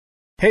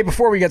Hey,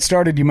 before we get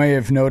started, you may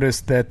have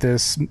noticed that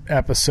this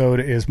episode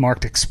is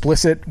marked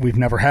explicit. We've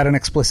never had an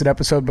explicit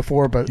episode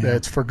before, but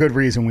it's for good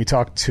reason. We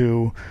talked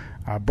to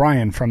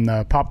Brian from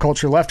the Pop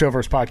Culture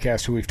Leftovers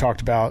podcast, who we've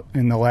talked about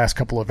in the last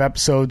couple of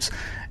episodes.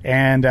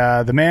 And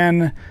the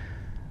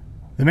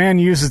man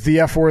uses the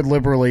F word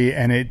liberally,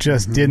 and it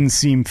just didn't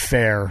seem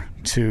fair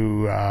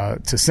to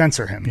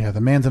censor him. Yeah,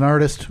 the man's an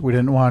artist. We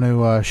didn't want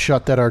to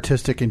shut that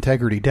artistic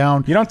integrity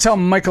down. You don't tell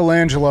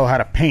Michelangelo how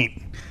to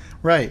paint.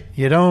 Right.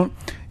 You don't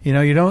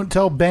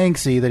tell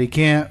Banksy that he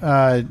can't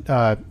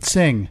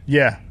sing.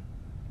 Yeah.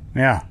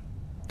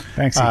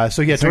 Banksy.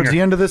 So towards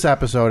the end of this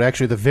episode,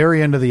 actually the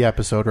very end of the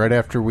episode, right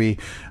after we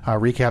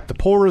recap the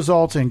poll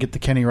results and get the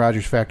Kenny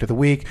Rogers fact of the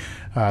week,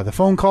 the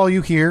phone call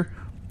you hear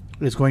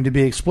is going to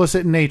be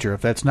explicit in nature.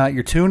 If that's not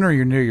your tune or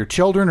you're near your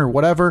children or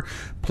whatever,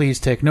 please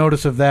take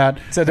notice of that.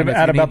 It's at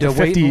about the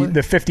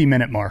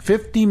 50-minute mark.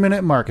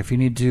 50-minute mark. If you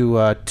need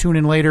to tune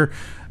in later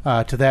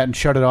to that and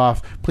shut it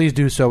off, please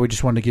do so. We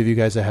just wanted to give you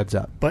guys a heads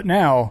up. But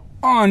now,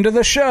 on to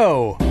the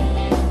show.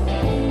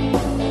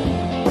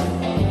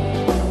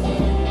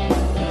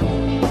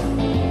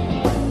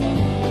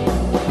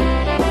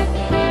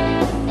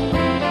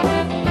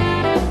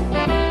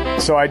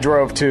 So I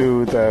drove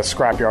to the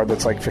scrapyard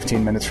that's like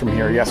 15 minutes from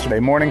here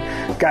yesterday morning.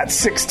 Got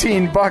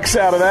 $16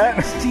 out of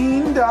that.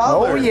 $16?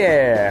 Oh,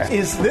 yeah.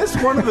 Is this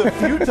one of the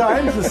few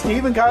times the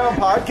Steve and Kyle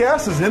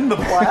podcast is in the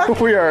black?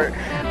 We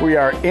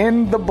are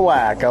in the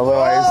black,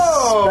 although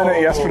I spent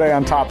it yesterday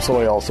on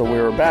topsoil, so we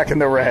were back in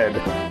the red.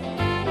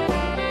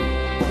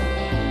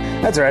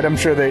 That's all right. I'm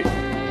sure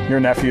your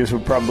nephews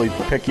would probably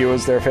pick you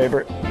as their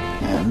favorite.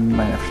 And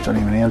my nephews don't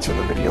even answer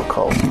the video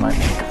calls.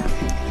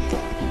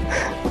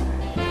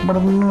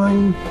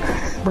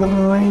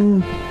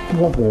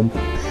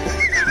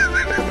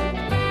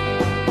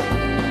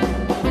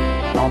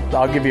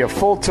 I'll give you a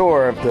full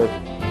tour of the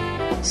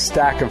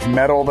stack of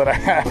metal that I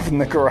have in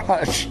the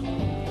garage.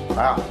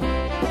 Wow.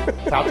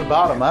 Top to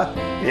bottom, huh?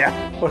 Yeah.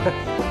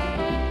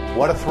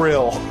 What a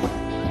thrill.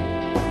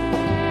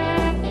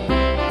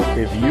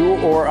 If you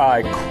or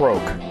I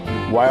croak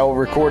while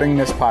recording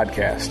this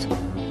podcast,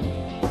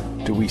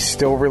 do we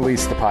still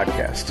release the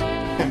podcast?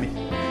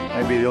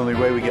 Might be the only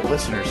way we get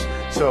listeners.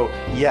 So,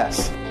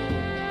 yes.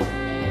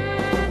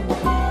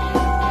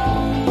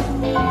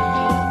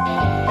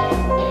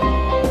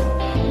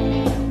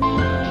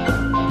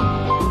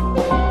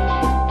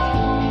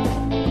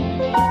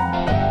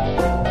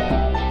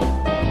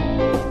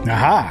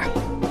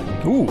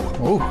 Aha. Ooh.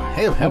 Oh,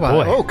 hey, how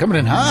about boy. Oh, coming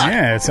in hot.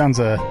 Yeah, it sounds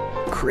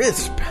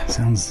Crisp.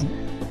 sounds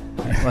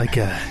Like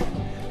a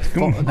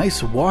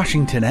nice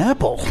Washington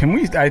apple. Can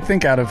we, I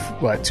think out of,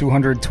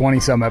 220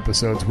 some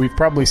episodes, we've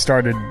probably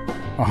started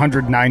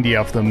 190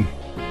 of them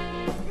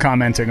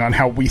commenting on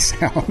how we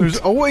sound. There's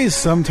always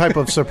some type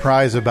of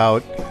surprise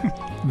about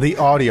the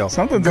audio.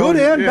 Something's good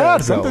always, and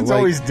bad, though. Something's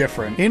always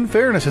different. In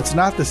fairness, it's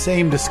not the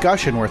same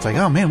discussion where it's like,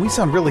 oh, man, we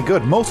sound really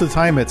good. Most of the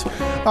time it's,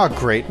 oh,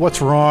 great,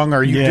 what's wrong?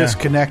 Are you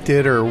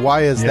disconnected? Or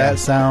why is that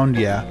sound?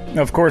 Yeah.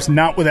 Of course,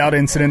 not without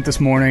incident this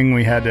morning.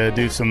 We had to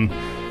do some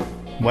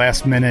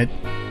last-minute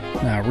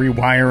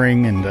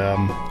rewiring and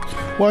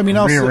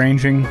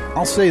rearranging.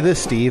 I'll say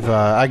this, Steve.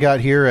 I got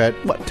here at,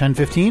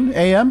 10:15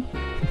 a.m.?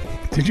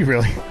 Did you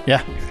really?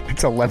 Yeah.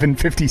 It's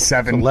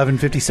 11:57.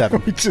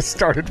 11:57. We just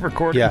started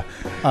recording. Yeah.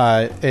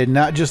 And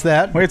not just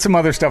that. We had some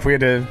other stuff we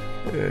had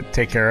to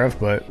take care of,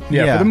 but for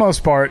the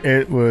most part,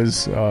 it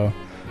was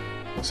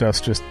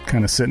us just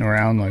kind of sitting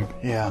around like,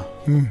 yeah.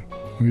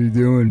 What are you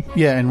doing?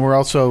 Yeah, and we're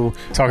also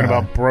talking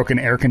about broken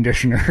air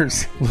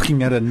conditioners.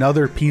 Looking at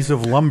another piece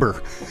of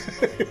lumber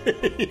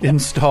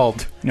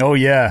installed. Oh,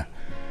 yeah.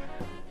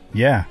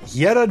 Yeah.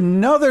 Yet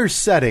another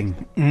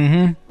setting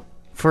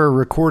for a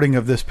recording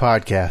of this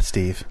podcast,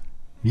 Steve.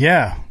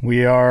 Yeah,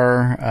 we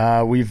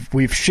are.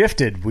 We've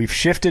shifted. We've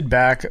shifted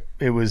back.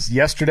 It was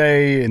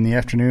yesterday in the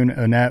afternoon.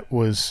 Annette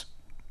was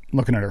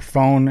looking at her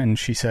phone, and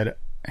she said,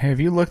 "Hey, have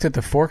you looked at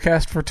the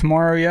forecast for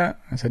tomorrow yet?"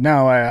 I said,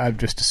 "No, I've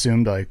just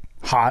assumed like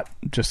hot,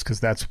 just because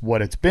that's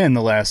what it's been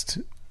the last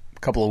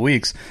couple of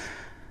weeks."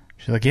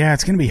 She's like, "Yeah,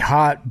 it's going to be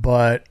hot,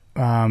 but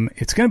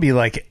it's going to be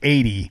like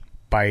 80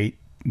 by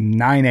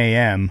 9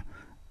 a.m.,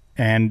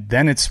 and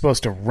then it's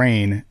supposed to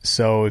rain.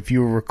 So if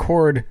you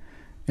record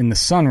in the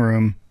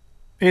sunroom,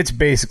 it's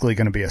basically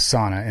going to be a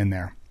sauna in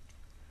there."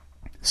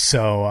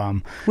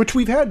 So, which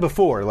we've had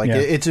before. Like,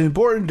 it's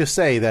important to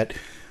say that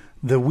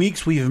the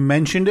weeks we've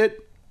mentioned it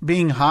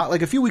being hot,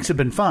 like a few weeks have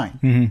been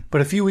fine,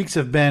 but a few weeks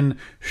have been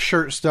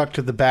shirt stuck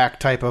to the back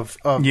type of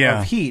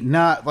heat,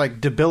 not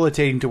like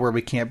debilitating to where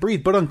we can't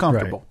breathe, but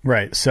uncomfortable.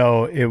 Right.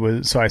 So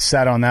I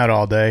sat on that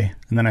all day,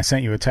 and then I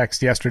sent you a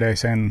text yesterday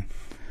saying,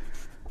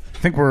 I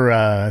think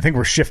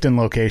we're shifting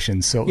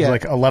locations. So it was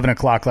like 11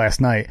 o'clock last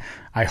night.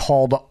 I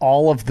hauled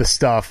all of the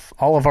stuff,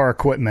 all of our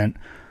equipment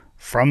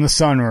from the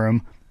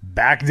sunroom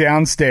back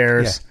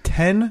downstairs.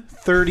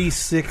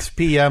 10:36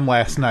 p.m.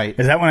 last night.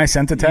 Is that when I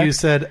sent the text? You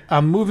said,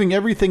 "I'm moving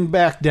everything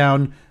back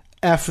down.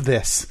 F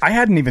this." I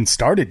hadn't even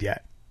started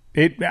yet.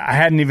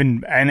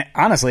 And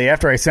honestly,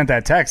 after I sent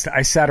that text,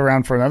 I sat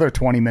around for another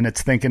 20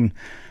 minutes thinking,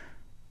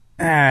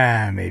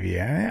 maybe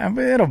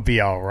it'll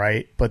be all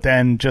right. But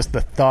then just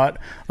the thought,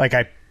 like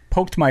I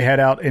poked my head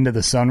out into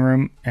the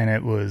sunroom, and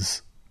it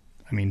was,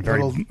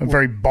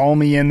 very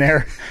balmy in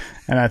there,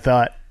 and I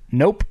thought,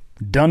 nope,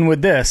 done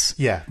with this.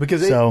 Yeah,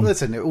 because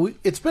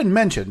it's been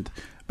mentioned,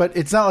 but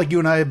it's not like you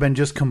and I have been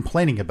just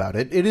complaining about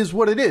it. It is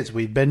what it is.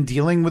 We've been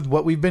dealing with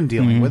what we've been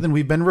dealing with, and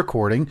we've been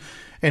recording.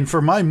 And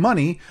for my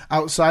money,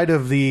 outside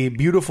of the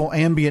beautiful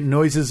ambient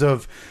noises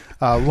of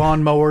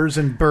lawnmowers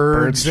and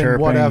birds and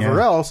chirping, whatever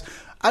else,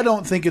 I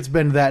don't think it's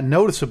been that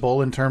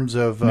noticeable in terms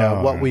of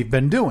what we've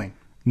been doing.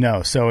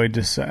 No, so I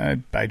just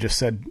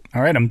said,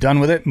 all right, I'm done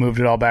with it. Moved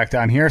it all back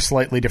down here.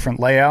 Slightly different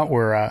layout.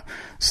 We're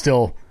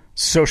still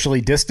socially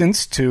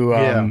distanced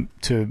to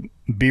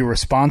be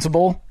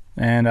responsible.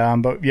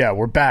 And but yeah,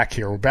 we're back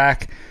here. We're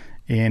back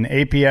in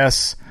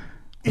APS.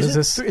 Is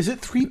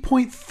it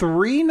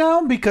 3.3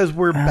 now because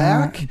we're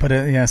back?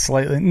 But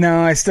slightly.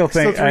 No, I still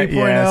think still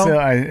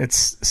 3.0?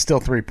 It's still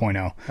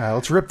 3.0.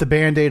 Let's rip the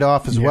Band-Aid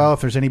off as well.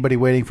 If there's anybody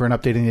waiting for an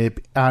update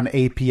on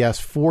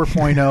APS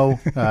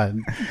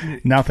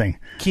 4.0, nothing.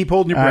 Keep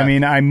holding your breath. I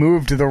mean, I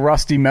moved the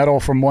rusty metal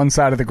from one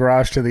side of the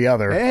garage to the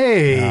other.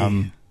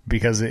 Hey,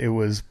 because it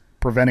was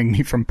preventing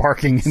me from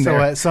parking in there.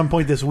 So at some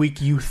point this week,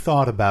 you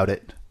thought about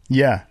it.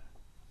 Yeah.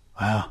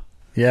 Wow.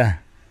 Yeah.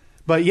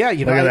 But yeah,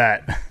 look at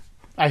that.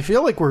 I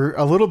feel like we're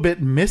a little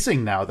bit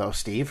missing now, though,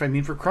 Steve. I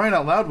mean, for crying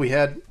out loud, we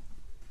had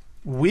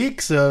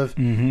weeks of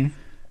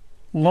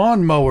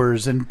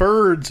lawnmowers and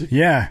birds.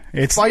 Yeah,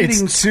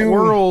 fighting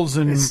squirrels,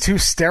 and it's too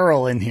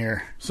sterile in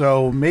here.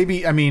 So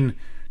maybe,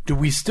 do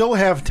we still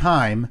have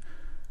time?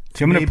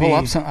 Do you want me to pull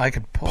up something? I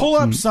could pull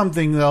up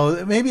something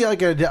though. Maybe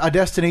like a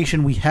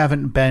destination we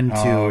haven't been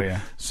to. Oh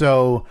yeah.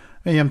 So.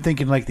 I'm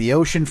thinking like the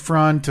ocean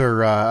front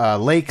or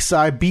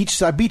lakeside,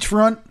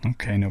 beachfront.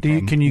 Okay, no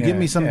problem. Can you give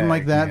me something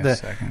like that? Give me a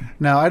second.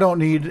 Now, I don't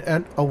need...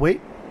 oh, wait.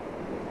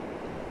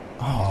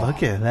 Oh,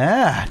 look at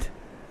that.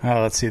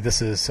 Oh, let's see.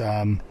 This is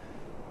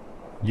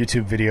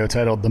YouTube video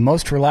titled, The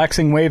Most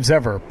Relaxing Waves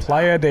Ever.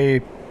 Playa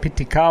de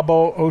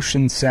Piticabo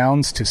Ocean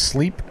Sounds to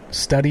Sleep,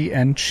 Study,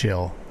 and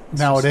Chill.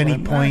 Now, at any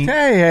point...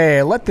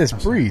 Hey, let this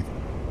breathe.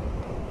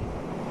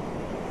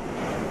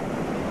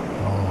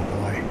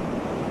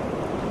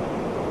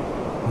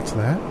 What's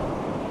that?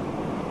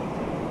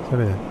 Is that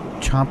a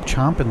chomp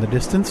chomp in the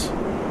distance?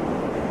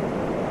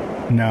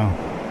 No.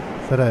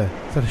 Is that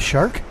a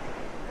shark?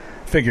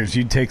 Figures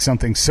you'd take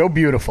something so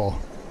beautiful,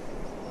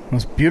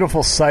 most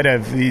beautiful sight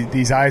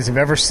these eyes have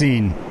ever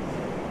seen.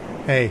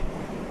 Hey,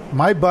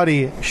 my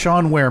buddy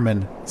Sean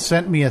Wehrman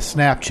sent me a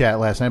Snapchat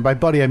last night. By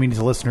buddy, I mean he's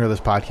a listener of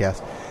this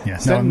podcast.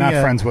 Yes, no, not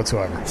friends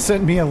whatsoever.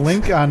 Sent me a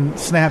link on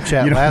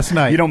Snapchat last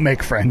night. You don't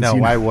make friends. No,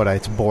 why would I?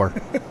 It's a bore.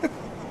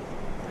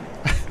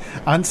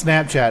 On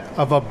Snapchat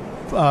of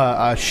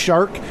a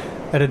shark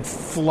that had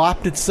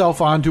flopped itself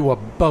onto a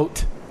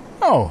boat.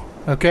 Oh.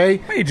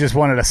 Okay? You just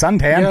wanted a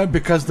suntan. Yeah,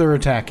 because they're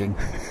attacking.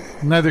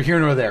 Neither here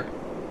nor there.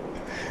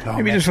 Oh,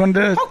 maybe just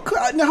wanted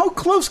to... How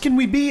close can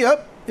we be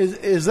up?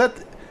 Is that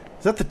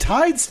the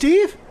tide,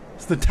 Steve?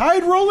 Is the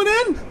tide rolling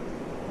in?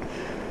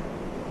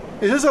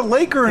 Is this a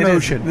lake or an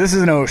ocean? This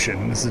is an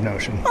ocean.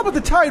 Oh, but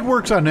the tide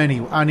works on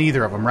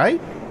either of them,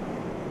 right?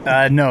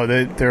 No,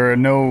 there are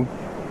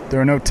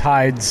no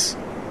tides.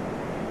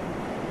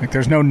 Like,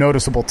 there's no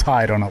noticeable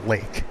tide on a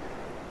lake.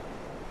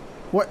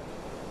 What?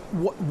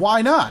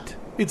 Why not?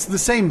 It's the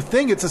same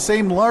thing. It's the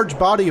same large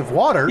body of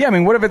water. Yeah,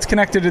 what if it's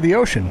connected to the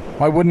ocean?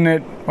 Why wouldn't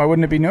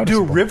it be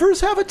noticeable? Do rivers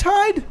have a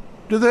tide?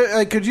 Do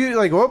they? Could you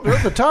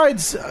the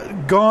tide's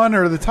gone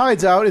or the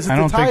tide's out? Is it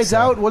the tide's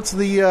out? What's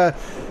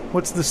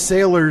the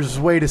sailor's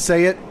way to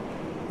say it?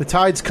 The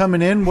tide's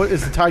coming in. What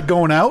is the tide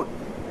going out?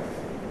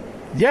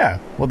 Yeah.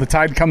 Well, the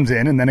tide comes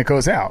in and then it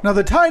goes out. Now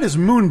the tide is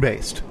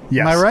moon-based.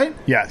 Yes. Am I right?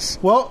 Yes.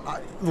 Well,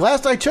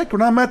 last I checked,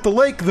 when I'm at the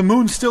lake, the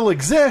moon still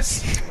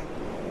exists.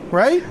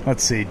 Right?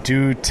 Let's see.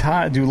 Do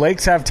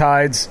lakes have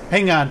tides?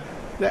 Hang on.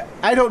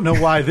 I don't know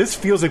why. This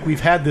feels like we've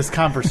had this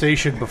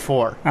conversation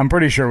before. I'm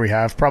pretty sure we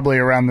have. Probably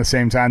around the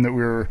same time that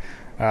we were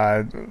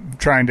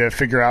trying to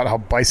figure out how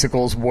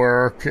bicycles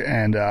work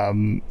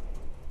and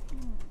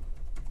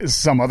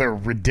some other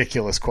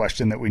ridiculous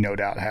question that we no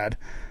doubt had.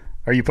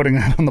 Are you putting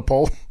that on the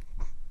poll?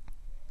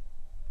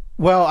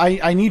 Well,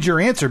 I need your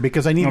answer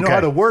because I need to know how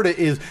to word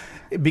it.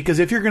 Because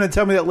if you're going to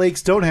tell me that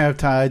lakes don't have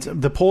tides,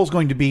 the poll's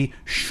going to be,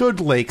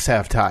 should lakes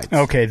have tides?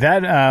 Okay,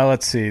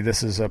 let's see.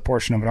 This is a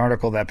portion of an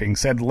article. That being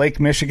said, Lake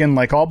Michigan,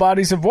 like all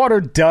bodies of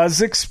water,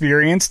 does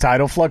experience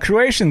tidal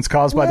fluctuations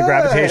caused by the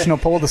gravitational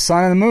pull of the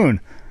sun and the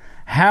moon.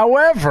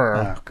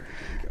 However,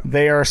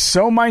 they are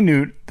so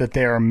minute that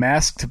they are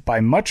masked by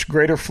much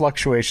greater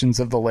fluctuations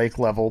of the lake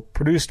level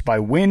produced by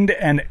wind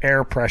and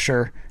air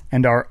pressure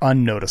and are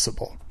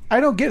unnoticeable. I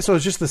don't get it. So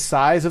it's just the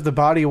size of the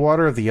body of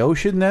water of the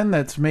ocean then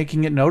that's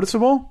making it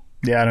noticeable?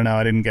 Yeah, I don't know.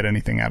 I didn't get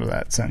anything out of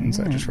that sentence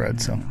I just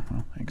read. So,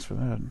 well, thanks for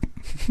that.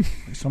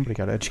 Somebody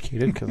got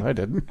educated because I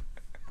didn't.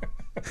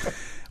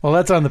 Well,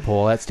 that's on the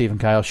poll. That's Steve and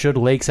Kyle. Should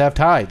lakes have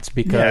tides?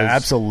 Because yeah,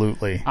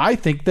 absolutely. I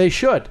think they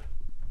should.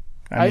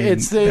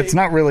 It's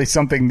not really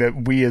something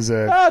that we as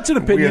it's an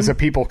opinion. We as a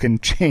people can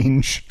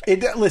change.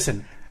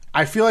 Listen,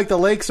 I feel like the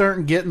lakes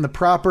aren't getting the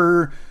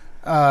proper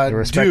The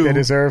respect due they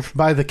deserve.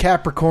 by the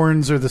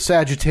Capricorns or the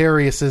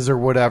Sagittariuses or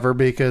whatever,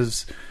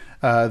 because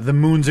the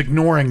moon's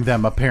ignoring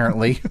them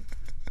apparently.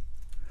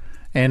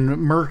 And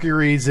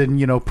Mercury's in,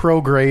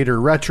 prograde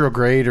or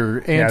retrograde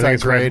or Yeah, I think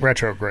it's antigrade.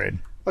 retrograde.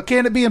 But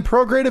can it be in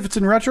prograde if it's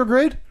in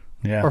retrograde?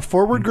 Yeah. Or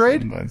forward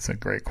grade? That's a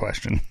great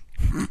question.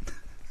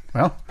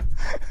 Well,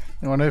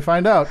 I want to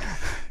find out.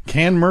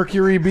 Can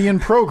Mercury be in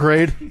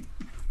prograde?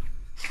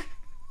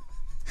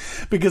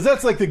 Because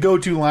that's like the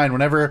go-to line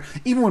whenever,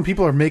 even when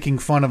people are making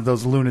fun of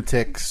those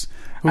lunatics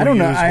who I don't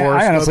know. use I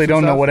horoscopes honestly and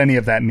don't know stuff. what any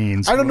of that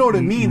means. I don't know what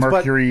it means, but-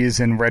 Mercury is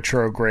in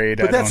retrograde.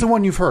 But that's the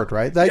one you've heard,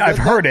 right? I've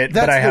heard it,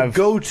 that's but I the have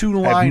go-to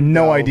line. I have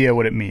no though. idea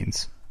what it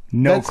means.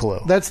 No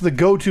clue. That's the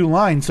go-to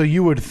line. So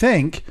you would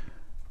think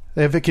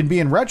that if it can be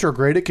in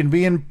retrograde, it can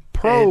be in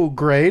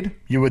prograde.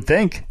 You would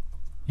think.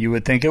 You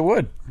would think it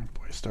would.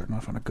 Boy, starting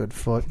off on a good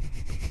foot.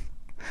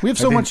 We have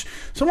so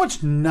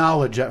much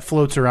knowledge that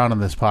floats around on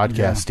this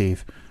podcast,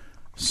 Steve.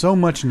 So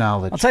much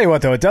knowledge. I'll tell you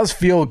what, though, it does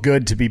feel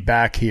good to be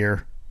back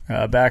here,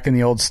 back in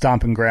the old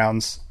stomping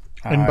grounds.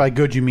 And by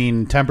good, you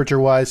mean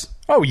temperature-wise?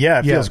 Oh, yeah,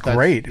 it Yeah, feels that's-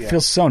 great. yeah. It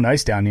feels so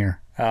nice down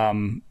here.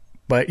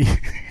 But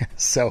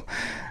so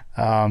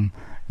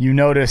you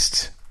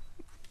noticed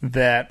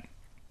that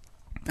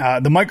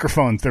the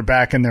microphones, they're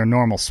back in their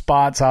normal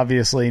spots,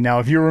 obviously. Now,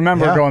 if you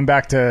remember going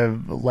back to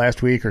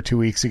last week or 2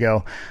 weeks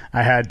ago,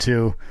 I had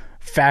to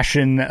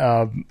fashion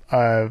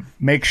a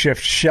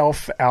makeshift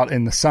shelf out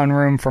in the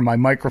sunroom for my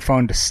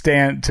microphone to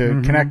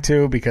connect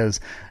to because,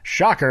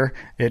 shocker,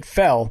 it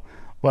fell.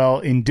 Well,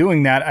 in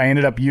doing that, I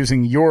ended up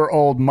using your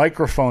old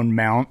microphone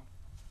mount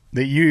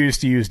that you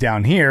used to use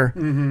down here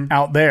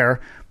out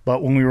there.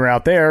 But when we were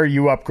out there,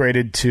 you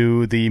upgraded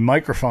to the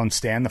microphone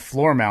stand, the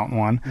floor mount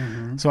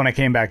one. So when I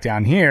came back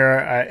down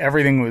here,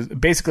 everything was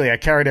basically I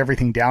carried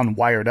everything down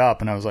wired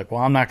up, and I was like,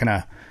 well, I'm not going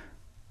to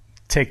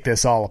take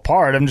this all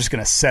apart. I'm just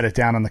going to set it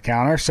down on the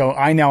counter. So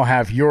I now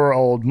have your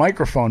old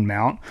microphone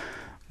mount,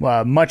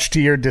 much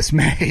to your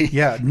dismay.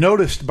 Yeah,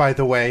 noticed, by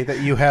the way, that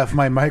you have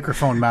my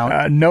microphone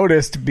mount.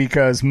 Noticed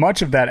because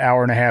much of that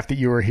hour and a half that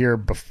you were here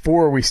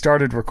before we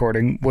started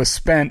recording was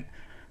spent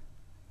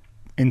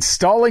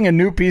installing a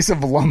new piece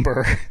of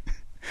lumber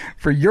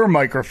for your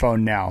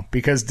microphone now,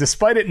 because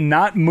despite it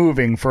not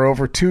moving for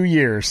over 2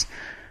 years,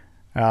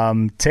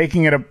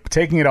 taking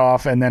it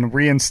off and then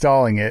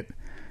reinstalling it,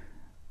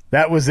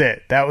 that was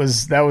it. That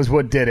was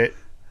what did it.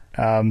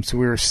 So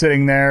we were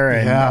sitting there,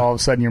 and all of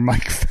a sudden your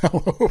mic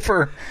fell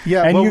over.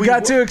 Yeah, and well, you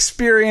got to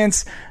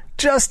experience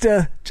just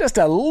a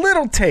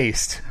little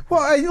taste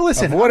Well,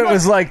 listen, of what it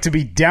was like to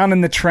be down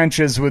in the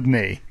trenches with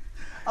me.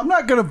 I'm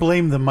not going to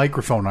blame the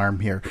microphone arm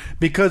here,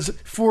 because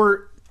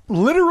for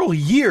literal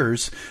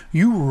years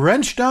you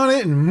wrenched on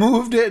it and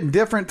moved it in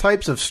different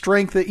types of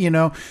strength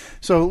that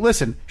so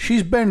listen,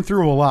 she's been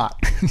through a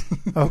lot.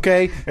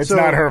 Okay. It's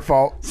not her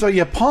fault. So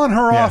you pawn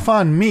her off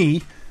on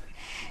me,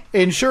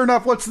 and sure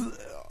enough, what's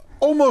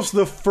almost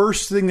the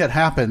first thing that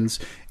happens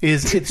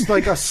is it's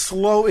like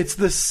it's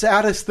the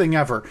saddest thing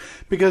ever,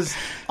 because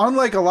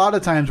unlike a lot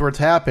of times where it's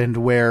happened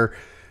where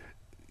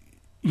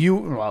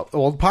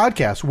old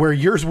podcasts where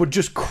yours would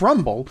just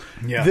crumble.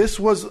 Yeah. This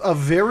was a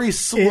very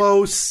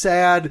slow,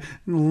 sad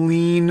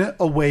lean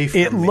away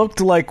from it me.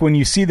 looked like when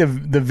you see the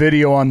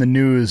video on the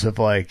news of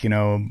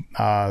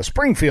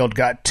Springfield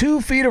got 2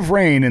 feet of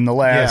rain in the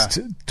last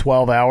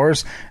 12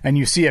 hours, and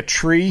you see a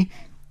tree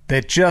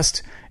that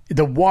just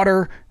the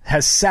water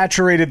has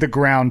saturated the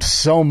ground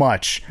so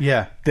much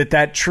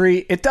that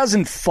tree, it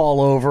doesn't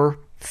fall over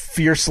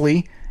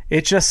fiercely.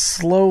 It just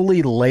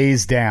slowly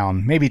lays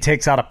down. Maybe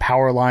takes out a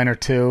power line or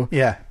two.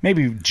 Yeah.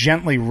 Maybe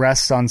gently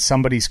rests on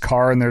somebody's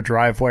car in their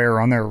driveway or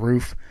on their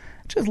roof.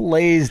 Just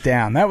lays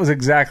down. That was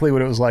exactly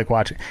what it was like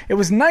watching. It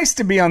was nice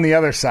to be on the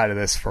other side of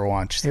this for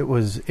once. It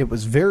was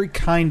very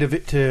kind of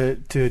it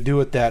to do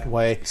it that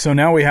way. So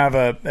now we have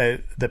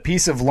the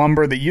piece of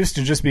lumber that used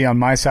to just be on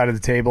my side of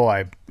the table.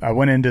 I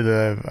went into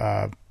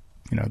the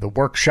the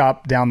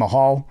workshop down the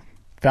hall.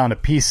 Found a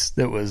piece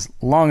that was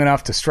long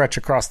enough to stretch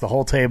across the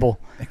whole table.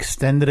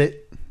 Extended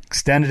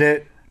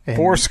it. And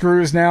 4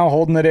 screws now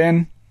holding it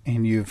in.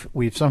 And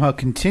we've somehow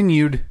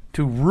continued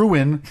to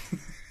ruin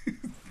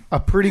a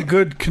pretty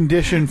good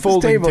condition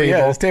folding table.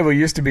 Yeah, this table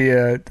used to be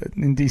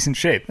in decent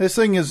shape. This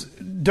thing is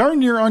darn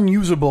near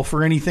unusable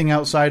for anything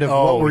outside of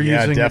what we're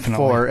using it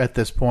for at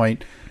this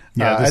point.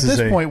 Yeah, at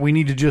this point, we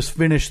need to just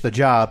finish the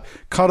job.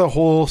 Cut a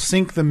hole,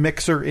 sink the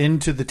mixer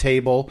into the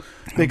table.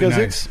 Because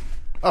nice.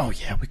 Oh,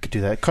 yeah, we could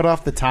do that. Cut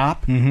off the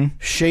top,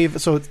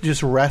 shave so it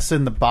just rests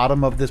in the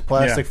bottom of this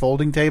plastic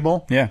folding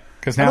table. Yeah,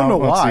 because now, I don't know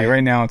why. See, right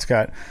now it's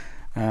got,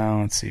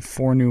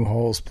 4 new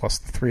holes plus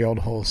the 3 old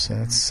holes. So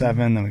that's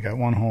 7. Then we got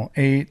 1 hole,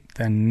 8,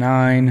 then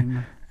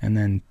 9, and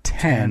then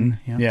 10.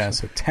 Yep. Yeah,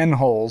 so 10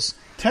 holes.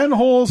 10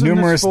 holes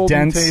numerous in this folding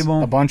dents,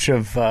 table. A bunch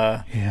of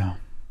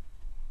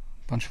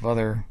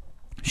other...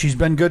 She's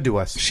been good to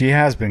us. She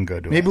has been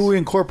good to us. Maybe we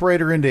incorporate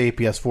her into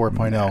APS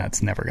 4.0.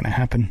 That's never going to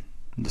happen.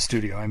 The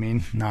studio, I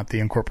mean, not the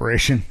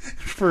incorporation.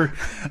 For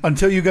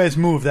until you guys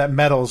move, that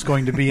metal is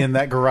going to be in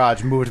that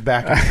garage, moved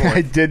back and forth.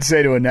 I did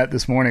say to Annette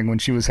this morning when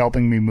she was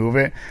helping me move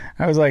it,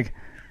 I was like,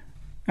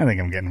 I think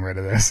I'm getting rid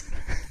of this.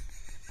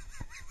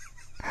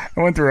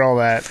 I went through all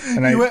that.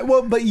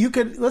 And but you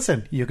could,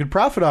 listen, you could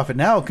profit off it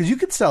now because you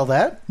could sell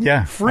that.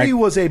 Yeah. Free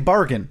was a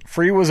bargain.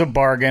 Free was a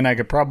bargain. I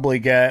could probably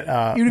get,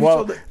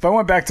 if I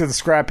went back to the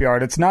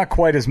scrapyard, it's not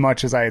quite as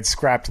much as I had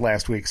scrapped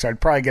last week, so I'd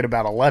probably get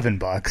about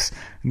 $11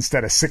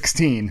 instead of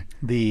 16.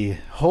 The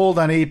hold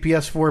on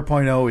APS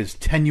 4.0 is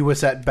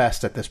tenuous at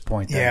best at this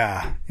point.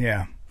 Then.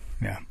 Yeah.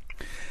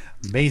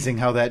 Amazing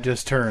how that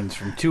just turns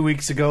from 2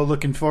 weeks ago,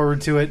 looking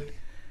forward to it,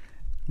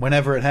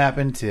 whenever it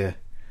happened, to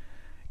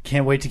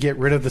can't wait to get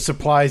rid of the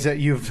supplies that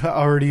you've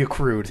already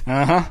accrued.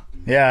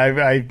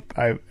 Yeah,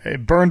 I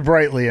it burned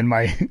brightly in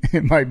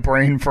my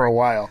brain for a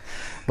while,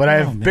 but I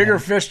have bigger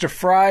fish to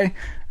fry.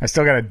 I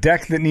still got a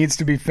deck that needs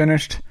to be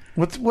finished.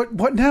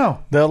 What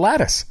now? The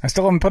lattice. I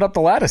still haven't put up the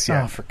lattice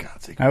yet. Oh, for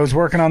God's sake! I was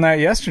working on that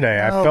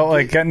yesterday. I felt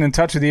like getting in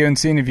touch with you and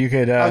seeing if you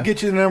could. I'll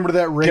get you the number to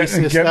that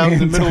racist out in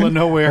the middle of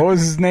nowhere. What was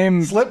his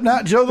name?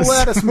 Slipknot Joe the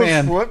Lattice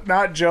Man.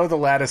 Slipknot Joe the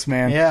Lattice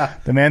Man. Yeah,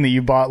 the man that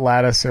you bought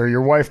lattice, or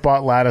your wife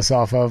bought lattice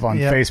off of on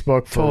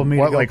Facebook for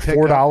what, like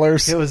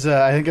 $4? It was.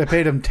 I think I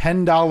paid him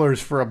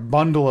 $10 for a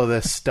bundle of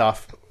this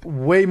stuff.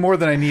 Way more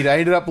than I need. I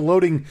ended up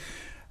loading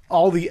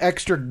all the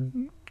extra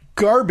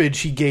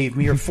garbage he gave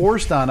me or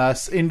forced on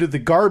us into the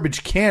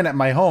garbage can at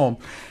my home,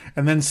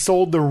 and then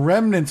sold the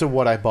remnants of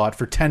what I bought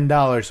for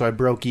 $10, so I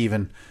broke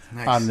even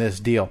on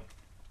this deal.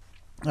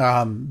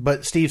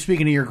 But Steve,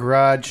 speaking of your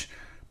garage,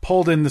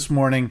 pulled in this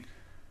morning,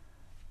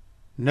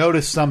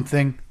 noticed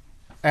something,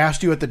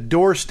 asked you at the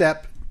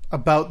doorstep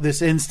about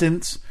this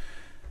instance,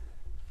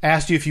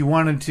 asked you if you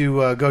wanted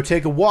to go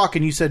take a walk,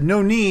 and you said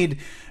no need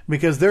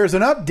because there's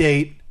an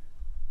update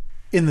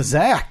in the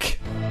Zach.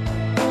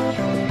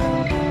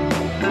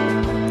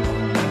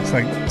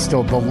 Like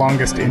still the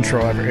longest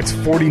intro ever. It's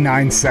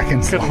 49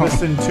 seconds long.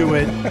 Listen to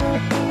it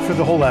for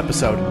the whole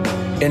episode.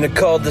 In a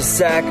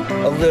cul-de-sac,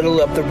 a little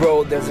up the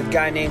road, there's a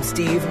guy named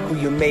Steve who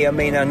you may or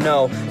may not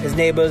know. His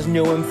neighbors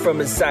knew him from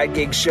his side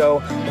gig show.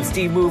 When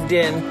Steve moved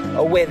in,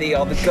 away they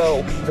all would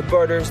go. The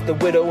birders, the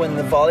widow, and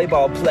the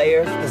volleyball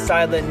players, the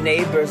silent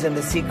neighbors and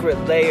the secret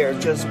layer.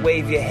 Just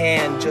wave your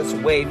hand, just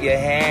wave your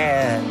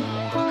hand.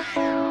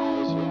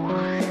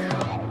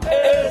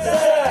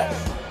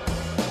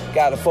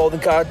 Got a folding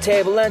card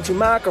table and 2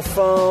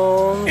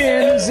 microphones.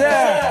 In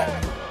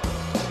Zach.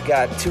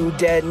 Got 2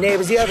 dead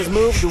neighbors, the others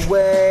moved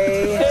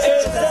away.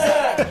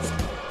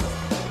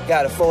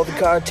 Got a folding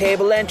card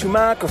table and 2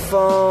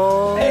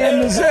 microphones.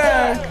 In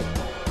Zach. Got 2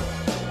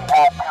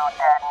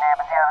 dead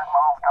neighbors, the others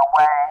moved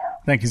away.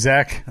 Thank you,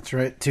 Zach. That's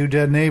right, 2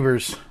 dead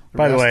neighbors.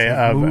 By the way,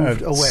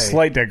 a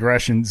slight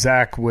digression.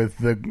 Zach with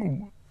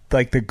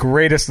the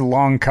greatest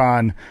long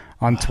con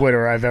on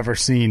Twitter I've ever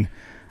seen.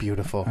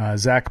 Beautiful.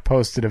 Zach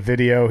posted a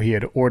video. He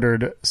had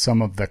ordered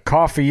some of the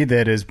coffee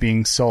that is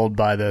being sold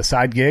by the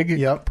side gig.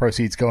 Yep.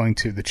 Proceeds going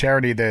to the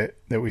charity that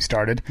we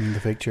started. The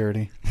fake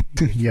charity.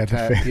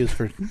 Yeah, used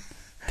for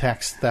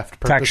tax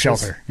theft purposes. Tax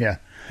shelter. Yeah.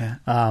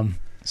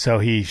 So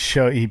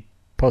he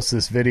posted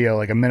this video,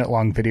 like a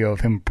minute-long video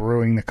of him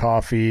brewing the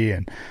coffee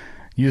and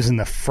using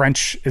the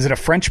French. Is it a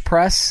French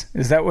press?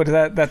 Is that what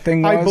that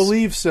thing was? I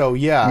believe so.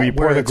 Yeah. Where you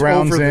pour the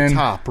grounds over in, the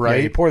top, right?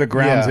 Yeah, you pour the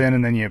grounds in,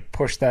 and then you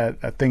push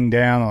that thing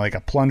down like a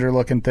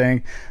plunger-looking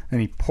thing. Then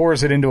he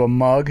pours it into a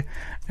mug,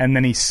 and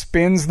then he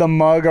spins the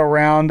mug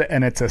around,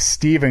 and it's a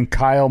Steve and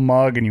Kyle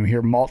mug, and you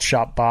hear Malt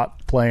Shop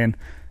Bot playing.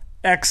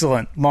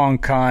 Excellent long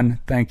con.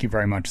 Thank you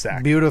very much,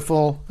 Zach.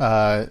 Beautiful.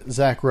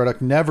 Zach Ruddock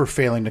never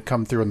failing to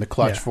come through in the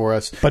clutch for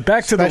us. But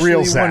back to the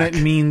real Zach. When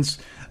it means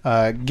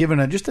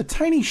giving just a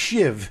tiny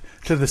shiv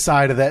to the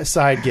side of that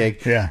side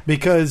gig. Yeah.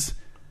 Because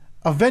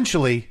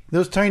eventually,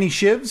 those tiny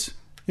shivs,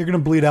 you're going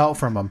to bleed out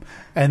from them.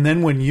 And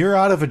then when you're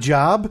out of a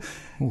job...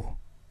 Ooh,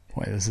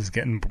 boy, this is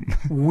getting...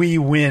 we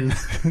win.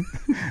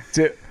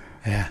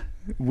 Yeah.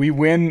 We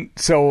win.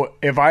 So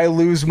if I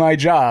lose my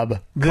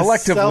job,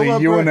 collectively,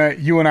 you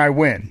and I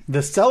win.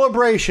 The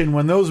celebration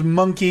when those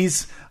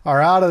monkeys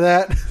are out of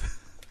that.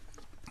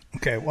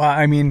 Okay. Well,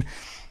 I mean,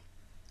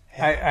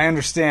 I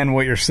understand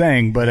what you're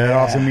saying, but it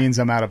also means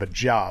I'm out of a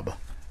job.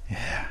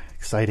 Yeah.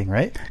 Exciting,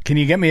 right? Can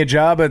you get me a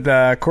job at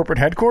the corporate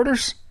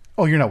headquarters?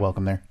 Oh, you're not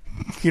welcome there.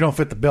 You don't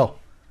fit the bill.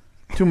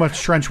 Too much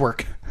trench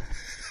work.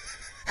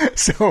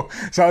 So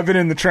I've been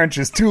in the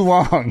trenches too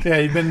long. Yeah,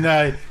 you've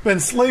been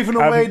slaving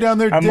away down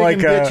there digging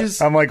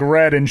ditches. I'm like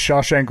Red in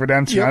Shawshank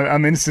Redemption. Yep.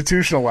 I'm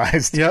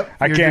institutionalized. Yep.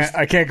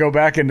 I can't go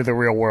back into the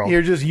real world.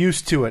 You're just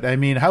used to it. I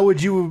mean, how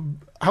would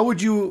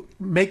you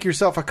make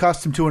yourself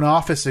accustomed to an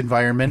office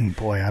environment?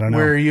 Boy, I don't know.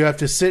 Where you have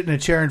to sit in a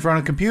chair in front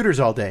of computers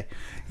all day.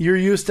 You're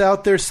used to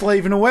out there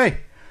slaving away.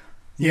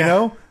 You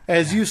know,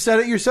 as you said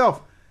it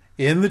yourself,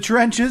 in the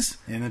trenches.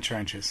 In the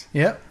trenches.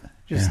 Yep.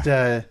 Just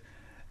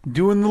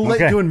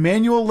doing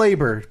manual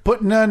labor,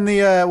 putting on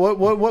the what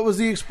was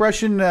the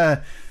expression?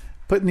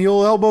 Putting the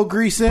old elbow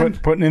grease in,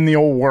 putting in the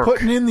old work,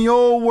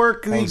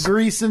 the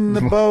grease in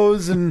the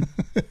bows, and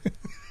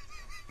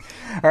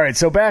All right,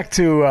 so back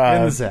to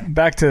And the Zach.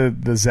 back to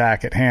the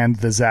Zach at hand.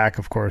 The Zach,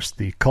 of course,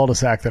 the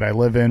cul-de-sac that I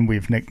live in.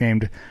 We've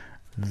nicknamed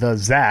the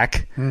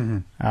Zach.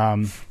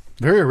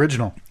 Very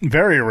original.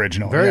 Very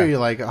original. Very yeah.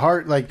 like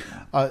hard. Like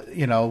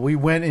we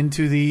went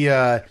into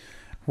the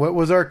what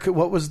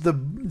was the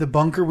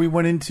bunker we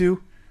went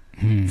into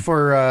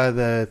for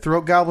the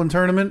Throat Goblin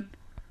tournament.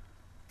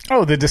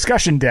 Oh, the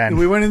discussion den.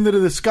 We went into the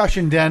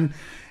discussion den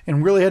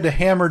and really had to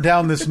hammer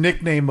down this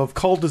nickname of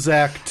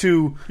cul-de-sac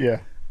to Yeah.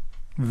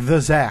 the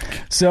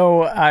Zach.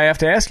 So I have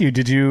to ask you,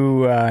 did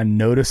you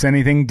notice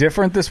anything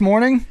different this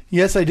morning?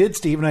 Yes, I did,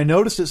 Steve, and I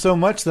noticed it so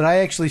much that I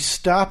actually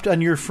stopped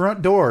on your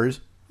front door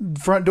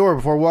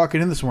before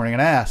walking in this morning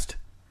and asked,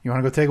 "You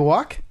want to go take a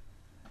walk?"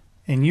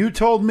 And you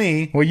told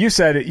me, Well, you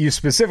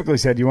specifically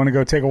said you want to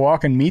go take a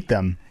walk and meet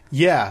them,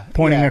 "Yeah,"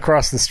 pointing yeah.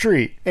 across the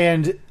street.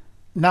 And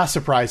not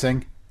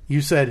surprising,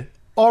 you said,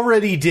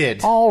 "Already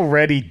did."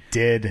 Already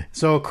did.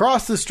 So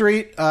across the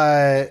street,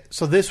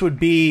 so this would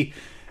be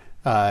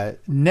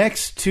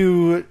next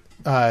to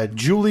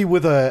Julie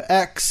with a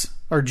X,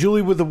 or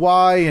Julie with a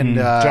Y, and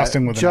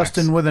Justin with an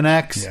Justin X. with an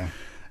X. Yeah.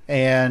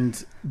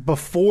 And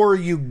before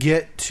you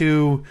get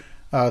to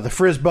the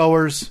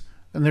Frisboers,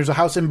 and there's a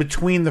house in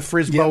between the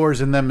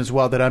Frisboers and them as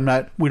well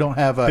that we don't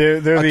have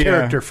a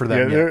character for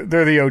them Yeah, yet.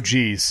 they're the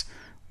OGs.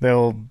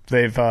 They're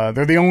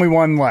the only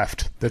one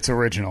left that's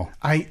original.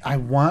 I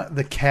want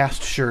the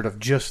cast shirt of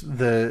just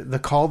the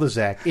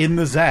cul-de-sac in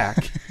the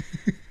Zach.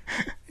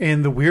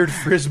 And the weird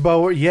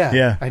Frisbo,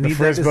 Yeah, I the need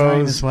that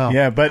design as well.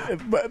 Yeah,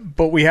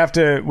 but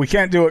we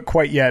can't do it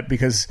quite yet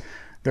because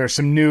there are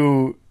some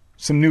new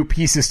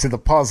pieces to the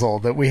puzzle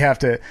that we have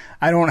to.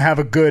 I don't have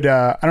a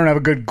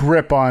good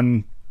grip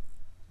on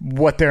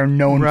what they're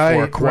known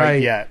for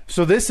quite yet.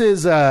 So this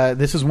is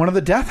one of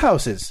the death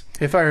houses,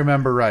 if I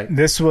remember right.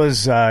 This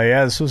was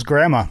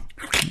Grandma.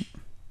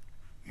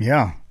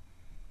 Yeah.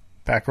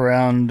 Back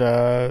around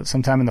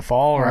sometime in the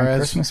fall, around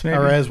Christmas, maybe.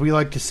 Or as we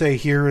like to say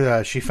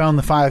here, she found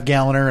the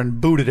 5-galloner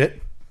and booted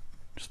it,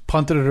 just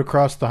punted it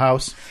across the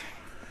house.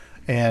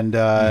 And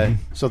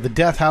so the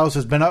death house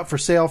has been up for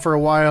sale for a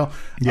while.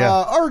 Yeah.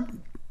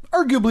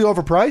 Arguably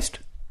overpriced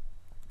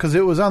because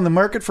it was on the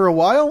market for a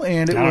while,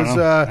 and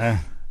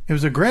it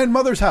was a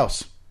grandmother's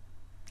house.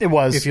 It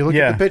was. If you look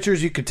at the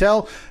pictures, you could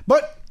tell.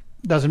 But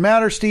doesn't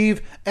matter,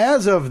 Steve.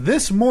 As of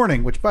this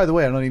morning, which, by the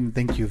way, I don't even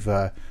think you've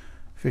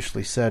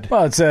officially said.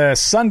 Well, it's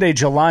Sunday,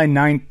 July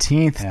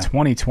 19th,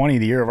 2020,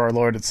 the year of our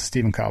Lord. It's the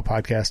Steve and Kyle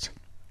podcast.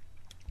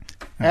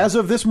 As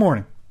of this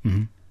morning,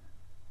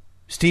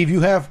 Steve,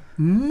 you have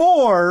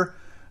more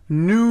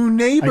new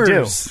neighbors.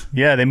 I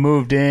do. Yeah, they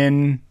moved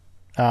in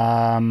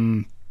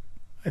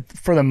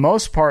for the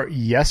most part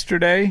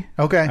yesterday.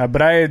 Okay.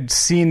 But I had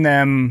seen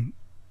them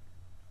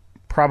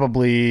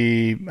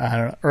probably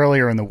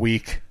earlier in the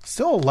week.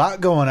 Still a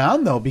lot going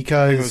on, though,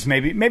 because It was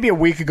maybe a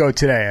week ago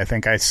today. I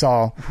think I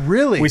saw.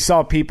 Really? We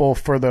saw people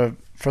for the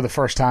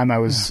first time. I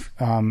was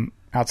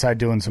outside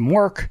doing some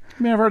work.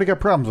 I mean, I've already got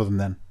problems with them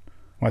then.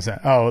 What's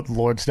that? Oh,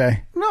 Lord's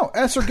Day. No,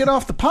 Esther, get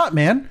off the pot,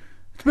 man.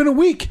 It's been a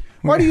week.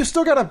 Why do you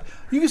still got a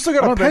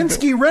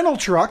Penske rental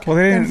truck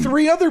and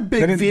 3 other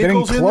big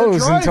vehicles they didn't in the close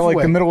driveway until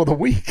like the middle of the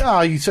week. Oh,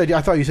 I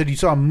thought you said you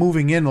saw them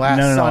moving in last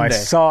No. Sunday.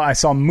 I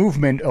saw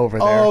movement over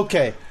there. Oh,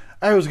 okay.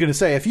 I was going to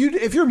say if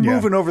you're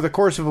moving over the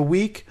course of a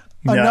week,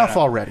 enough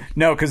already.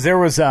 No, because there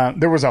was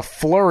a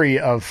flurry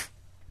of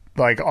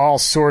like all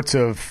sorts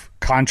of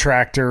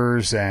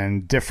contractors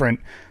and different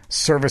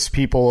service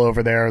people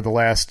over there the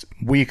last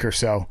week or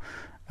so,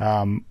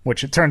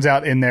 which it turns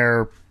out in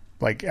their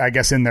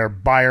in their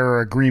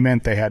buyer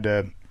agreement they had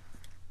to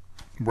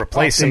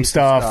replace some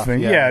stuff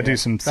and do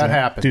some that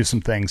happens. do some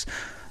things.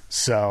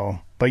 So,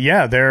 but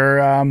yeah,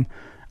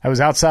 I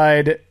was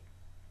outside.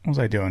 What was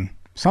I doing?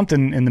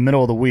 Something in the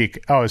middle of the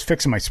week. Oh, I was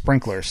fixing my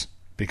sprinklers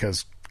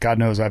because God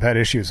knows I've had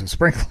issues with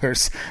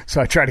sprinklers.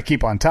 So I try to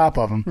keep on top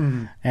of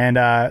them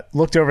and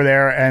looked over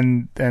there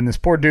and this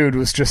poor dude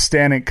was just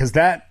standing because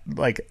that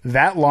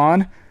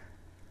lawn.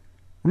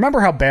 Remember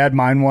how bad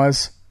mine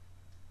was?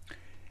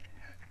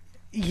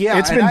 Yeah,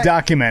 it's been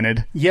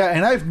documented. Yeah,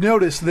 and I've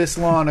noticed this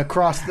lawn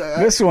across the...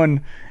 this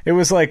one, it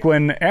was like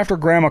when after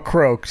Grandma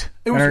croaked...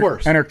 It was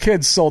worse. And her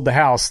kids sold the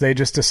house, they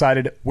just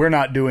decided, we're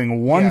not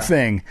doing one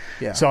thing.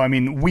 Yeah. So, I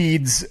mean,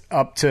 weeds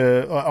up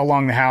to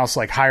along the house,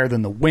 like higher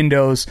than the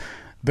windows.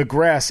 The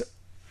grass...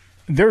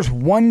 There's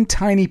one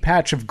tiny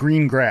patch of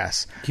green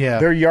grass. Yeah.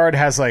 Their yard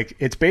has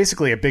it's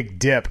basically a big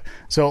dip.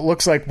 So it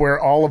looks like where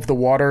all of the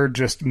water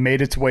just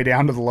made its way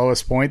down to the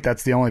lowest point.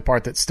 That's the only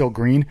part that's still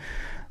green.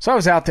 So I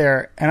was out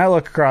there and I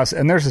look across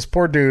and there's this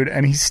poor dude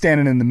and he's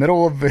standing in the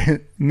middle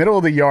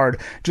of the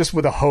yard just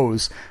with a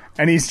hose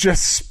and he's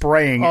just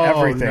spraying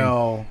everything.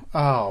 Oh, no.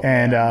 Oh,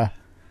 and man.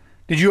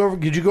 Did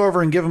you go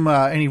over and give him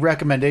any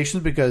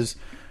recommendations? Because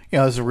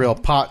this is a real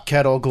pot,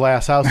 kettle,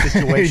 glass house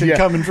situation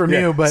coming from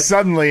you. But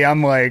suddenly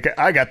I'm like,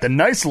 I got the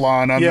nice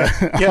lawn on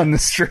on the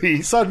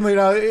street. Suddenly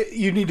now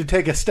you need to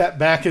take a step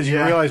back as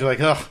you realize you're like,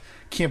 oh,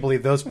 Can't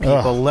believe those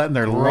people letting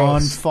their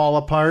lawn fall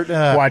apart.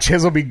 Watch,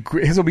 his will be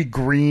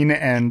green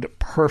and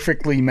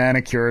perfectly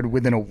manicured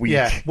within a week.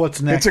 Yeah,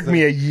 what's next? It took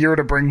me a year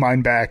to bring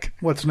mine back.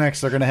 What's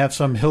next? They're going to have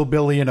some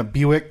hillbilly in a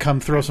Buick come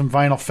throw some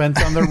vinyl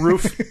fence on their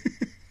roof.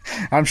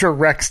 I'm sure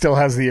Rex still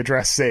has the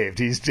address saved.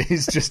 He's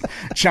just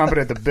chomping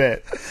at the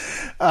bit.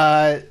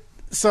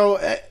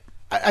 So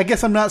I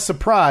guess I'm not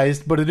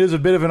surprised, but it is a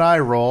bit of an eye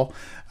roll.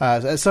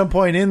 At some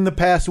point in the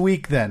past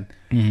week, then,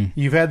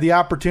 you've had the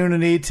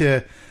opportunity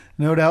to,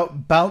 no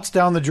doubt, bounce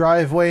down the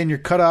driveway in your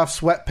cut-off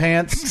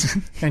sweatpants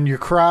and your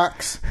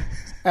Crocs,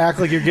 act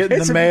like you're getting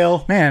the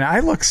mail. Man, I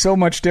look so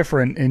much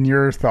different in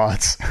your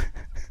thoughts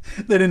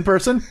than in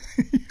person.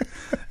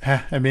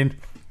 I mean,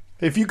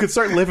 if you could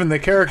start living the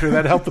character,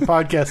 that'd help the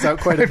podcast out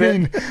quite a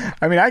bit.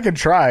 I mean, I could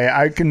try.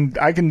 I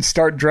can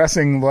start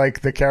dressing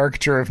like the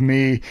caricature of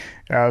me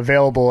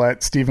available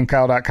at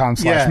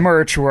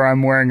StephenKyle.com/merch, where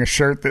I'm wearing a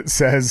shirt that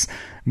says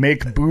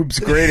 "Make Boobs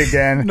Great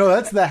Again." No,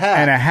 that's the hat.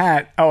 And a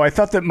hat. Oh, I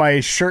thought that my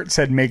shirt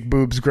said "Make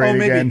Boobs Great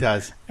Again." Oh, maybe it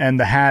does. And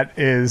the hat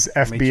is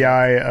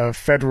FBI,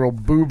 Federal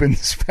Boob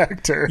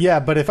Inspector. Yeah,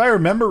 but if I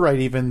remember right,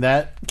 even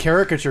that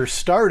caricature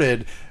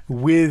started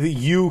with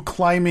you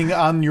climbing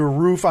on your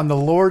roof on the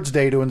Lord's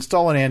Day to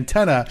install an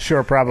antenna.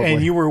 Sure, probably.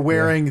 And you were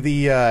wearing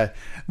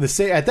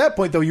at that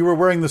point, though, you were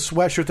wearing the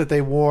sweatshirt that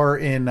they wore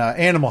in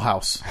Animal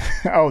House.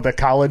 Oh, the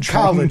college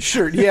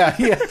shirt. Yeah.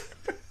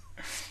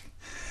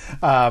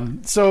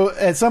 So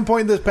at some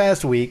point this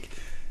past week,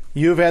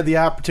 you've had the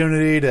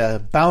opportunity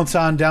to bounce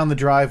on down the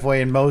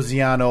driveway and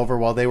mosey on over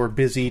while they were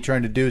busy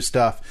trying to do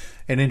stuff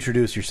and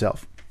introduce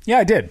yourself. Yeah,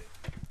 I did.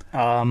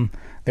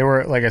 They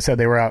were, like I said,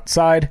 they were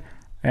outside,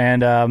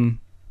 and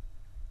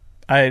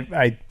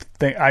I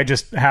think I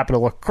just happened to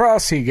look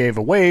across. He gave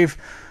a wave.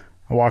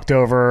 I walked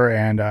over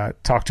and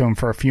talked to him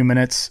for a few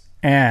minutes,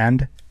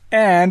 and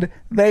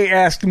they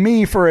asked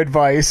me for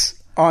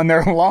advice on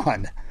their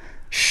lawn.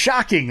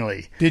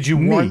 Shockingly. Did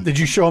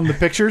you show them the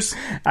pictures?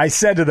 I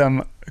said to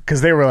them,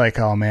 because they were like,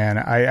 "Oh man,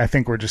 I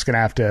think we're just gonna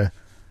have to,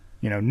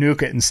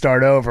 nuke it and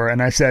start over."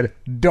 And I said,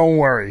 "Don't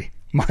worry,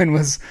 mine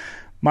was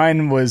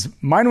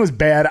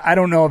bad. I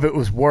don't know if it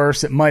was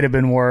worse. It might have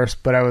been worse,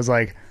 but I was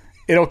like,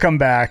 it'll come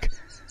back.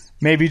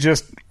 Maybe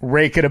just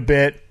rake it a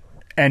bit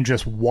and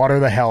just water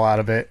the hell out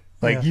of it.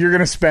 You're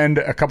gonna spend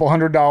a couple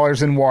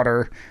 $100 in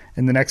water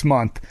in the next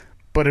month,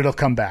 but it'll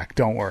come back.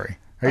 Don't worry."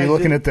 Are you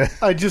looking at the...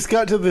 I just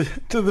got to the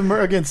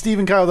again,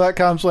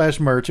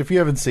 StephenKyle.com/merch. If you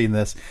haven't seen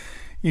this,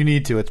 you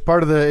need to. It's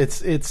part of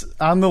it's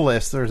on the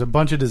list. There's a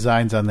bunch of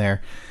designs on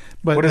there.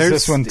 But what is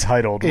this one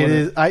titled?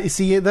 That's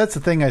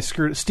the thing I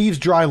screwed. Steve's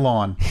Dry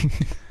Lawn.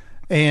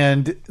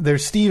 And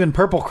there's Steve in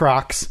purple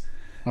Crocs.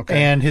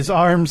 Okay. And his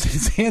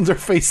hands are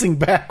facing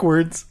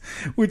backwards,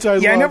 which I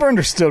love. I never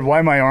understood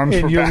why my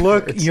arms were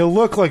backwards. You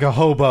look like a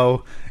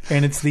hobo,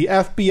 and it's the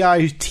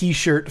FBI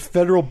T-shirt,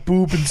 Federal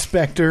Boob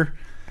Inspector.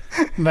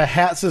 And the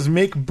hat says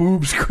 "Make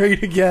Boobs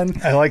Great Again."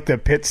 I like the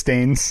pit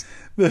stains.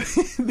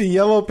 The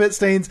yellow pit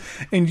stains,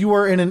 and you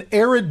are in an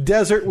arid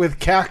desert with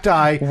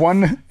cacti.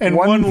 One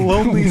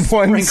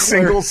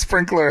single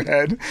sprinkler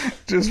head,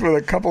 just with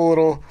a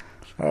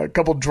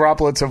couple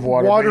droplets of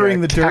water,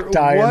 watering the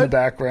cacti in the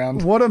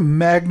background. What a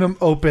magnum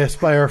opus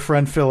by our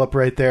friend Philip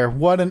right there.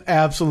 What an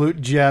absolute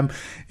gem.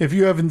 If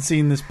you haven't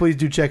seen this, please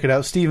do check it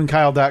out.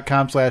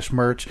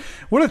 StephenKyle.com/merch.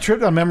 What a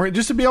trip down memory.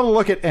 Just to be able to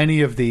look at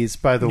any of these,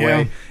 by the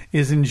way,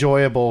 is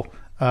enjoyable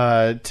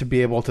to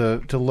be able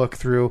to look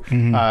through.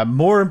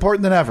 More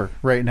important than ever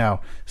right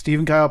now.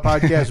 Stephen Kyle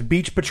Podcast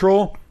Beach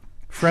Patrol.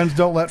 Friends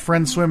don't let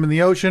friends swim in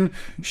the ocean.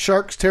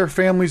 Sharks tear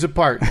families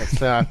apart.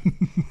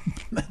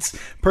 That's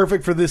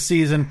perfect for this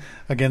season.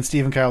 Again,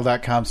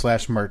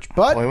 StephenKyle.com/merch.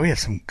 But boy, we have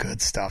some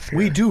good stuff here.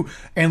 We do.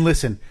 And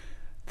listen,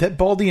 that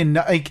Baldy and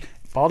Nutmeg.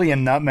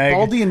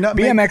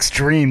 BMX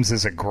Dreams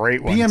is a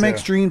great one.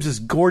 BMX Dreams is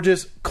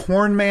gorgeous.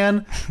 Corn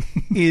Man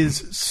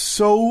is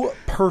so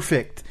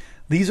perfect.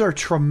 These are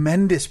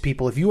tremendous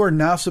people. If you are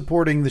now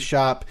supporting the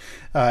shop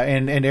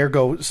and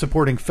ergo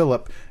supporting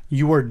Philip,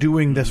 you are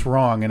doing this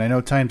wrong. And I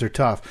know times are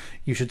tough.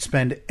 You should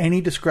spend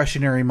any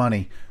discretionary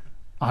money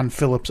on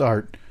Philip's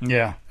art.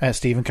 Yeah. At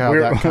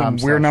StephenKyle.com.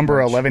 We're number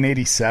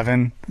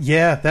 1187.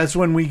 Yeah, that's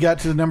when we got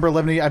to the number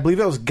 1180. I believe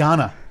that was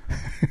Ghana.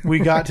 We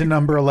got to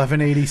number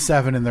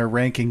 1187 in their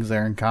rankings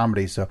there in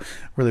comedy. So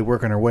really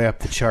working our way up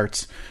the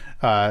charts.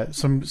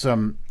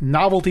 Some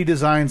novelty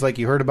designs like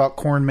you heard about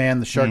Corn Man,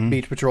 the Shark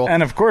Beach Patrol.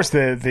 And of course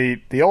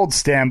the old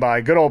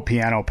standby, good old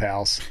Piano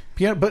Pals.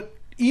 But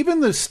even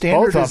the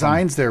standard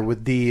designs there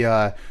with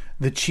the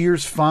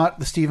Cheers font,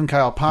 the Stephen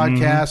Kyle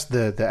Podcast,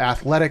 the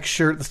athletic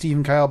shirt, the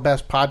Stephen Kyle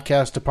Best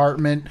Podcast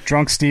Department.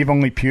 Drunk Steve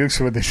only pukes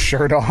with his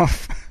shirt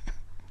off.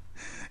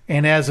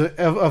 And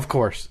of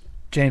course,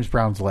 James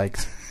Brown's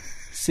legs,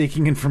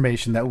 seeking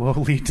information that will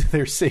lead to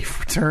their safe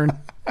return.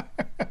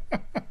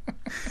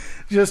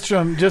 Just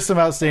some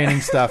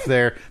outstanding stuff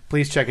there.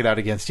 Please check it out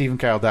again,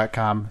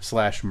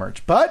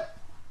 StephenKyle.com/merch. But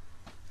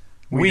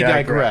we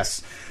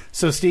digress.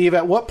 So, Steve,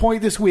 at what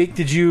point this week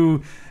did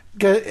you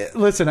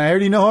Listen, I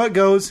already know how it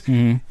goes.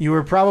 You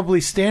were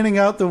probably standing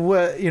out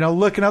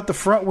looking out the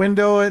front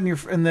window in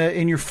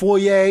your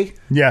foyer.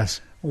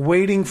 Yes.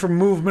 Waiting for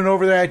movement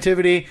over the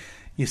activity.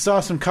 You saw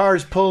some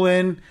cars pull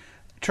in.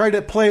 Tried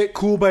to play it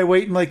cool by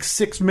waiting like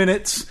 6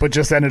 minutes. But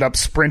just ended up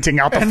sprinting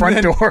out the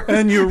front door.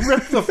 And you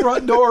ripped the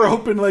front door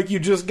open like you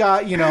just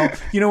got,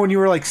 when you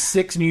were like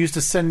 6 and you used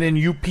to send in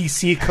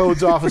UPC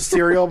codes off of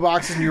cereal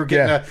boxes and you were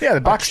getting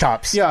the box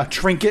tops. Yeah, a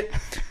trinket.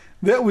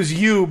 That was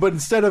you, but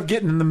instead of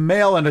getting in the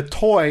mail and a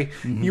toy,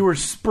 you were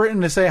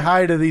sprinting to say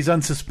hi to these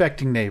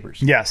unsuspecting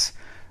neighbors. Yes.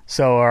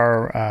 So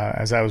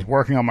as I was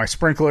working on my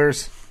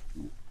sprinklers,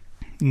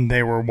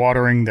 they were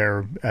watering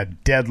their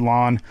dead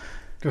lawn.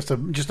 Just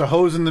a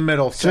hose in the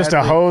middle. Sadly. Just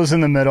a hose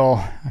in the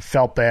middle. I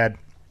felt bad.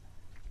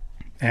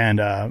 And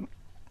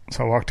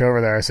so I walked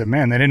over there. I said,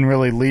 man, they didn't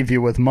really leave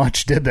you with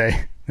much, did they?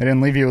 They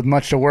didn't leave you with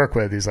much to work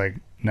with. He's like,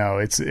 no,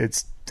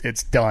 it's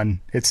done.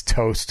 It's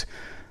toast.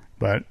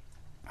 But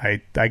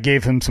I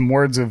gave him some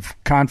words of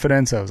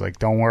confidence. I was like,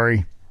 don't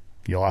worry.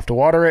 You'll have to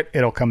water it.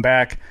 It'll come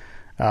back.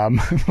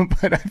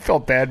 But I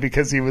felt bad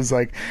because he was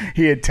like,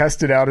 he had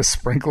tested out his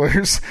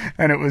sprinklers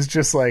and it was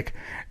just like,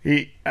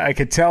 I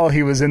could tell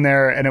he was in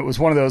there and it was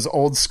one of those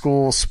old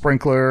school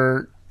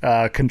sprinkler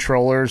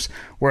controllers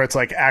where it's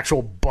like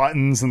actual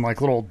buttons and like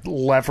little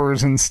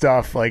levers and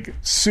stuff, like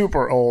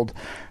super old,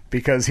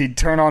 because he'd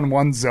turn on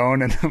one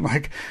zone and then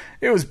like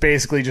it was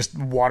basically just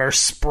water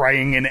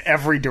spraying in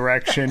every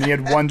direction. He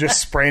had one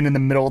just spraying in the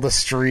middle of the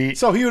street.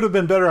 So he would have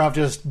been better off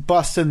just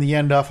busting the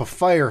end off a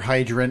fire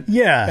hydrant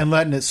and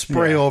letting it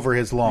spray over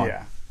his lawn.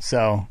 Yeah.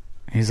 So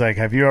he's like,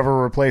 have you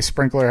ever replaced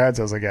sprinkler heads?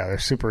 I was like, yeah, they're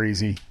super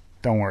easy.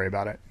 Don't worry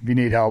about it. If you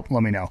need help,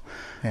 let me know.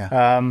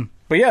 Yeah.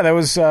 But yeah, that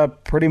was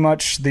pretty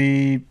much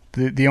the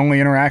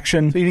only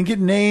interaction. So you didn't get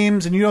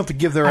names, and you don't have to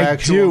give their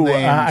actual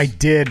names. I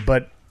did,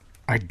 but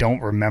I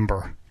don't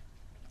remember.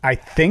 I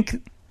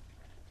think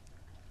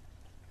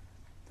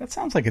that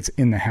sounds like it's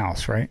in the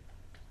house, right?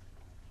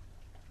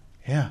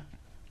 Yeah.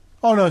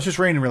 Oh, no, it's just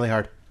raining really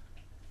hard.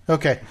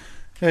 Okay.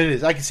 It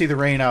is. I can see the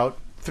rain out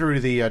through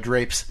the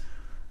drapes.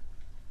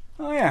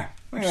 Oh, yeah.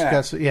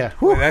 Yeah.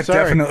 Whew, that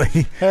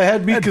definitely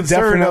had me concerned.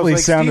 Definitely I was like,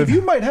 sounded. Steve,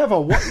 you might have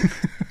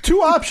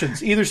two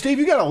options. Either, Steve,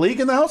 you got a leak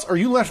in the house, or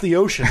you left the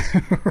ocean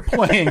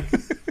playing.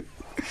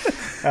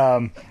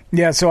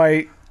 Yeah, so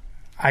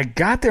I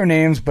got their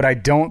names, but I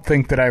don't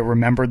think that I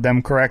remembered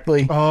them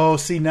correctly. Oh,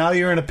 see, now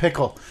you're in a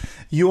pickle.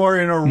 You are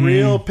in a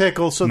real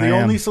pickle. So the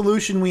only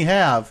solution we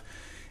have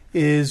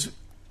is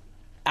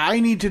I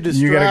need to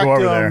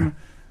distract them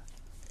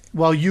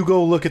while you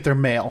go look at their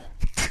mail.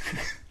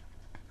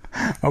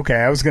 Okay,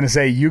 I was going to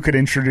say you could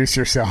introduce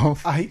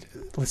yourself.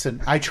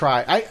 Listen, I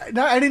try.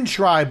 I didn't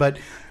try, but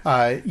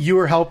you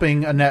were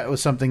helping Annette with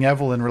something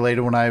Evelyn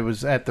related when I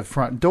was at the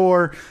front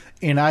door,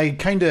 and I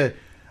kind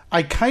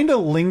of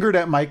lingered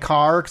at my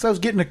car because I was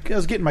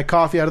getting my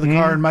coffee out of the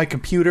car and my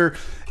computer,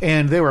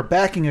 and they were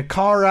backing a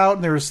car out,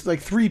 and there was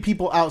like 3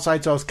 people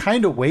outside, so I was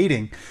kind of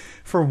waiting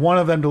for one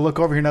of them to look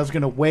over here, and I was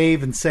going to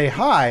wave and say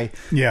hi.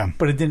 Yeah,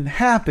 but it didn't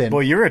happen.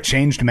 Well, you're a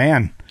changed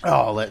man.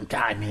 Oh,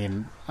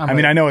 I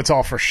mean, I know it's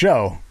all for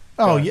show.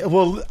 Oh, yeah.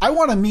 Well, I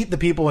want to meet the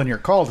people in your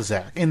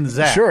cul-de-sac, in the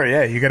Zach. Sure,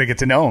 yeah, you got to get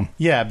to know them.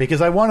 Yeah,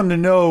 because I want them to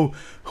know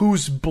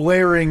who's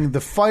blaring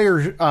the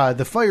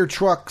fire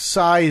truck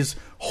size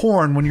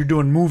horn when you're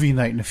doing movie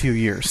night in a few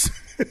years.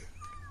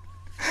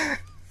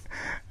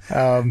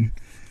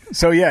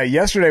 So yeah,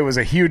 yesterday was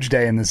a huge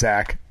day in the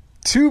Zach.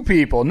 2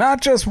 people,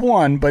 not just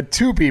one, but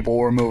 2 people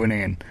were moving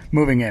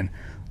in.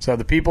 So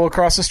the people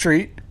across the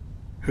street,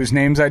 whose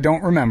names I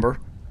don't remember.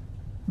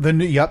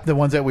 The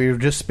ones that we were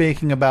just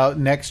speaking about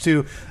next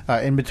to,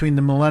 in between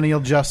the millennial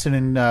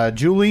Justin and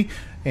Julie,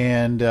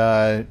 and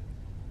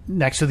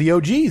next to the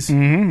OGs.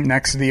 Mm-hmm,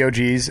 next to the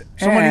OGs.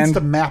 Someone needs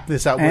to map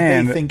this out, what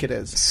they think it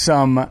is.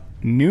 Some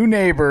new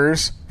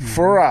neighbors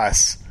for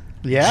us.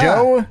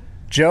 Yeah.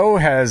 Joe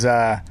has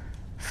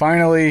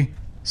finally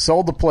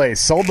sold the place,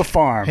 sold the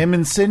farm. Him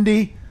and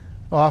Cindy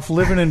off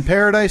living in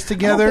paradise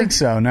together. I don't think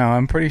so. No,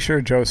 I'm pretty sure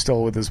Joe's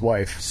still with his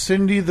wife.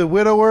 Cindy the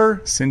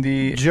widower.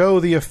 Joe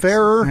the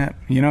affairer.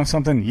 You know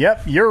something?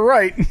 Yep, you're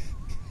right.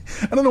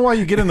 I don't know why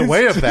you get in the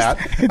way of that.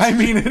 I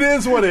mean, it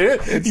is what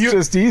it is. It's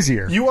just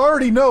easier. You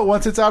already know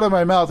once it's out of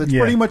my mouth, it's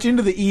pretty much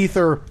into the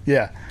ether.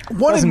 Yeah.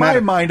 In my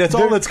mind, that's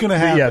all that's going to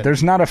happen. Yeah,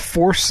 there's not a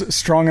force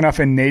strong enough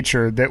in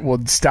nature that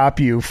will stop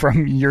you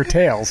from your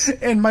tales.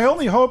 And my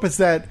only hope is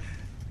that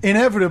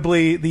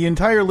inevitably, the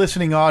entire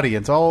listening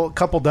audience, all a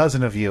couple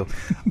dozen of you,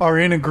 are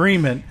in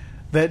agreement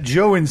that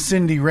Joe and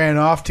Cindy ran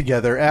off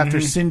together after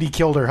Cindy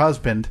killed her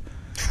husband.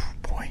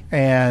 Boy.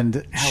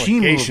 And she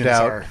moved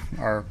out.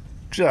 Are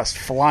just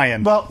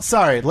flying. Well,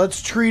 sorry.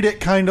 Let's treat it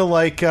kind of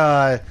like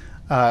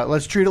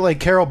let's treat it like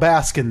Carol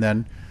Baskin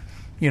then.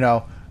 You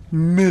know,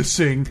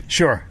 missing.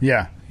 Sure.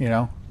 Yeah. You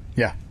know.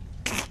 Yeah.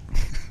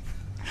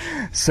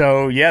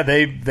 So yeah,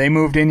 they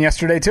moved in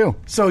yesterday too.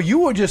 So you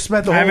would just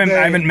spent the whole day.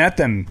 I haven't met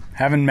them.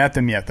 Haven't met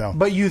them yet though.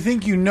 But you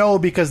think you know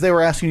because they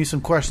were asking you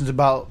some questions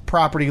about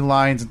property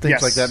lines and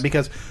things like that.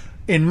 Because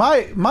in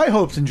my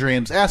hopes and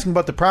dreams, asking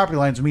about the property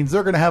lines means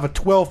they're going to have a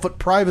 12-foot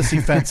privacy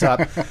fence up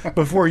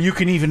before you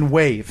can even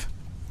wave.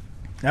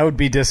 That would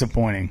be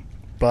disappointing.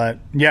 But,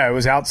 yeah, it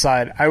was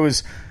outside. I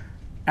was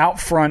out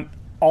front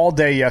all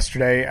day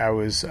yesterday. I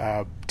was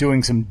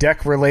doing some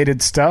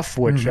deck-related stuff,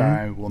 which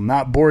I will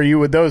not bore you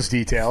with those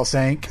details.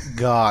 Thank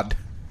God.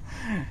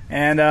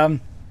 And,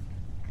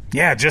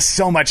 yeah, just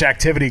so much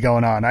activity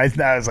going on. I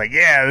was like,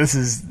 yeah, this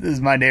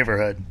is my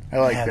neighborhood. I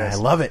like this. I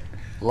love it.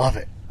 Love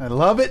it. I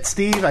love it,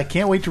 Steve. I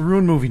can't wait to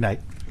ruin movie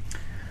night.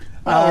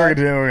 We're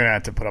gonna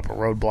have to put up a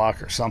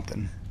roadblock or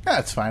something.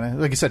 That's fine.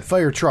 Like I said,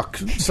 fire truck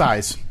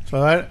size.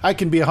 So I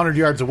can be 100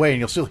 yards away and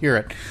you'll still hear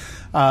it.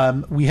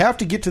 We have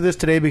to get to this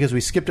today because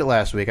we skipped it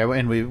last week.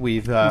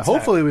 We've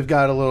hopefully we've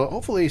got a little.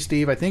 Hopefully,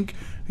 Steve, I think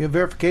we have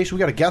verification. We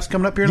got a guest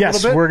coming up here in a little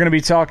bit. Yes, we're going to be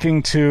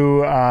talking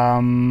to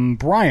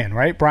Brian,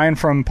 right? Brian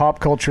from Pop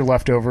Culture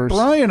Leftovers.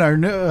 Brian,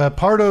 our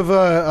part of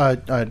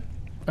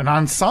an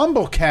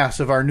ensemble cast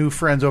of our new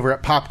friends over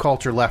at Pop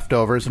Culture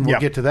Leftovers, and we'll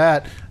get to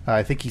that.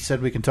 I think he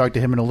said we can talk to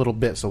him in a little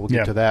bit, so we'll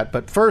get to that.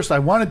 But first, I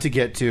wanted to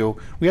get to,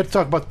 we had to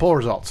talk about the poll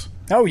results.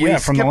 Oh, yeah,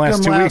 from the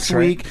last 2 weeks,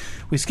 right?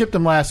 We skipped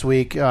them last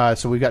week,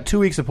 so we've got 2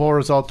 weeks of poll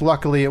results.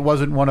 Luckily, it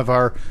wasn't one of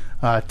our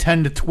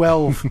 10 to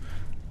 12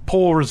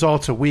 poll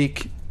results a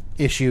week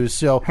issues.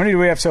 So how many do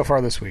we have so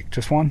far this week?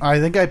 Just one? I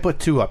think I put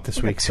 2 up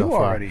this week so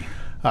far. Already.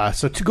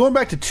 Going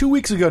back to 2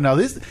 weeks ago now,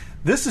 this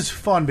is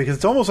fun because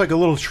it's almost like a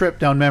little trip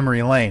down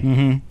memory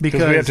lane.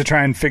 Because we have to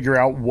try and figure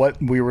out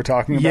what we were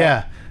talking about.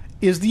 Yeah.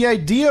 Is the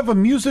idea of a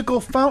musical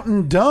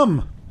fountain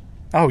dumb?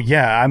 Oh,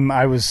 yeah.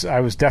 I was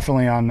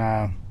definitely on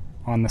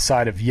the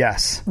side of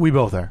yes. We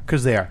both are,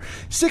 because they are.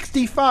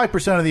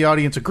 65% of the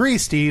audience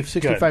agrees, Steve.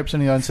 65% of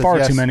the audience says Far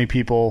yes. too many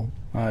people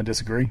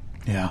disagree.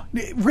 Yeah.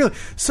 Really,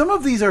 some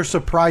of these are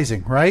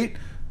surprising, right?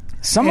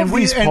 Some of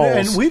these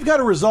polls. And we've got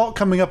a result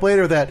coming up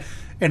later that,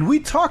 and we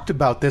talked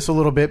about this a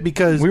little bit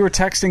because we were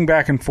texting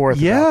back and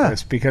forth about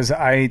this because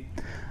I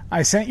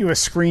sent you a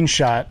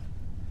screenshot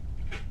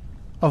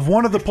of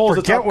one of the polls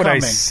that's upcoming. Forget what I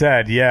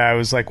said. Yeah, I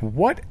was like,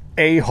 what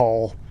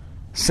a-hole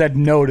said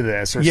no to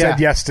this or said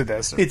yes to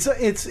this?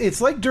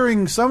 It's like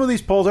during some of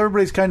these polls,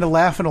 everybody's kind of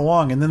laughing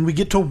along, and then we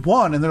get to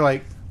one, and they're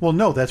like, well,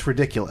 no, that's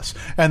ridiculous.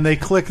 And they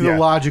click the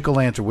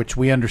logical answer, which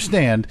we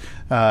understand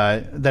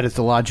that it's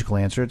the logical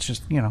answer. It's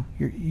just,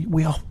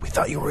 we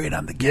thought you were in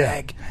on the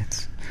gag.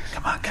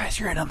 Come on, guys,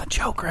 you're in on the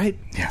joke, right?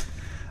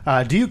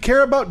 Yeah. Do you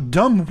care about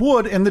dumb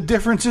wood and the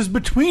differences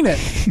between it?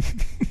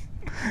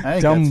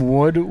 Dumb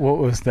wood? What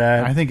was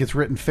that? I think it's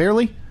written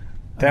fairly.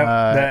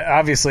 That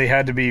obviously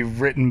had to be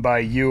written by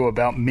you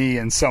about me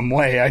in some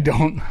way. I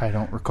don't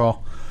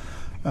recall.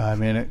 I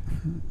mean, it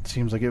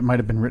seems like it might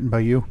have been written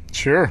by you.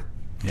 Sure.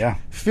 Yeah.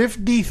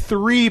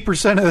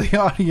 53% of the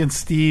audience,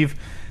 Steve,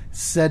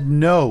 said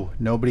no.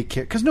 Nobody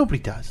cares. Because nobody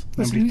does.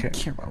 Nobody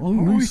cares. What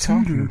were we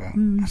talking about? I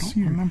don't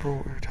remember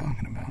what we were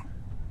talking about.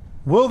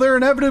 Will there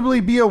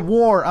inevitably be a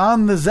war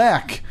on the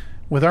Zach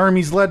with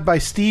armies led by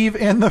Steve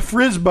and the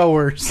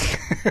Frisboers?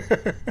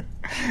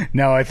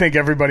 No, I think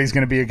everybody's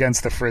going to be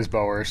against the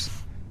Frisboers.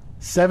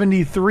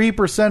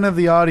 73% of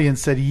the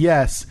audience said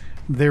yes,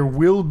 there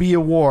will be a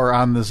war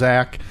on the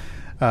Zach.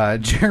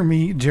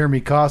 Jeremy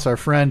Koss, our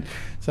friend,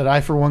 said,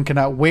 I, for one,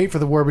 cannot wait for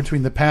the war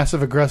between the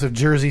passive-aggressive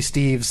Jersey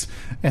Steves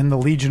and the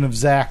Legion of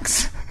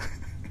Zacks.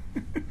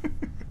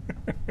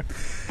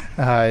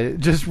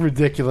 Just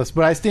ridiculous.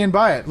 But I stand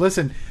by it.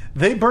 Listen,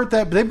 they burnt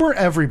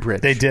every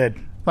bridge. They did.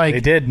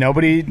 They did.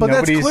 But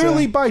that's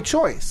clearly by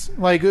choice.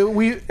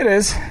 It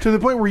is to the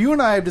point where you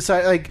and I have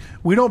decided,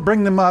 we don't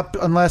bring them up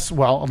unless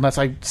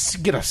I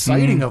get a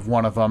sighting of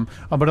one of them.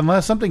 But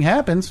unless something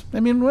happens, I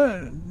mean,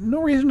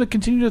 no reason to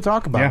continue to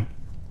talk about it.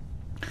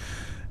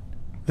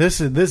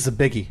 This is a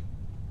biggie.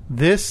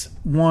 This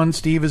one,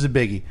 Steve, is a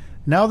biggie.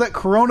 Now that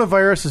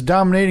coronavirus is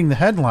dominating the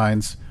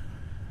headlines,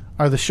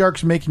 are the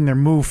Sharks making their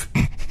move?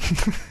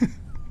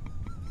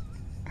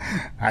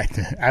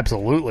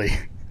 Absolutely.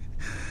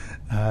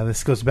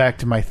 This goes back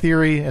to my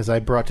theory, as I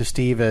brought to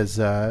Steve, as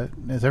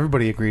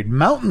everybody agreed,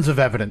 mountains of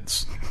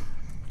evidence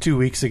 2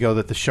 weeks ago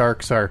that the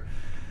Sharks are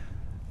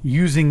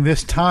using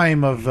this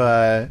time of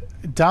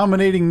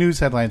dominating news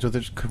headlines, whether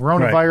it's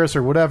coronavirus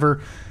or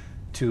whatever,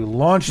 to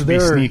launch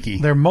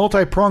their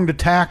multi-pronged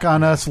attack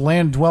on us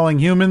land-dwelling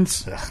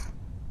humans. Ugh.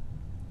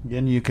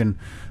 Again, you can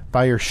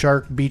buy your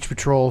Shark Beach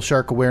Patrol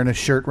Shark Awareness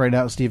shirt right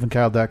now at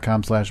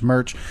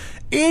SteveandKyle.com/merch.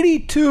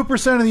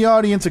 82% of the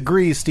audience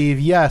agrees,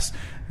 Steve. Yes,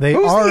 they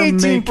are making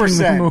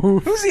the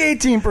move. Who's the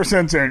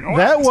 18% saying?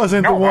 That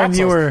wasn't the one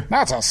you were...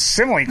 That's a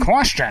silly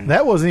question.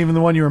 That wasn't even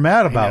the one you were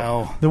mad about. I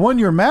know. The one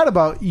you were mad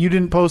about, you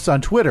didn't post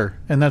on Twitter,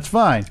 and that's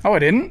fine. Oh, I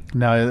didn't?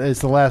 No, it's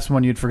the last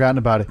one you'd forgotten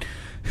about it.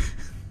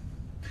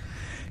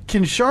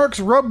 Can sharks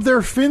rub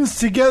their fins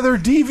together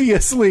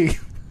deviously?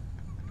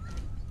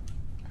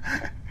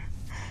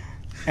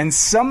 And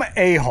some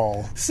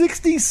a-hole.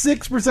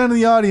 66% of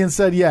the audience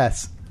said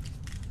yes.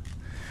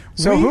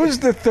 So who's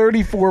the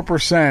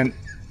 34%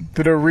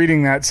 that are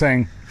reading that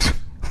saying,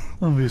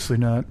 obviously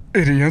not.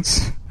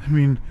 Idiots. I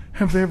mean,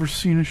 have they ever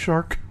seen a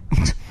shark?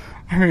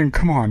 I mean,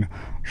 come on.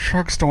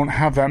 Sharks don't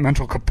have that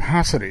mental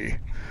capacity.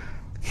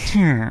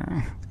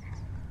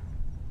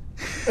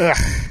 Ugh.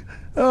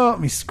 Oh, let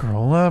me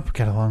scroll up.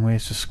 Got a long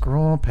ways to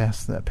scroll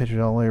past that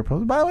picture all layer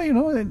post. By the way,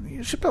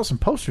 you shipped out some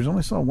posters.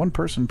 Only saw one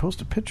person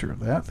post a picture of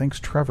that. Thanks,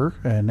 Trevor,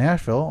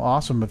 Nashville.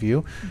 Awesome of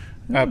you.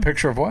 A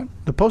picture of what?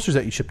 The posters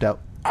that you shipped out.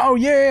 Oh,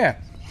 yeah.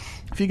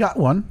 If you got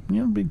one,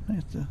 it'd be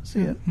nice to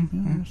see it.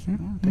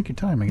 Take your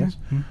time, I guess.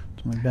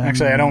 Like that.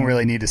 Actually, I don't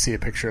really need to see a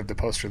picture of the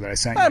poster that I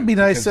sent you. That'd be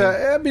nice.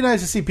 It'd be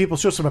nice to see people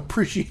show some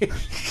appreciation.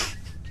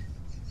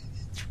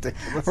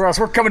 Or else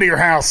we're coming to your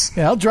house.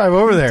 Yeah, I'll drive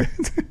over there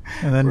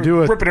and then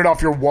ripping it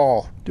off your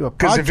wall. Do a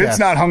because if it's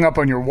not hung up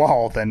on your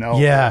wall, then no.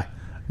 Yeah,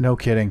 no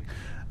kidding.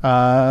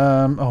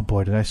 Oh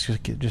boy, did I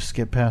just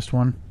skip past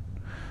one?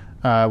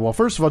 Well,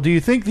 first of all, do you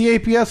think the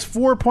APS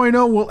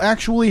 4.0 will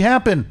actually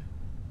happen?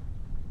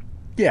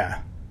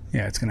 Yeah,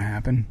 it's going to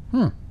happen.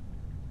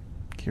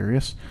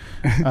 Curious.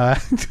 I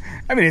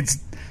mean, it's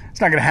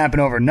not going to happen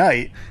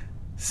overnight.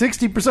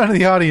 60% of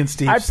the audience,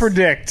 Steve. I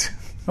predict.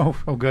 Oh,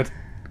 good.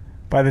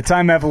 By the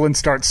time Evelyn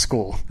starts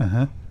school,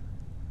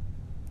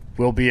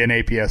 we'll be an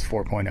APS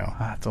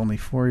 4.0. It's only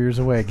 4 years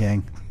away,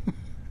 gang.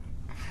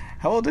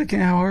 How old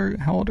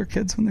are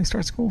kids when they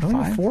start school?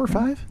 5? 4 or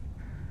 5?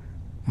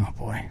 Oh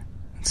boy,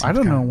 I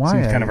don't know why.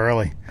 Seems kind of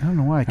early. I don't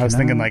know why. I was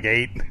thinking like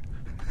 8.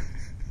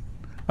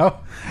 Oh,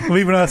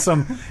 leaving us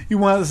some. You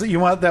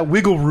want that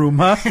wiggle room,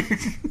 huh?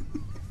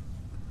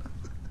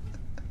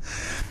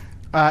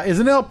 Is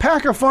an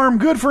alpaca farm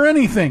good for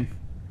anything?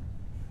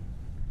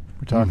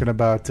 We're talking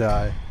about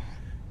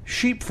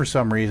sheep for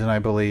some reason, I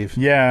believe.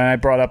 Yeah, and I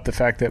brought up the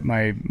fact that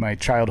my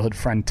childhood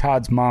friend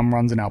Todd's mom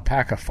runs an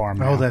alpaca farm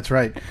now. Oh, that's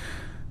right.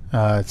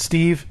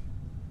 Steve,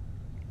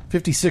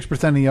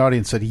 56% of the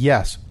audience said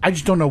yes. I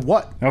just don't know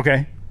what.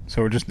 Okay,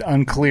 so we're just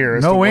unclear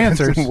as no to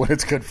answers. What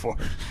it's good for.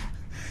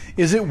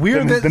 Is it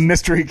weird that the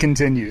mystery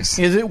continues?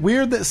 Is it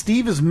weird that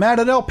Steve is mad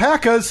at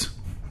alpacas?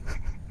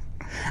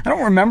 I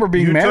don't remember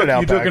being mad at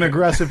alpacas. You took an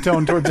aggressive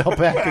tone towards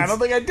alpacas. I don't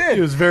think I did.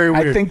 It was very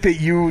weird. I think that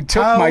you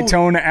took my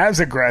tone as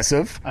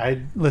aggressive.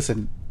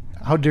 Listen,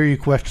 how dare you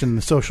question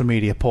the social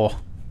media poll?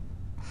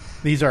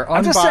 These are unbiased.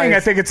 I'm just saying I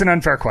think it's an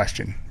unfair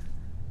question.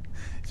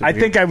 I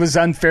think I was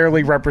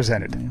unfairly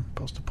represented. Yeah,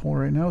 post a poll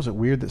right now. Is it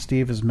weird that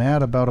Steve is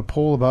mad about a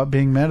poll about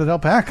being mad at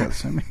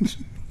alpacas? I mean, it's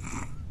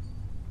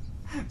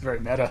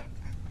very meta.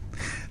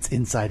 It's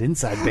inside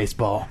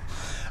baseball.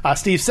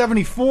 Steve,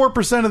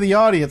 70% of the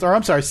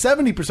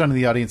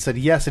audience said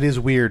yes, it is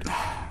weird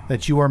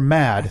that you are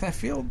mad. I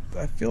feel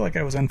like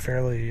I was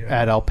unfairly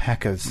at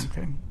alpacas.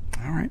 Okay,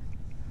 all right.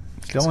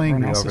 Still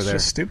angry over there.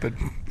 Just stupid.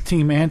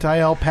 Team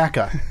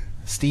anti-alpaca.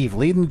 Steve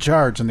leading the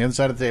charge on the other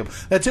side of the table.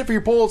 That's it for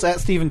your polls at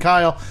Steve and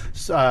Kyle.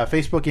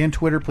 Facebook and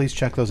Twitter, please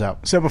check those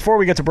out. So before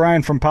we get to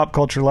Brian from Pop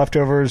Culture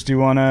Leftovers, do you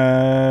want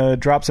to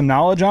drop some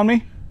knowledge on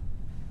me?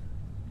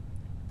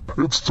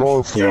 It's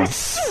time for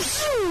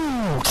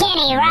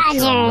Kenny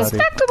Rogers.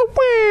 Back to the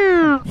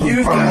wheel.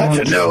 You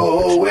got to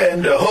know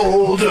when to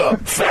hold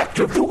up. Fact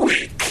of the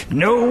week.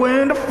 Know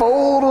when to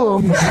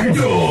fold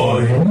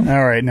them.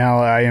 All right, now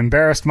I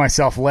embarrassed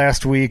myself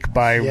last week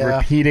by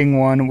repeating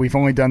one. We've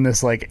only done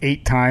this like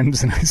 8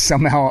 times, and I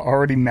somehow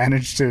already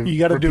managed to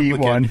repeat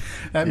one.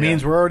 That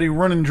means we're already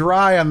running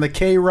dry on the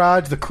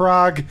K-Rod, the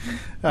Krog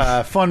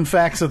fun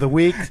facts of the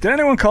week. Did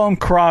anyone call him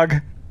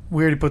Krog?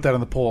 We already put that on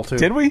the poll, too.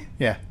 Did we?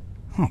 Yeah.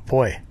 Oh,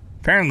 boy.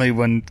 Apparently,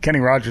 when Kenny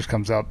Rogers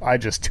comes up, I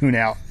just tune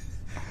out,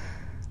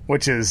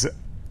 which is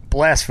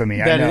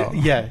blasphemy, I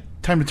know.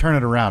 Time to turn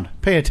it around.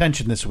 Pay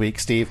attention this week,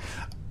 Steve.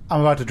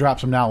 I'm about to drop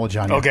some knowledge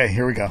on you. Okay,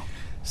 here we go.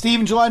 Steve,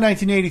 in July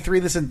 1983,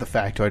 this isn't the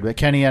factoid, but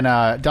Kenny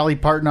and Dolly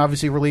Parton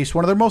obviously released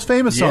one of their most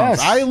famous songs,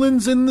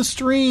 Islands in the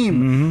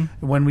Stream.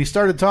 Mm-hmm. When we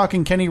started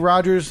talking, Kenny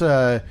Rogers,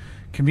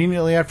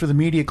 conveniently after the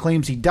media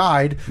claims he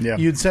died,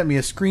 you'd sent me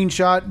a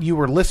screenshot. You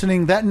were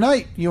listening that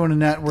night. You and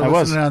Annette were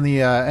listening on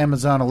the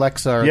Amazon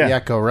Alexa or the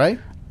Echo, right?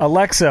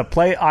 Alexa,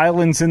 play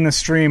Islands in the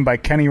Stream by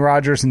Kenny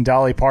Rogers and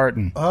Dolly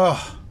Parton.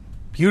 Oh,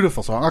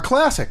 beautiful song. A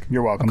classic.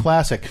 You're welcome. A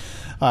classic.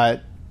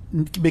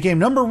 Became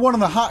number 1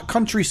 on the Hot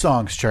Country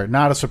Songs chart.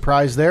 Not a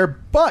surprise there,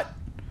 but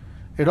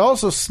it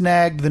also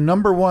snagged the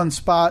number 1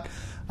 spot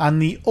on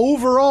the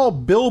overall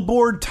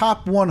Billboard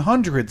Top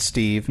 100,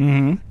 Steve.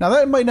 Mm-hmm. Now,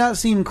 that might not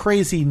seem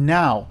crazy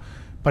now,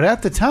 but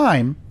at the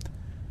time,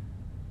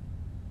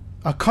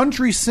 a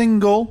country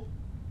single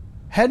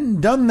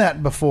hadn't done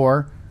that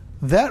before.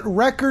 That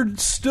record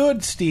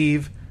stood,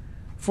 Steve,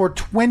 for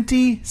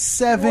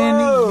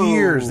 27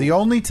 years. The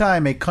only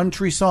time a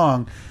country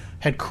song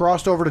had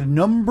crossed over to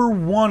number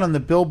 1 on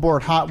the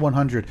Billboard Hot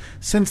 100.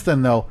 Since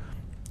then, though,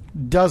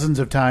 dozens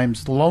of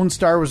times. Lone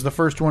Star was the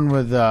first one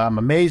with I'm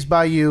Amazed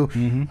by You.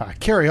 Mm-hmm.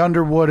 Carrie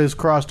Underwood has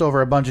crossed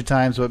over a bunch of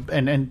times,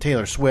 and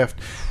Taylor Swift.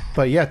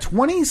 But yeah,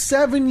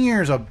 27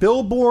 years, a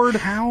Billboard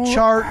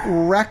chart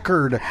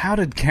record. How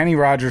did Kenny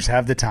Rogers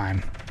have the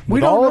time?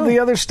 with don't all of know. the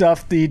other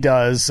stuff that he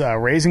does,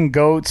 raising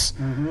goats,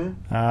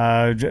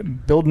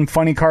 building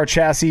funny car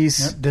chassis,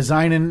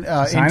 Designing,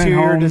 designing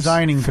interior homes,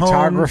 designing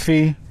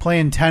photography, homes,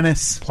 playing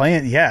tennis,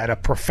 playing at a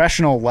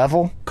professional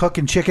level,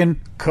 cooking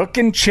chicken.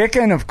 cooking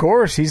chicken. Of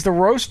course, he's the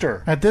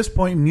roaster. At this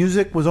point,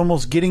 music was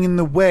almost getting in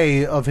the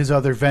way of his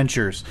other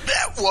ventures.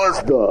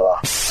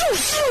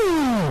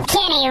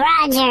 Kenny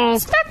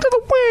Rogers.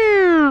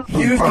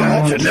 You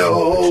got to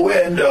know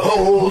when to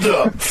hold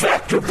up.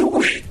 Fact of the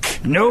week.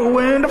 Know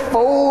when to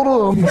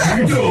fold 'em.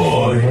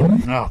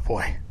 Oh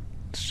boy,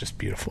 it's just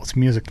beautiful. It's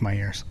music to my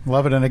ears.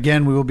 Love it. And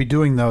again, we will be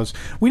doing those.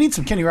 We need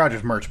some Kenny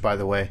Rogers merch, by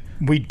the way.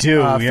 We do.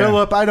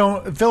 Yeah.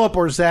 Philip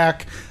or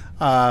Zach.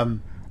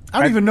 I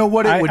don't even know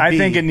what it would be. I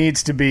think it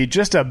needs to be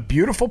just a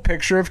beautiful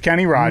picture of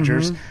Kenny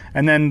Rogers,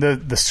 and then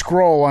the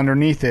scroll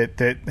underneath it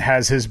that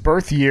has his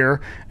birth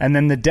year, and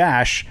then the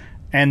dash,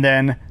 and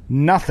then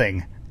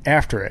nothing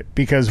after it,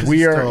 because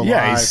he's still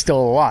alive. he's still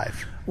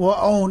alive. Well,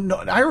 oh no,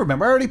 I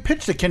remember. I already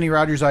pitched the Kenny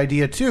Rogers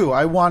idea too.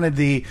 I wanted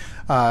the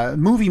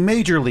movie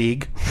Major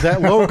League,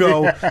 that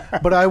logo,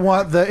 but I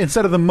want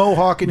instead of the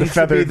mohawk, it needs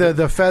to be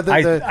the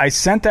feather. I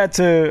sent that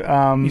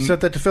to. You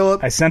sent that to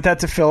Philip. I sent that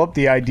to Philip.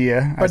 The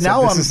idea. But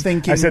now I'm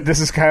thinking. I said this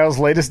is Kyle's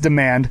latest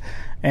demand,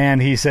 and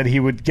he said he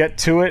would get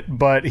to it,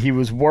 but he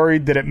was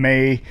worried that it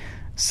may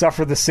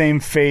suffer the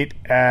same fate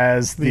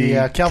as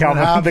the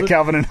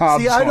Calvin and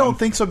Hobbes. See, I one. don't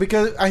think so,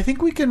 because I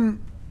think we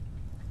can.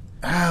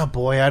 Oh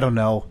boy, I don't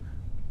know.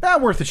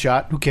 Worth a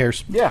shot. Who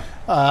cares? Yeah.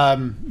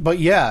 But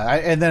yeah,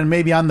 and then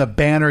maybe on the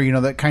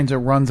banner, that kind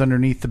of runs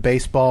underneath the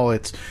baseball,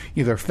 it's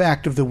either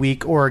fact of the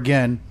week or,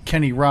 again,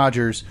 Kenny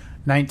Rogers,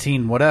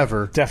 19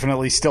 whatever.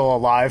 Definitely still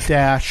alive.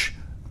 Dash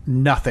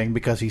nothing,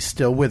 because he's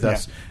still with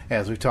us,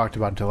 as we've talked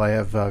about, until I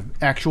have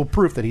actual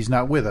proof that he's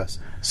not with us.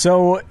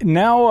 So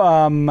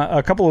now,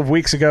 a couple of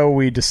weeks ago,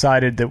 we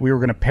decided that we were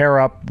going to pair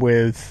up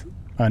with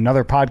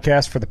another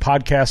podcast for the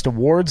Podcast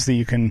Awards that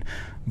you can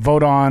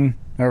vote on.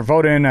 Or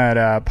vote in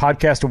at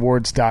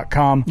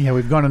podcastawards.com. Yeah,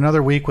 we've gone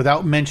another week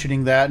without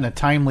mentioning that in a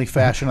timely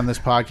fashion on this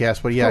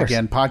podcast. But yeah,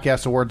 again,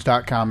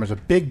 podcastawards.com. There's a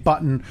big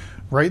button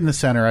right in the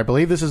center. I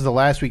believe this is the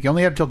last week. You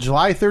only have till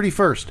July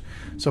 31st.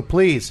 So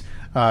please,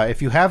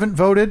 if you haven't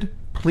voted,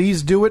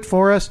 please do it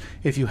for us.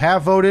 If you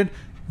have voted,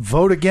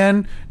 vote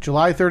again.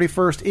 July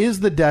 31st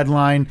is the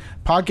deadline.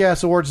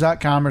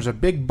 Podcastawards.com. There's a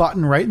big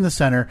button right in the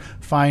center.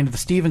 Find the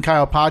Steve and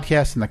Kyle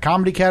podcast in the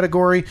comedy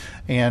category.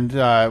 And,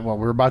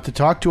 we're about to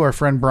talk to our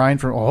friend Brian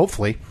from,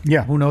 hopefully.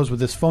 Yeah. Who knows with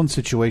this phone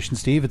situation,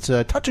 Steve? It's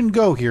a touch and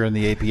go here in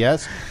the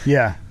APS.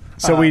 Yeah.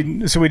 So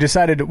we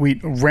decided that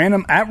we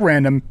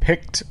random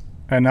picked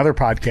another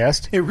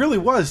podcast. It really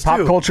was, Pop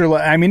too. culture.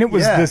 I mean, it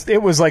was Yeah.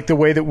 it was like the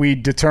way that we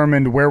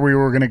determined where we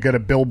were going to get a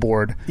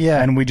billboard.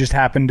 Yeah. And we just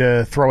happened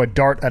to throw a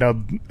dart at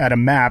a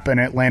map,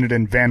 and it landed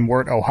in Van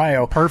Wert,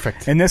 Ohio.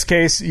 Perfect. In this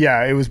case,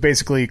 it was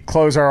basically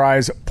close our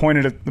eyes,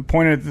 pointed at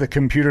the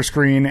computer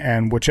screen,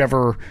 and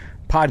whichever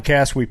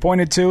podcast we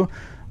pointed to,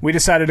 we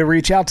decided to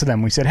reach out to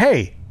them. We said,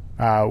 hey,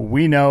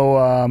 we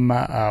know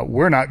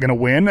we're not going to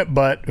win,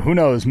 but who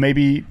knows?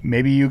 Maybe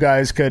you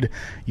guys could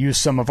use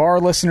some of our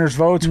listeners'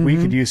 votes. We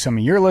could use some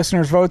of your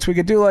listeners' votes. We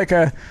could do like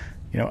a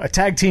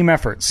tag team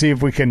effort. See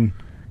if we can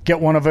get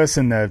one of us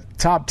in the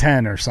top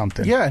 10 or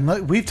something. Yeah,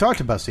 and we've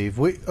talked about, Steve.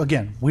 We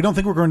don't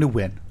think we're going to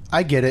win.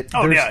 I get it.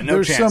 Oh, no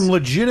There's chance. some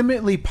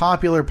legitimately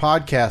popular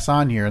podcasts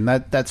on here, and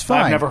that's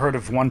fine. I've never heard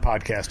of one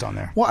podcast on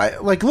there.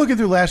 Well, looking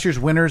through last year's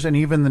winners and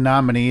even the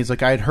nominees, I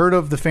had heard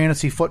of the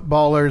Fantasy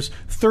Footballers.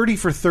 30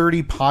 for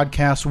 30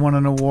 podcast won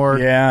an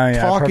award. Yeah, I've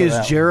Talk heard of is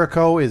that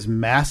Jericho is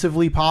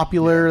massively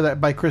popular.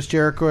 That by Chris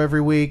Jericho every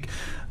week.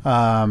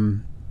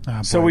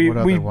 So we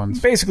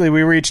basically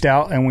reached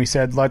out and we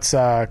said, let's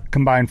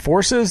combine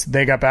forces.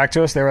 They got back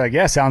to us. They were like,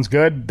 yeah, sounds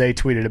good. They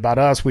tweeted about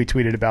us. We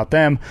tweeted about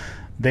them.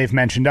 They've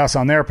mentioned us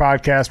on their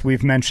podcast.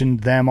 We've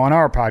mentioned them on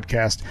our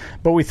podcast.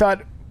 But we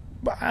thought,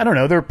 I don't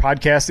know, their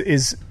podcast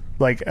is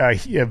like a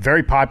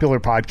very popular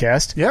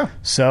podcast. Yeah.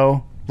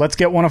 So let's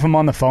get one of them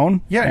on the phone.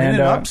 Yeah, and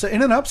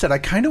in an upset, I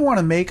kind of want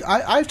to make...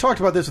 I've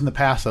talked about this in the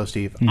past, though,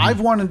 Steve. I've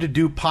wanted to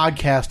do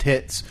podcast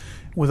hits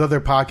with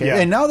other podcasts. Yeah.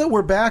 And now that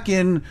we're back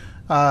in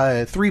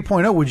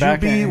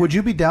 3.0, would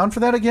you be down for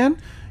that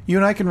again? You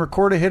and I can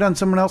record a hit on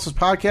someone else's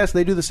podcast.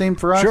 They do the same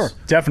for us. Sure,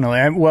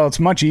 definitely. Well, it's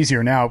much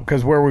easier now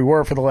because where we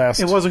were for the last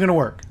It wasn't going to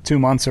work. 2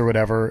 months or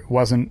whatever, it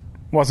wasn't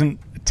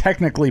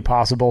technically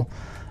possible.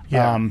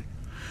 Yeah.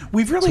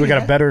 We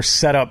got a better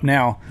setup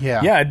now.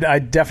 Yeah.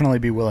 I'd definitely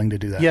be willing to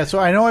do that. Yeah, so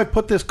I know I've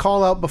put this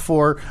call out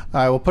before.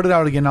 I will put it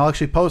out again. I'll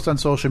actually post on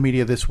social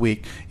media this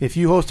week. If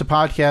you host a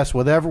podcast,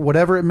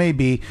 whatever it may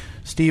be,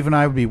 Steve and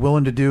I would be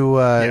willing to do.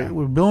 We're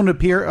willing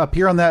to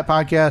appear on that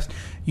podcast.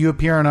 You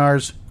appear on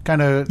ours.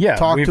 Kind of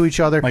talk to each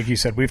other. Like you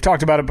said, we've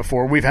talked about it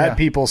before. We've had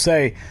people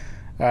say,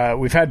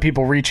 we've had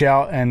people reach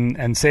out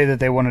and say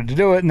that they wanted to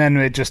do it, and then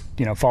it just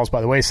falls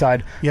by the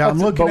wayside. Yeah,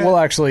 we'll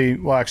actually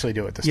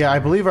do it this time. Yeah, I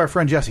believe our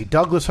friend Jesse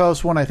Douglas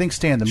hosts one. I think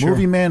Stan the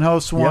Movie Man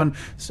hosts one.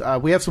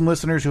 We have some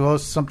listeners who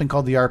host something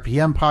called the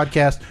RPM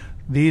podcast.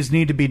 These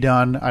need to be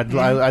done.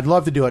 I'd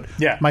love to do it.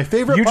 Yeah, my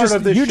favorite part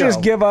of this show. You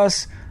just give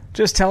us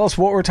just tell us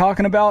what we're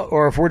talking about,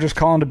 or if we're just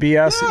calling to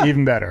BS,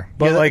 even better.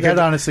 But that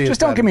honestly just is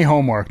don't better. give me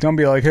homework. Don't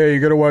be like, hey, you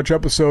got to watch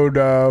episode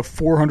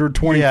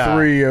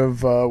 423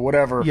 of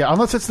whatever. Yeah,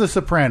 unless it's The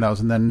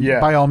Sopranos, and then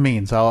by all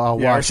means, I'll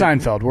Yeah, or watch it.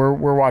 Seinfeld.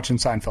 We're watching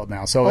Seinfeld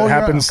now. So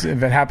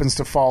if it happens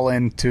to fall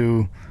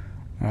into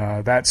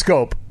that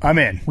scope, I'm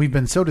in. We've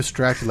been so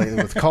distracted lately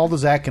with Call to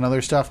Zach and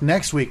other stuff.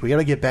 Next week, we got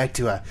to get back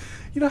to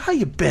how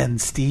you been,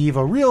 Steve?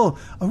 A real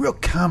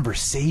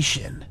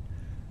conversation.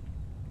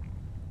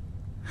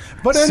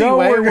 But So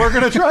anyway, we're we're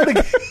going to try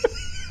to.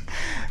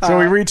 So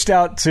we reached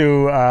out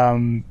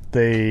to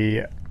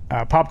the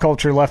Pop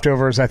Culture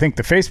Leftovers, I think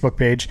the Facebook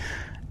page,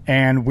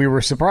 and we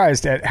were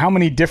surprised at how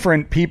many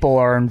different people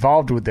are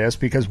involved with this,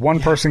 because one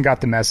person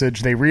got the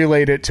message, they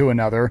relayed it to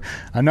another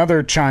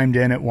chimed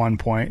in at one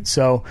point.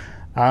 So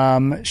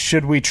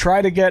should we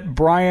try to get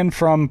Brian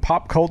from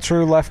Pop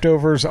Culture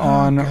Leftovers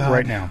on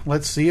right now?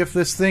 Let's see if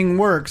this thing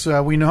works.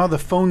 We know how the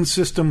phone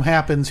system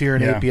happens here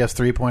in APS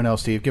 3.0,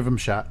 Steve. Give him a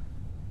shot.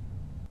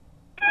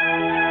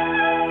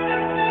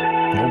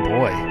 Oh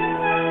boy,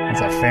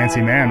 that's a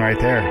fancy man right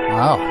there.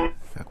 Wow.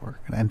 We're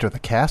going to enter the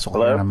castle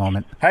Hello? in a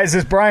moment. Hi, is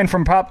this Brian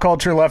from Pop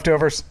Culture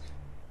Leftovers?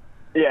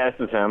 Yeah,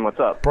 this is him. What's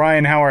up?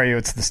 Brian, how are you?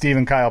 It's the Steve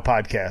and Kyle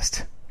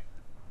podcast.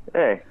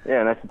 Hey,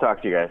 yeah, nice to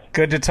talk to you guys.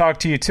 Good to talk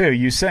to you too.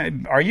 You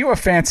said, are you a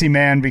fancy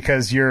man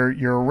because your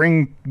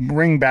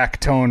ring back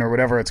tone or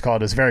whatever it's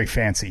called is very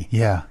fancy?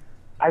 Yeah.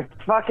 I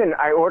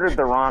ordered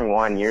the wrong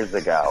one years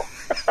ago.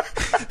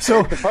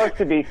 So Supposed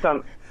to be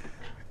some.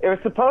 It was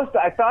supposed to.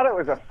 I thought it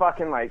was a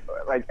fucking like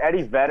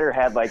Eddie Vedder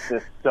had like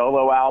this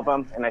solo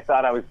album, and I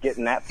thought I was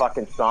getting that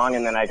fucking song,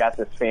 and then I got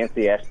this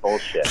fancy ass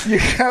bullshit. You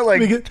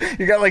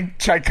got like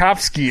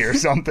Tchaikovsky or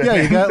something. yeah,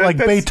 you got like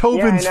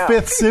Beethoven's Yeah, I know.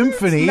 Fifth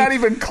Symphony. Not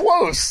even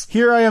close.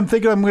 Here I am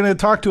thinking I'm going to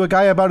talk to a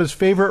guy about his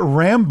favorite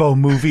Rambo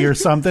movie or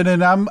something,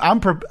 and I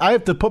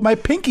have to put my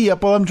pinky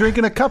up while I'm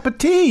drinking a cup of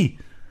tea.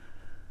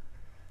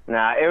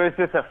 Nah, it was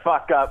just a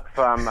fuck up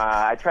from.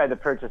 I tried to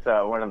purchase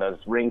one of those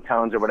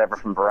ringtones or whatever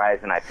from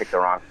Verizon. I picked the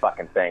wrong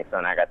fucking thing, so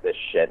then I got this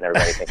shit, and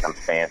everybody thinks I'm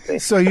fancy.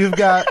 So you've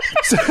got,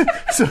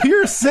 so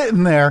you're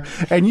sitting there,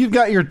 and you've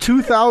got your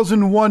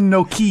 2001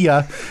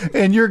 Nokia,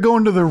 and you're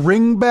going to the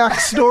ringback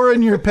store,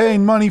 and you're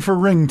paying money for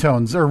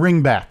ringtones or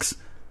ringbacks.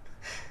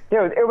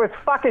 Dude, it was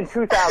fucking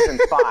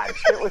 2005.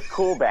 Shit was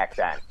cool back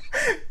then.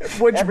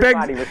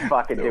 Everybody was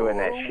fucking doing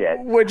that shit.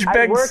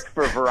 I worked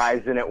for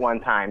Verizon at one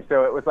time,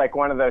 so it was like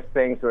one of those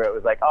things where it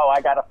was like, oh,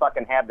 I gotta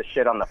fucking have the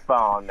shit on the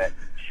phone that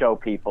show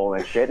people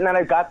and shit, and then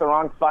I got the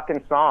wrong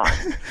fucking song.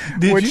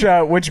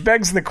 Which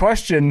begs the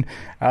question,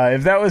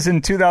 if that was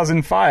in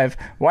 2005,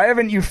 why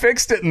haven't you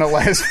fixed it in the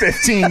last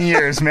 15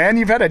 years, man?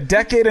 You've had a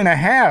decade and a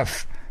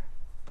half.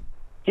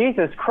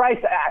 Jesus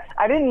Christ,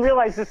 I didn't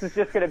realize this was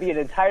just going to be an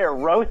entire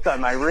roast on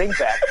my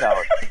ringback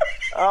tone.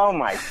 Oh,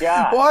 my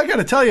God. Well, I got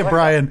to tell you,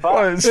 Brian.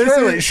 Well,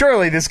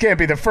 surely this can't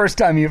be the first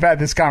time you've had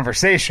this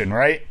conversation,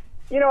 right?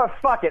 You know what?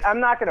 Fuck it. I'm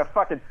not going to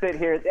fucking sit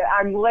here.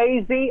 I'm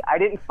lazy.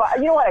 You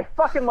know what? I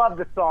fucking love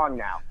the song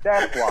now.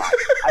 That's why.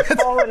 I've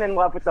fallen in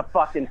love with the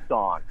fucking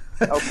song.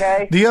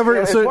 Okay? Do you ever...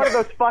 It's one of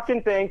those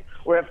fucking things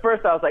where at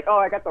first I was like, oh,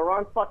 I got the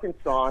wrong fucking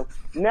song.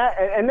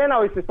 And then I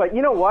was just like,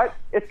 you know what?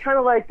 It's kind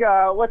of like,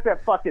 what's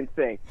that fucking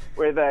thing?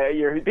 Where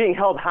you're being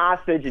held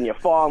hostage and you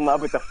fall in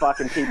love with the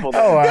fucking people.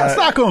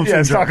 Stockholm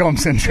Syndrome. Stockholm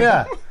Syndrome.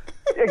 Yeah.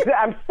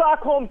 I'm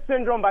Stockholm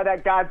Syndrome by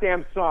that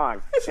goddamn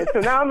song. And so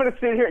now I'm going to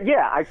sit here.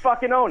 Yeah, I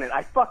fucking own it.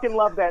 I fucking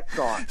love that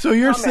song. So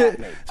you're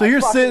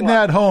sitting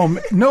at home.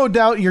 No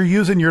doubt you're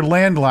using your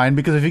landline,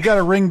 because if you got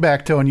a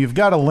ringback tone, you've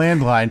got a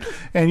landline,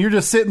 and you're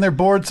just sitting there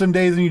bored some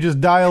days, and you just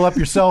dial up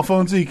your cell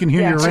phone so you can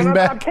hear your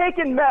ringback.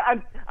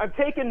 I'm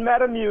taking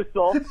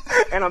Metamucil,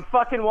 and I'm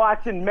fucking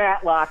watching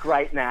Matlock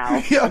right now.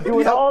 Yep, I'm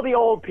doing yep. all the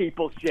old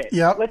people shit.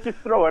 Yep. Let's just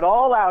throw it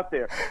all out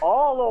there.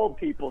 All old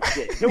people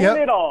shit. Doing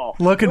it all.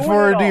 Looking Doing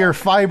forward it to all. your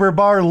fiber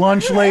bar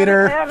lunch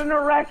later. I haven't had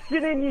an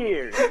erection in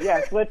years.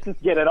 Yes, let's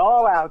just get it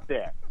all out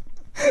there.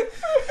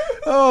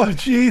 Oh,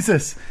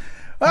 Jesus.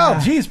 Well,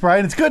 geez,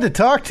 Brian, it's good to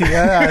talk to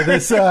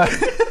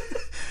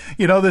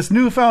you. This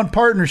newfound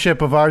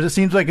partnership of ours, it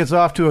seems like it's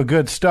off to a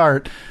good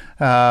start.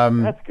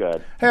 That's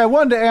good. Hey, I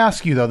wanted to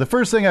ask you, though, the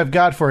first thing I've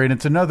got for you, and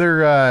it's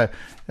another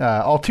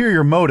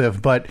ulterior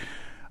motive, but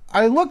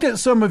I looked at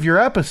some of your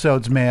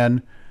episodes,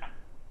 man.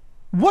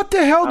 What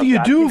the hell do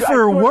you do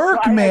for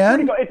work,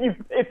 man?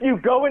 If you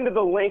go into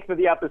the length of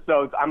the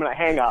episodes, I'm going to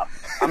hang up.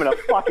 I'm going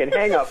to fucking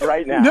hang up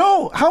right now.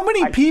 No, how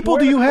many people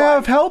do you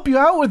have help you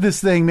out with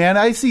this thing, man?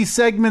 I see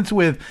segments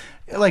with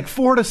like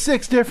 4 to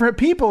 6 different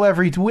people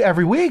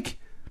every week.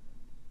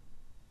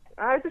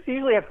 I just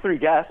usually have 3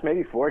 guests,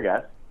 maybe 4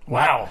 guests.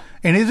 Wow.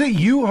 And is it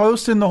you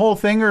hosting the whole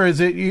thing, or are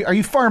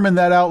you farming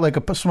that out like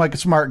a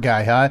smart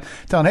guy, huh?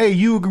 Telling, hey,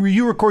 you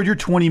record your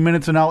 20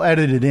 minutes and I'll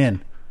edit it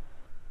in.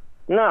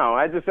 No,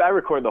 I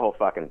record the whole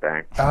fucking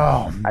thing.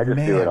 Oh, I just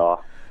do it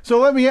all.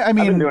 So I've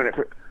been doing it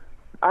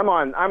I'm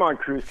on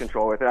cruise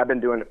control with it. I've been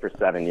doing it for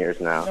 7 years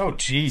now. Oh,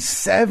 geez.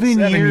 7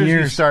 years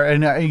you start,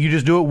 and you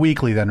just do it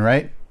weekly then,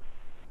 right?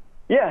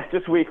 Yeah,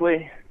 just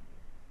weekly.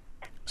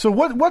 So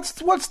what's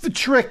the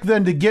trick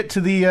then to get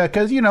to the,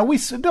 because, you know, we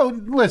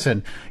don't,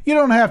 listen, you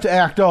don't have to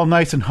act all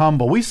nice and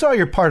humble. We saw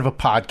you're part of a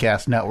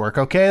podcast network,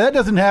 okay? That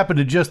doesn't happen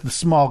to just the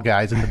small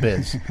guys in the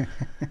biz.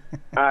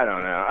 I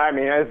don't know. I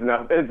mean,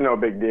 it's no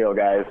big deal,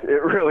 guys.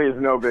 It really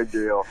is no big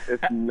deal.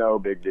 It's no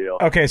big deal.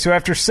 Okay, so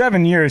after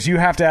 7 years, you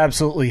have to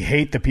absolutely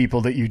hate the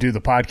people that you do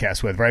the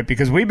podcast with, right?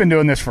 Because we've been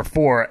doing this for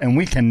 4, and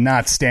we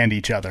cannot stand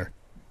each other.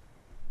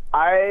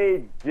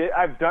 I've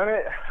done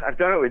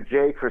it with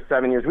Jake for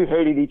 7 years. We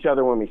hated each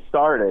other when we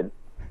started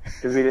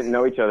because we didn't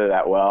know each other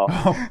that well,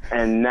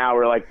 and now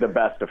we're like the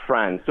best of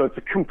friends. So it's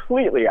a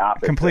completely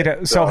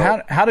opposite. So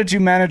how did you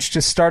manage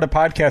to start a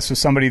podcast with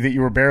somebody that you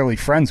were barely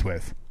friends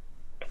with?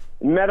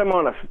 Met him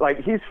on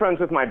he's friends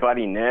with my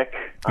buddy Nick.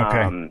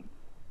 Okay.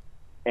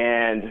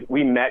 And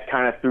we met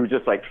kind of through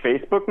just like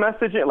Facebook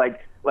messaging,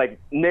 like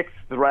Nick's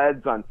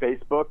threads on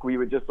Facebook. We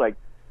would just like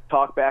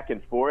talk back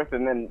and forth,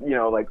 and then, you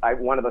know, like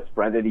one of us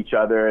friended each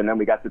other, and then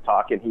we got to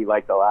talk, and he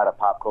liked a lot of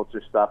pop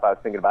culture stuff. I was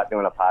thinking about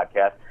doing a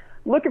podcast,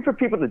 looking for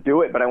people to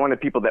do it, but I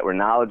wanted people that were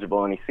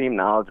knowledgeable, and he seemed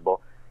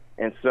knowledgeable.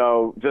 And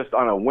so just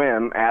on a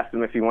whim, asked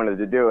him if he wanted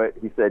to do it.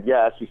 He said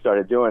yes. We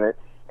started doing it,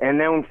 and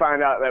then we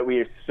found out that we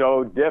are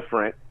so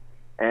different,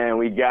 and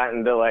we got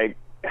into like,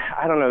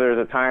 I don't know, there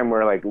was a time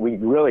where like we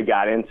really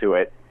got into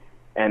it.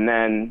 And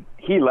then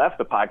he left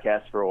the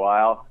podcast for a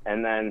while,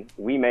 and then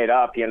we made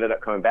up. He ended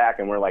up coming back,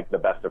 and we're like the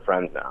best of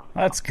friends now.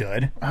 That's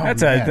good.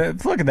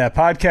 Look at that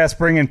podcast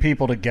bringing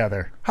people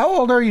together. How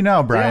old are you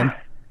now, Brian? Yeah.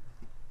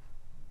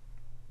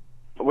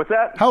 What's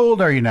that? How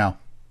old are you now?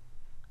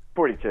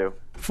 42.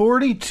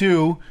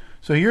 42.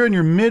 So you're in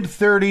your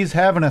mid-30s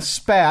having a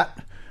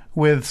spat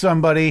with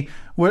somebody.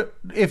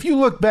 If you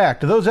look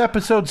back, do those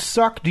episodes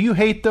suck? Do you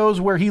hate those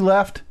where he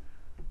left?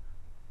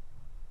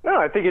 No,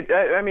 I think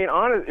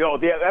honestly,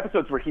 the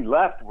episodes where he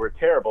left were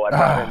terrible. I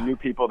brought in new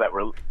people that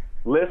were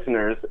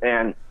listeners,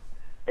 and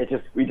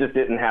we just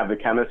didn't have the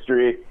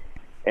chemistry.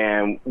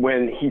 And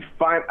when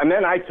and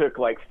then I took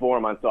like 4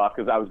 months off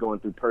because I was going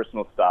through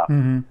personal stuff.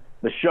 Mm-hmm.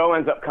 The show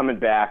ends up coming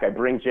back. I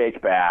bring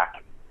Jake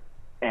back,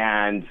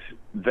 and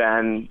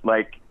then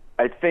like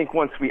I think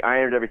once we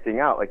ironed everything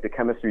out, like the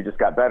chemistry just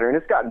got better, and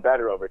it's gotten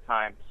better over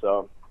time.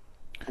 So.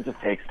 It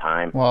just takes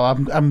time. Well,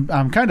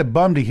 I'm kind of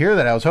bummed to hear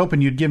that. I was hoping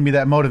you'd give me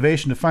that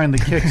motivation to finally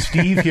kick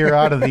Steve here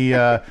out of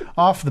the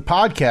off the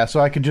podcast,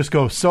 so I could just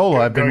go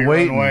solo. I've been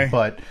waiting,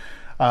 but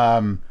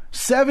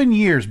 7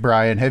 years,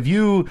 Brian.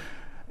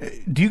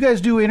 Do you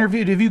guys do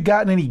interviews? Have you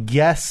gotten any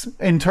guests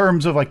in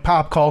terms of like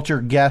pop culture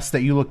guests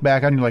that you look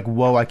back on and you're like,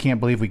 whoa, I can't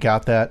believe we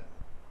got that?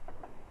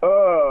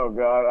 Oh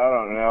God, I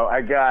don't know.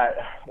 I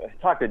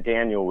talked to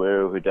Daniel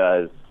Wu, who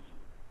does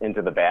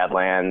Into the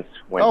Badlands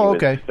when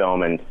he was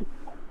filming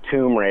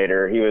Tomb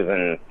Raider. He was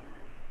in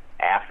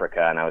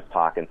Africa, and I was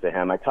talking to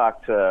him. I've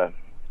talked to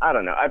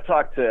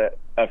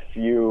a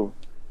few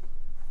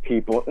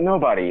people,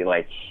 nobody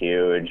like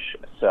huge.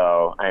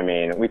 So, I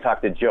mean, we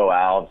talked to Joe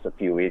Alves a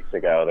few weeks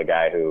ago, the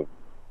guy who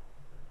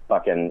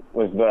fucking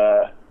was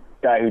the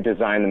guy who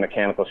designed the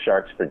mechanical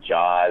sharks for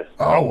Jaws.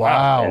 Oh,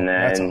 wow. And then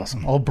that's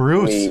awesome. Oh,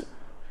 Bruce.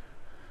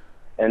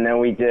 And then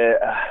we did,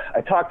 I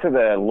talked to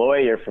the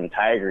lawyer from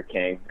Tiger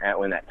King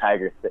when that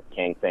Tiger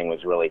King thing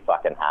was really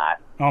fucking hot.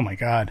 Oh, my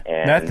God.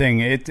 And that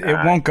thing, it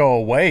won't go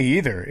away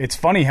either. It's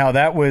funny how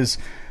that was,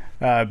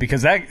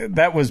 because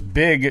that was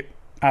big,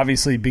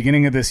 obviously,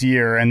 beginning of this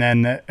year, and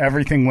then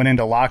everything went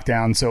into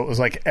lockdown, so it was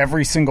like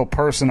every single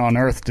person on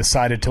Earth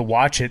decided to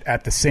watch it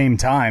at the same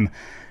time,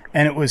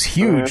 and it was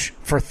huge.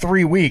 For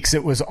 3 weeks,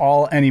 it was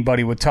all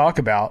anybody would talk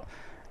about.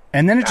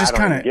 And then it just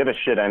kind of give a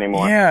shit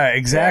anymore. Yeah,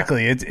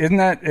 exactly.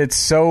 Yeah. It's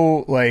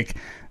so like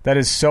that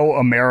is so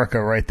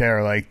America right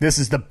there. Like this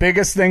is the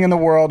biggest thing in the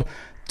world.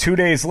 2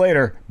 days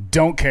later,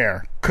 don't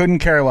care. Couldn't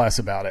care less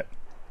about it.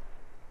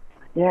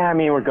 Yeah, I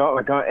mean we're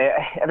going.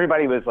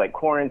 Everybody was like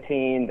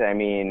quarantined. I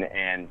mean,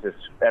 and just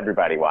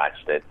everybody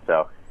watched it.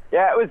 So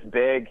yeah, it was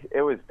big.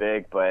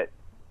 But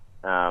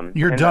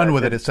you're done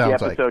with it. It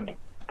sounds like.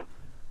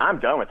 I'm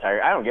done with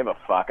Tiger. I don't give a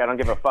fuck. I don't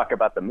give a fuck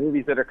about the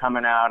movies that are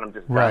coming out. I'm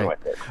just done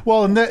with it.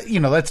 Well, and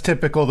that's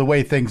typical the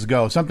way things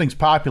go. Something's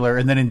popular,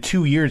 and then in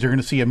 2 years you're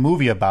going to see a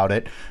movie about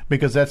it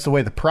because that's the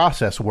way the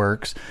process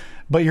works.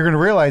 But you're going to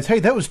realize, hey,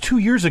 that was 2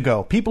 years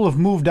ago. People have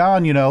moved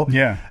on,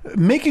 Yeah.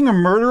 Making a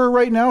Murderer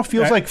right now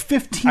feels like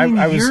 15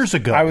 years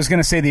ago. I was going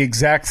to say the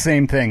exact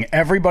same thing.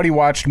 Everybody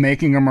watched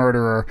Making a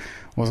Murderer,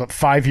 was it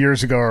 5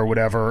 years ago or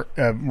whatever,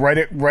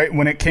 right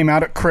when it came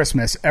out at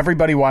Christmas.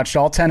 Everybody watched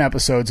all 10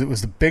 episodes. It was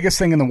the biggest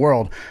thing in the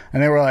world.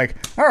 And they were like,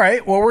 all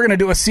right, well, we're going to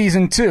do a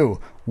season 2.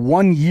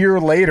 1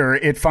 year later,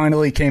 it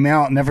finally came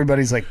out, and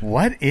everybody's like,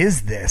 what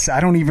is this?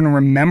 I don't even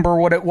remember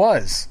what it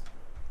was.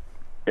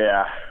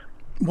 Yeah.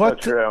 So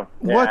true.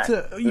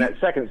 That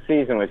second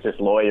season was just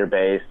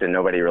lawyer-based, and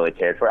nobody really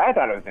cared for it. I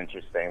thought it was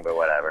interesting, but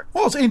whatever.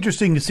 Well, it's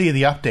interesting to see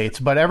the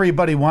updates, but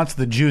everybody wants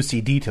the juicy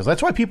details.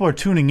 That's why people are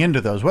tuning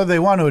into those, whether they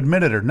want to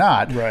admit it or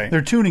not. Right.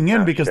 They're tuning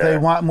in because they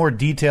want more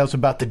details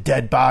about the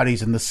dead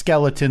bodies and the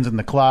skeletons in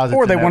the closets.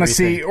 Or they want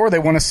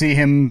to see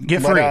him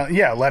get free.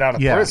 Let out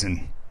of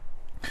prison.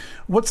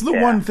 What's the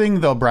one thing,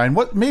 though, Brian?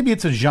 Maybe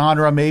it's a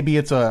genre, maybe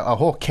it's a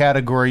whole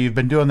category. You've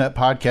been doing that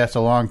podcast a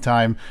long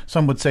time.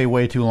 Some would say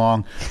way too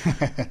long.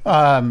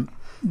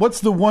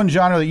 What's the one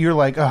genre that you're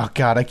like, oh,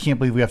 God, I can't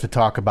believe we have to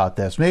talk about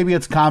this? Maybe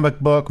it's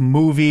comic book,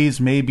 movies,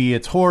 maybe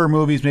it's horror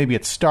movies, maybe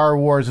it's Star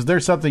Wars. Is there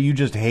something you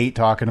just hate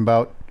talking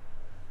about?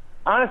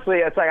 Honestly,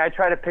 it's like I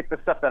try to pick the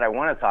stuff that I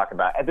want to talk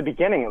about. At the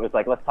beginning, it was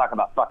like, let's talk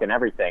about fucking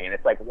everything. And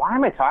it's like, why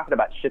am I talking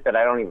about shit that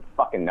I don't even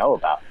fucking know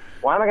about?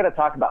 Why am I going to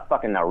talk about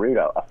fucking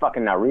Naruto, a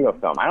fucking Naruto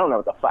film? I don't know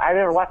what the fuck. I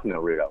never watched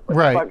Naruto.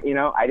 Right. Fuck,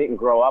 I didn't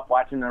grow up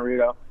watching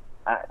Naruto.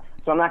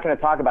 So I'm not going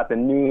to talk about the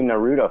new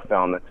Naruto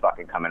film that's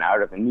fucking coming out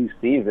or the new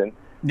season.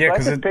 Yeah, so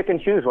I just pick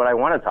and choose what I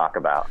want to talk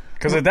about.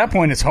 Because at that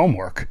point, it's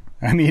homework.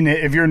 I mean,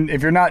 if you're doing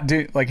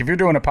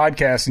a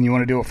podcast and you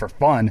want to do it for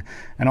fun,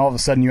 and all of a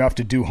sudden you have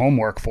to do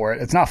homework for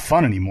it, it's not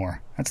fun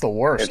anymore. That's the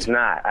worst. It's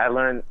not. I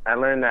learned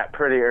that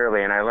pretty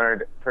early, and I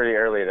learned pretty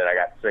early that I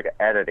got sick of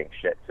editing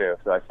shit too.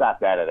 So I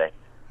stopped editing.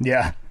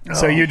 Yeah.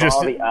 So you just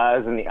all the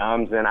uhs and the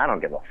ums, and I don't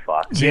give a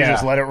fuck. So you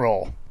just let it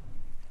roll.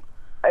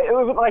 It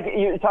was like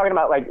you're talking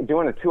about like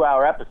doing a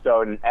 2-hour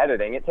episode and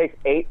editing. It takes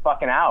 8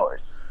 fucking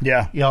hours.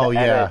 Yeah. Oh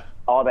yeah.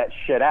 All that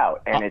shit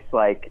out, and it's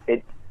like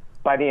it.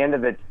 By the end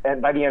of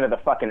the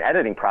fucking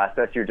editing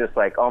process, you're just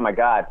like, oh my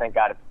God, thank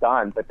God it's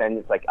done. But then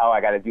it's like, oh,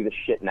 I got to do this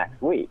shit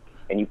next week.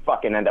 And you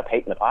fucking end up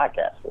hating the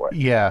podcast for it.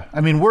 Yeah.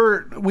 I mean,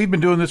 we've been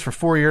doing this for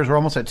 4 years. We're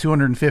almost at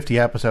 250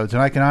 episodes.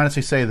 And I can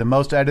honestly say the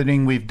most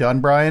editing we've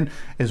done, Brian,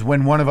 is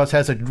when one of us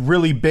has a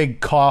really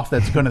big cough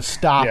that's going to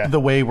stop the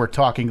way we're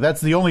talking.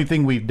 That's the only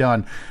thing we've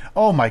done.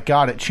 Oh my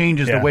God, it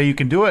changes the way you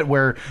can do it,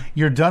 where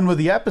you're done with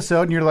the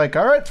episode and you're like,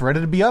 all right, it's ready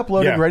to be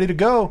uploaded, ready to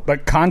go.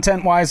 But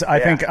content-wise,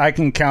 I think I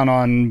can count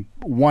on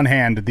one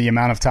hand the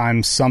amount of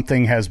times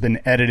something has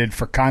been edited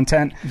for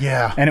content.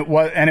 Yeah. And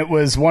it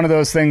was one of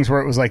those things where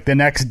it was like the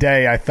next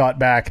day I thought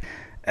back,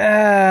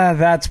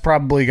 that's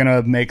probably going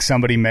to make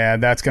somebody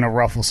mad. That's going to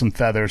ruffle some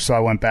feathers. So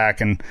I went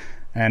back and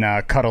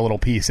cut a little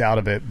piece out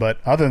of it. But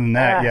other than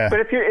that,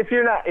 But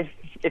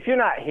if you're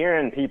not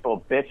hearing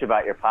people bitch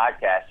about your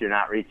podcast, you're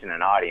not reaching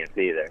an audience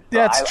either. So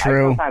That's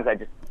true.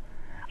 Sometimes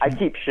I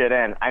keep shit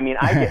in. I mean,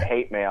 I get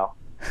hate mail.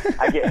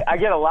 I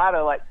get a lot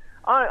of like.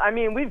 I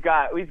mean, I've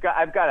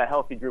got a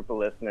healthy group of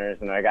listeners,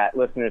 and I got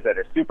listeners that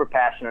are super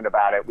passionate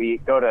about it. We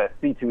go to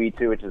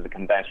C2E2, which is a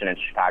convention in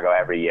Chicago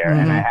every year,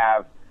 and I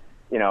have,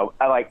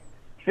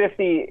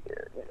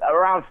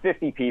 around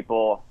 50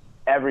 people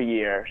every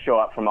year show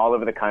up from all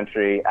over the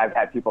country. I've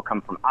had people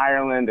come from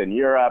Ireland and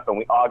Europe, and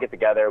we all get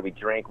together, we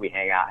drink, we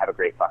hang out, have a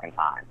great fucking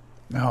time.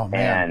 Oh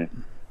man.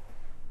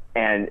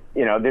 And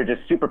they're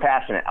just super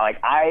passionate.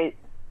 Like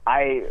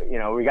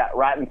we got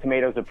Rotten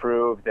Tomatoes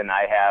approved, and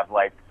I have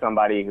like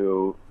somebody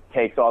who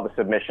takes all the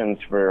submissions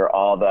for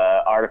all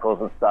the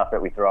articles and stuff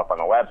that we throw up on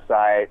the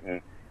website.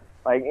 And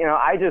like,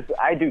 I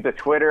do the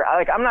Twitter.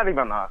 I'm not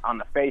even on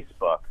the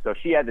Facebook. So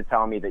she had to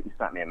tell me that you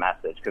sent me a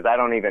message, because I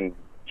don't even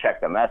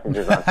check the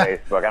messages on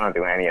Facebook. I don't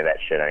do any of that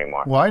shit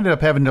anymore. Well, I ended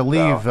up having to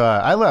leave.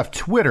 I left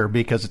Twitter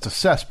because it's a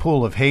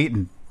cesspool of hate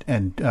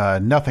and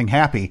nothing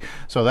happy.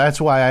 So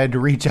that's why I had to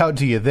reach out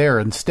to you there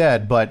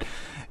instead. But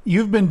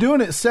you've been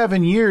doing it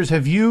 7 years.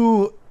 Have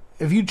you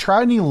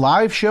tried any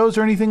live shows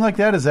or anything like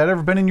that? Has that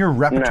ever been in your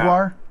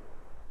repertoire?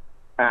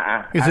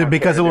 No. Is it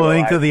because of the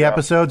length of the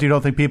episodes? You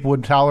don't think people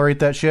would tolerate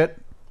that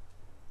shit?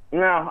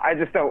 No, I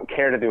just don't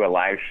care to do a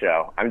live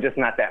show. I'm just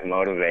not that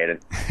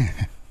motivated.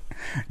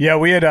 Yeah,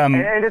 we had and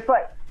it's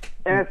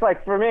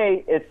like for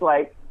me, it's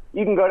like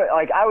you can go to,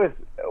 like, I was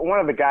one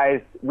of the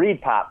guys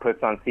Reed Pop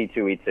puts on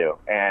C2E2,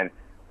 and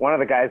one of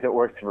the guys that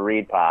works for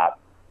Reed Pop,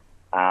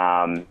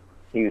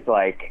 he was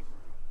like,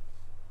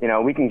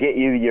 we can get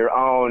you your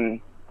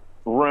own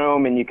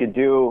room and you could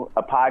do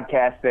a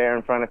podcast there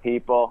in front of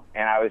people.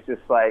 And I was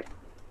just like,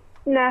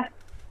 nah.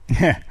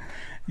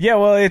 Yeah,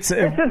 well, it's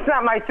just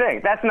not my thing.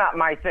 That's not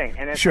my thing.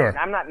 And sure.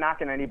 I'm not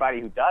knocking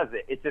anybody who does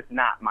it. It's just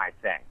not my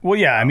thing. Well,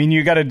 yeah, I mean,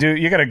 you got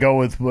to go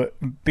with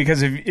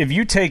because if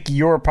you take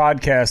your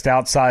podcast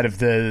outside of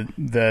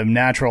the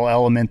natural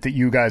element that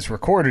you guys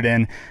recorded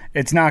in,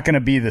 it's not going to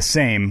be the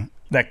same.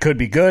 That could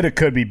be good, it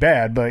could be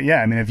bad, but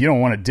yeah, I mean, if you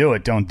don't want to do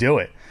it, don't do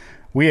it.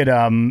 We had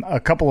a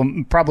couple of,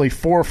 probably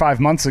 4 or 5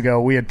 months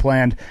ago, we had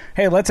planned,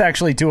 hey, let's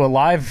actually do a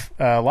live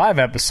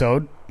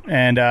episode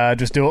and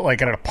just do it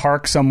like at a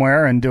park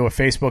somewhere and do a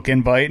Facebook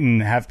invite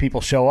and have people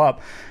show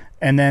up.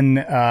 And then,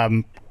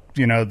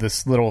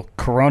 this little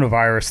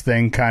coronavirus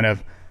thing kind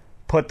of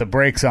put the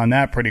brakes on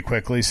that pretty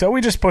quickly. So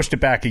we just pushed it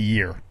back a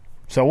year.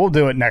 So we'll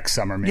do it next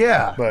summer, maybe.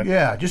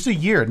 Yeah, just a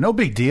year. No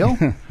big deal.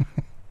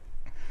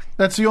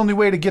 That's the only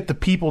way to get the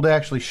people to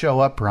actually show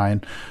up,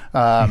 Brian.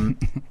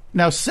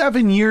 Now,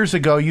 7 years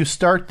ago, you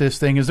start this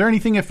thing. Is there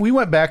anything, if we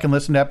went back and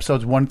listened to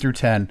episodes 1 through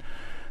 10,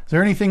 is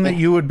there anything that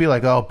you would be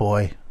like, oh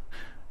boy,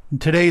 in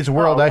today's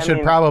world, I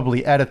should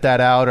probably edit that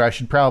out, or I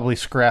should probably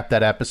scrap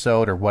that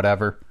episode, or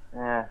whatever?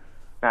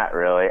 Not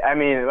really. I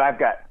mean, I've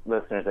got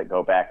listeners that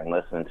go back and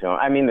listen to them.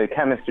 I mean, the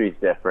chemistry's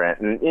different.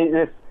 And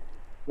it's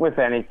with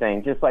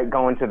anything, just like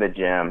going to the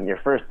gym, your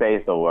first day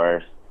is the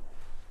worst.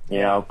 You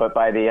know, but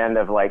by the end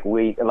of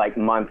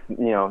month,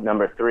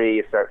 number 3,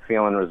 you start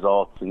feeling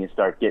results and you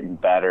start getting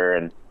better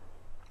and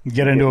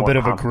get into a bit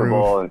of a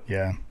groove.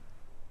 Yeah.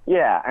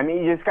 I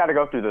mean, you just got to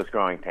go through those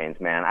growing pains,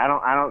 man. I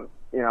don't,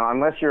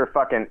 unless you're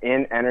fucking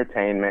in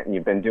entertainment and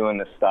you've been doing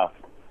this stuff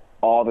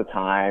all the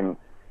time,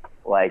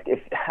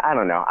 I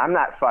don't know, I'm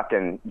not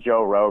fucking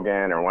Joe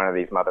Rogan or one of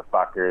these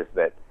motherfuckers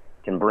that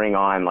can bring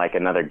on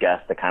another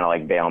guest to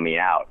kind of bail me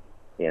out.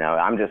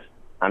 I'm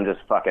just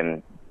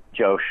fucking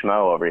Joe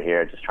Schmo over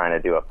here just trying to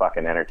do a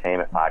fucking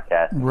entertainment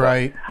podcast.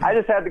 Right. So I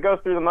just had to go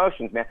through the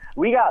motions, man.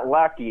 We got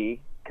lucky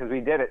because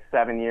we did it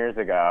 7 years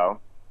ago,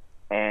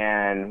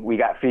 and we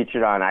got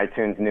featured on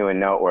iTunes New and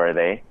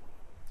Noteworthy.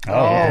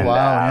 Wow,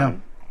 yeah.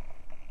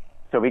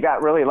 So we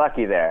got really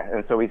lucky there,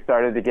 and so we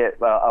started to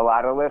get a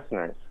lot of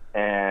listeners.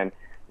 And,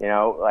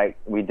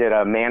 we did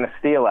a Man of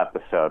Steel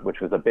episode, which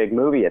was a big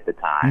movie at the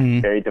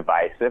time, very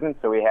divisive, and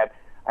so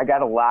I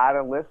got a lot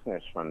of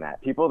listeners from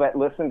that. People that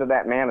listened to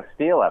that Man of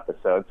Steel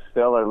episode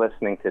still are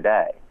listening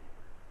today.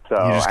 So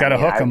you just got to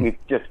hook them.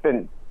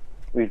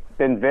 We've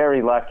been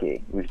very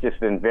lucky. We've just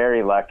been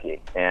very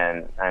lucky,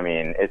 and I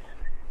mean,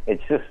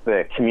 it's just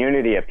the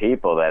community of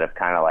people that have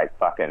kind of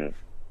fucking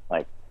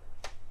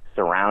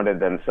surrounded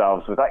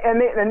themselves with,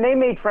 and they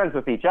made friends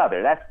with each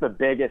other. That's the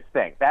biggest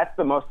thing. That's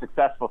the most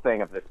successful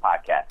thing of this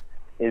podcast,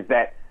 is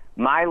that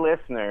my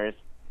listeners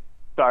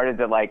started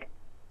to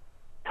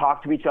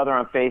talk to each other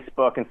on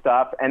Facebook and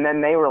stuff, and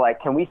then they were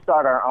like, can we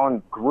start our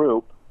own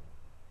group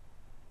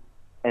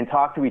and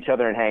talk to each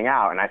other and hang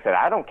out? And I said,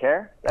 I don't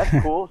care. That's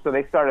cool. So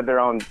they started their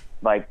own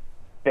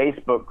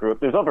Facebook group.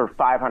 There's over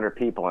 500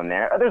 people in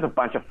there. There's a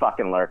bunch of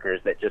fucking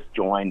lurkers that just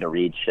joined to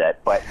read shit.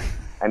 But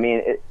I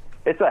mean,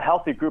 it's a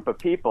healthy group of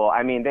people.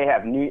 I mean, they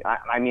have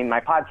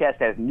my podcast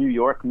has New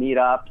York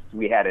meetups.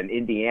 We had an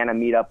Indiana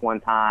meetup one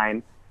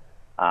time.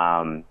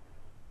 And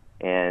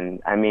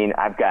I mean,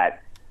 I've got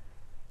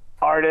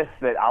artists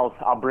that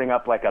I'll bring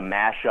up a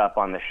mashup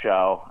on the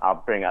show.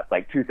 I'll bring up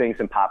 2 things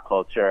in pop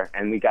culture,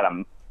 and we got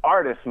an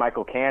artist,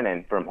 Michael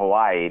Cannon from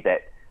Hawaii,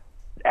 that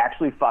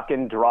actually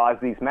fucking draws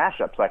these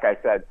mashups. Like I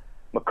said,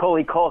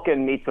 Macaulay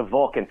Culkin meets a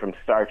Vulcan from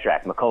Star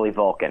Trek, Macaulay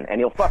Vulcan, and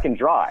he'll fucking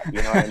draw it.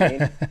 You know what I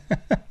mean?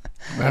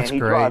 That's and he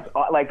great.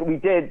 Draws,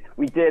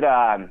 we did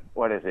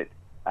what is it?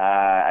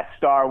 A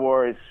Star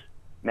Wars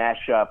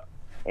mashup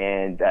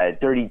and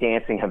Dirty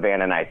Dancing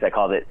Havana Nights. I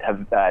called it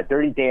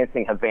Dirty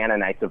Dancing Havana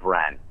Nights of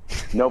Ren.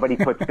 Nobody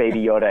puts Baby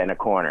Yoda in a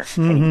corner.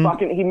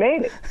 And he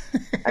made it.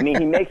 I mean,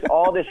 he makes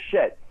all this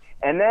shit.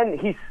 And then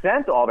he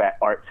sent all that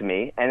art to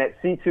me, and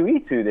at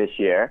C2E2 this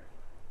year,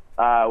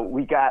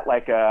 we got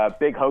a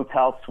big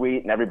hotel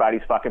suite, and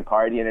everybody's fucking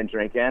partying and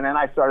drinking, and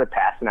I started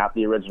passing out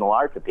the original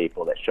art to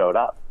people that showed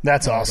up.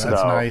 That's awesome.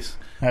 That's nice.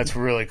 That's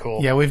really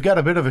cool. Yeah, we've got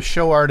a bit of a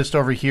show artist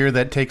over here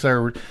that takes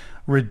our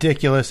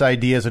ridiculous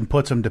ideas and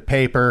puts them to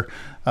paper.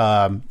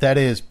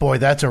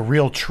 That's a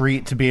real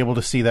treat to be able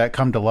to see that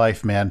come to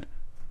life, man.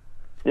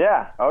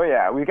 Yeah. Oh,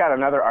 yeah. We've got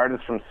another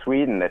artist from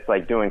Sweden that's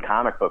doing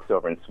comic books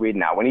over in Sweden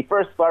now. When he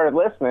first started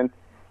listening,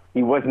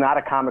 he was not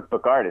a comic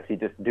book artist. He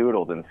just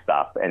doodled and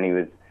stuff,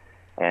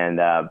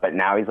 but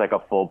now he's a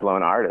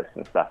full-blown artist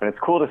and stuff. And it's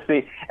cool to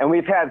see. And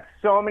we've had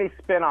so many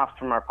spin-offs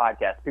from our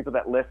podcast, people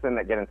that listen,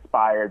 that get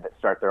inspired, that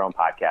start their own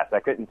podcast. I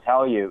couldn't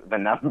tell you the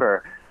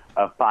number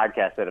of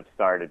podcasts that have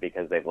started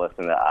because they've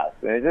listened to us.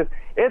 And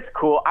it's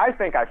cool. I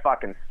think I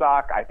fucking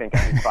suck. I think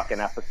every fucking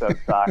episode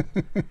sucks.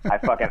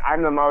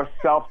 I'm the most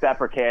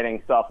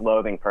self-deprecating,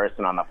 self-loathing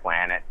person on the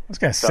planet. I was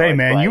gonna say,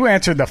 man, you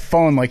answered the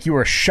phone like you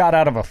were shot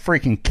out of a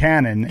freaking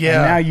cannon.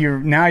 Yeah.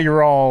 And now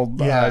you're all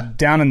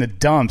down in the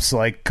dumps.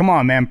 Come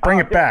on, man, bring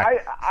it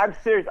back. I'm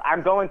serious.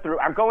 I'm going through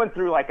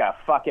a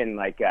fucking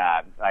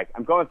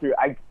I'm going through.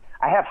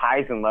 I have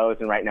highs and lows,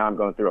 and right now I'm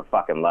going through a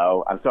fucking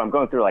low. I'm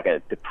going through a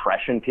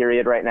depression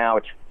period right now,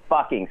 which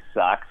fucking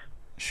sucks.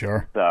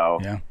 Sure.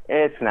 So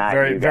it's not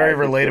very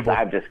relatable.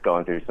 I'm just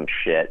going through some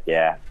shit.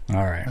 Yeah.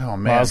 All right. Oh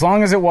man. Well, as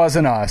long as it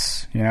wasn't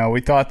us,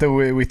 we thought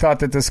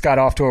that this got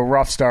off to a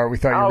rough start. We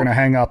thought you were going to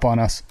hang up on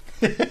us.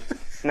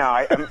 No,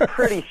 I'm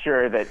pretty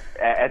sure that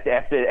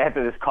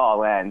after this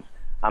call ends,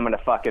 I'm going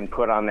to fucking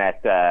put on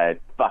that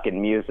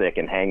fucking music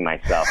and hang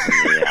myself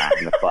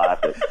in the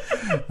closet.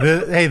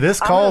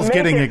 This call's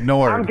getting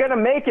ignored. I'm going to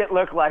make it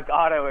look like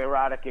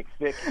autoerotic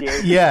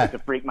asphyxiation to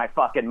freak my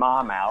fucking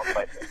mom out.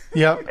 But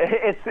yep.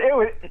 it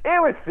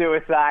was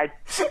suicide.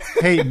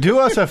 Hey, do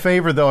us a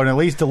favor, though, and at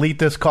least delete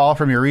this call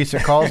from your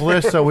recent calls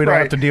list so we don't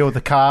have to deal with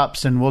the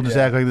cops, and we'll just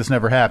act like this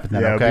never happened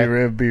then,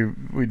 okay?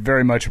 We'd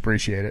very much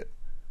appreciate it.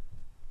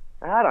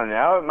 I don't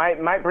know. It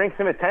might bring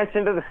some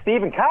attention to the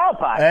Steve and Kyle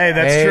podcast. Hey,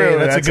 that's true.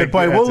 That's a good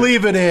point. We'll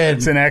leave it in.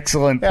 It's an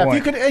excellent point.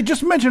 If you could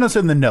just mention us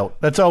in the note.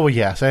 That's all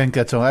we ask. I think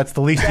that's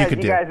the least you could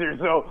do. You guys are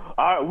so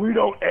we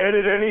don't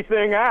edit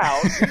anything out.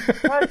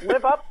 Let's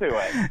live up to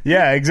it.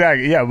 Yeah,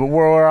 exactly. Yeah, but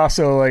we're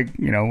also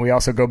we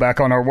also go back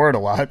on our word a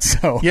lot.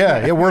 So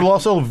yeah, we're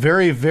also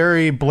very,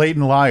 very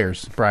blatant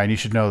liars, Brian. You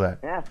should know that.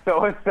 Yeah,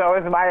 so is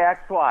my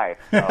ex-wife.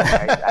 So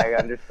I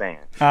understand.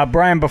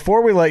 Brian,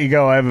 before we let you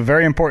go, I have a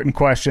very important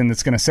question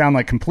that's going to sound sound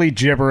like complete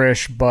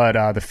gibberish,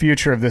 but the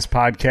future of this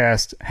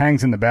podcast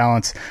hangs in the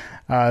balance.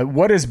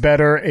 What is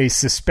better, a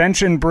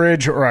suspension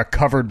bridge or a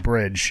covered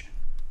bridge?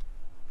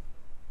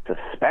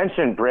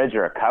 Suspension bridge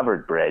or a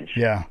covered bridge?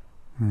 Yeah.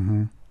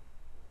 Mm-hmm.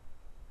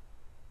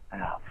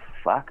 Oh,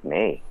 fuck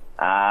me.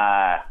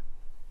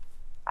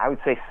 I would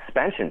say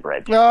suspension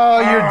bridge. Oh,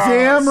 you're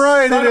damn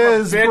right it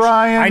is,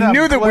 Brian. I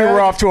knew that we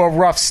were off to a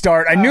rough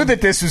start. I knew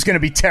that this was going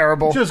to be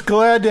terrible. Just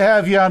glad to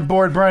have you on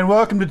board, Brian.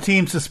 Welcome to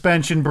Team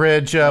Suspension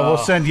Bridge. We'll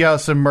send you out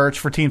some merch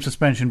for Team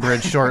Suspension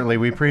Bridge shortly.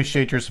 We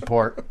appreciate your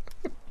support.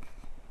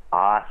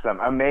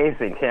 Awesome.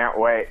 Amazing. Can't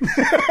wait.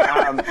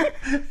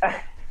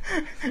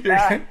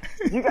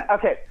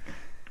 Okay.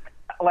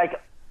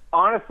 Like,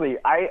 honestly,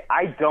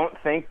 I don't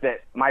think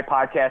that my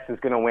podcast is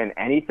going to win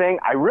anything.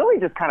 I really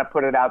just kind of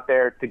put it out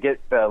there to get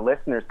the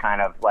listeners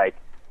kind of like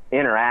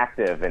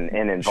interactive and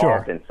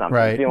involved in something,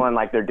 right. Feeling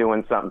like they're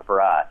doing something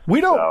for us. We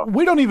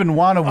don't even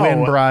want to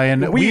win, Brian.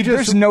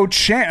 There's no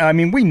chance. I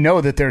mean, we know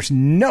that there's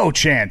no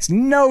chance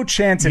in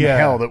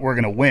hell that we're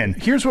going to win.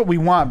 Here's what we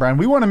want, Brian.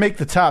 We want to make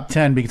the top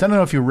 10 because I don't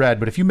know if you read,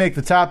 but if you make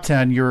the top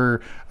 10,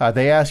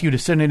 they ask you to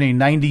send in a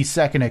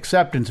 90-second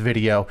acceptance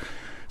video.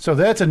 So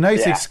that's a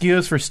nice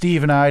excuse for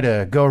Steve and I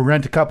to go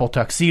rent a couple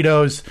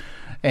tuxedos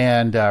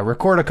and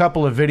record a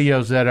couple of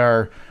videos that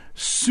are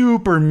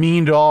super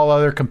mean to all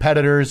other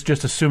competitors,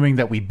 just assuming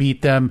that we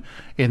beat them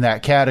in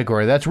that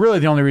category. That's really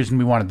the only reason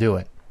we want to do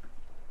it.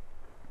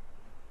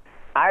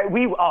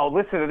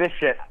 Listen to this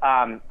shit.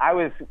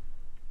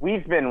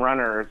 We've been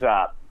runners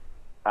up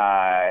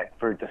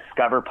for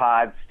Discover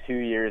Pods 2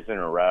 years in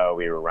a row.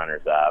 We were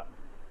runners up.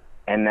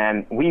 And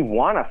then we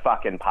won a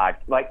fucking pod.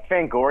 Like,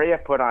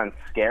 Fangoria put on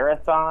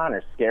Scarathon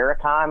or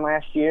Scaricon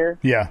last year.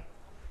 Yeah.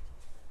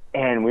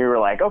 And we were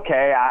like,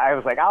 okay. I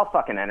was like, I'll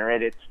fucking enter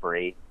it. It's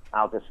free.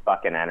 I'll just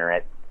fucking enter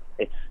it.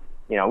 It's,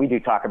 we do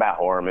talk about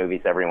horror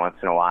movies every once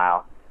in a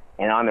while.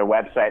 And on their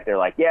website, they're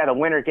like, yeah, the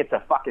winner gets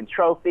a fucking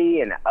trophy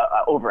and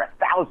over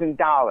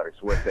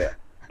 $1,000 worth of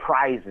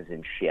prizes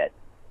and shit.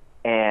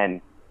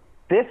 And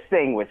this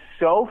thing was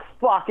so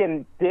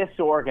fucking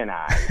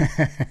disorganized.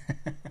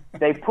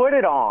 They put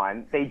it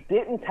on. They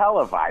didn't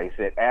televise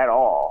it at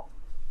all.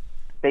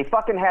 They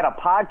fucking had a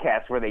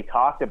podcast where they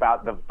talked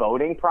about the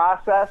voting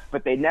process,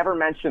 but they never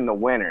mentioned the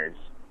winners.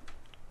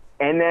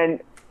 And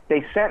then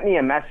they sent me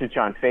a message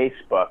on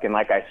Facebook, and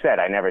like I said,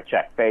 I never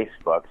checked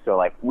Facebook. So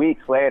like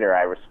weeks later,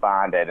 I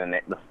responded, and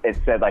it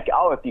said like,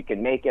 oh, if you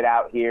can make it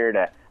out here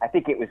to, I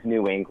think it was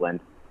New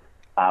England,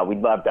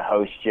 we'd love to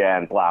host you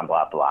and blah,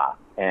 blah, blah.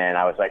 And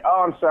I was like,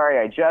 oh, I'm sorry,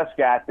 I just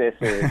got this.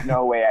 There's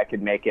no way I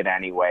could make it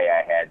anyway.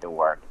 I had to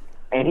work.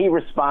 And he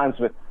responds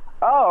with,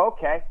 oh,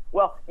 okay.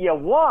 Well, you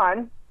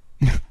won.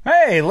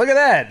 Hey, look at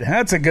that.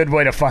 That's a good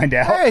way to find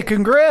out. Hey,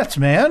 congrats,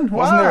 man.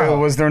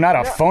 Was there not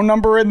a phone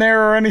number in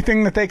there or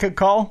anything that they could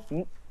call?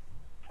 They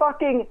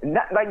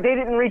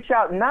didn't reach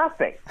out,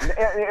 nothing.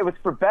 It was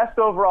for best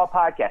overall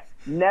podcast.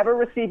 Never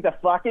received a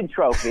fucking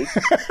trophy.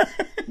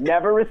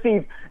 Never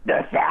received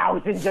the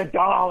thousands of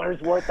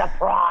dollars worth of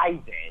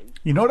prizes.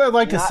 You know what I'd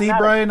like to see,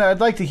 Brian? I'd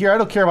like to hear, I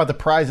don't care about the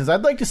prizes.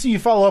 I'd like to see you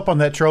follow up on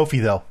that trophy,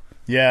 though.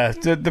 Yeah,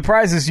 the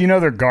prizes,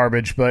 they're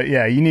garbage, but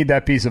yeah, you need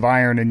that piece of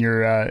iron in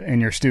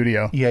your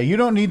studio. Yeah, you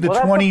don't need the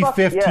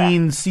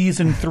 2015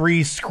 season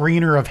 3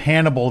 screener of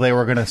Hannibal they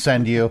were going to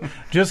send you.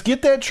 Just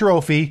get that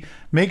trophy,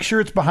 make sure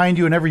it's behind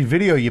you in every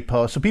video you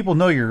post so people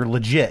know you're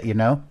legit,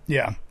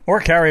 Yeah, or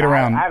carry it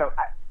around.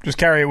 Just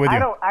carry it with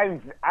you.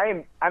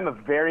 I'm a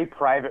very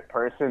private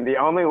person. The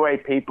only way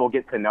people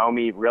get to know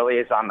me really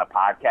is on the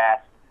podcast.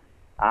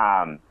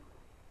 I'm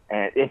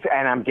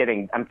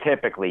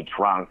typically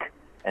drunk.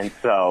 And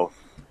so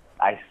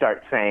I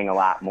start saying a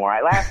lot more.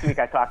 Last week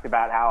I talked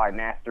about how I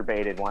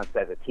masturbated once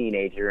as a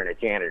teenager in a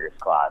janitor's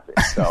closet.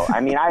 So,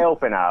 I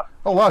open up.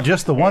 Oh, wow,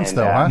 just the once,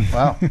 though, huh?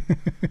 Wow.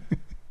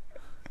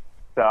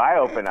 So I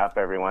open up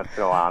every once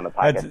in a while on the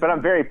podcast. But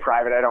I'm very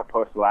private. I don't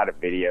post a lot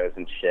of videos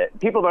and shit.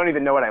 People don't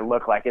even know what I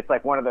look like. It's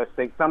like one of those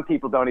things. Some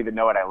people don't even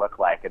know what I look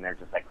like, and they're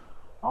just like,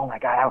 oh, my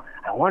God,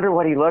 I wonder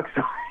what he looks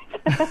like.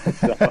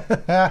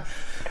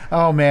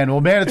 Oh, man.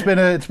 Well, man,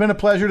 it's been a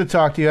pleasure to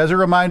talk to you. As a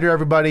reminder,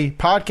 everybody,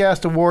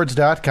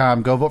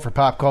 podcastawards.com. Go vote for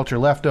Pop Culture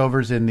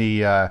Leftovers in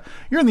the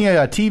you're in the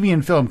TV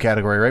and film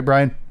category, right,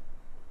 Brian?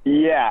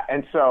 Yeah,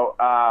 and so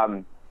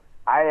are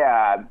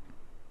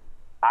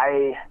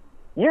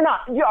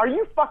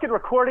you fucking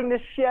recording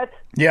this shit?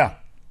 Yeah.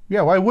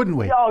 Yeah, why wouldn't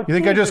we? Oh, you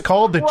think I just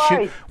called the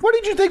chit? What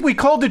did you think we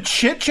called the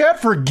chit chat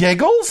for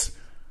giggles?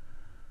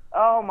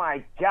 Oh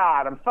my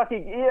God, I'm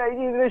fucking. Yeah,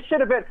 there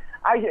should have been.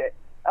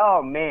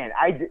 Oh man,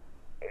 I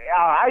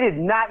did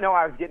not know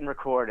I was getting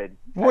recorded.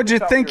 What'd you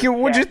think we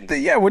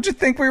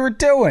were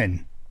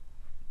doing?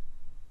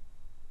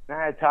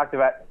 I talked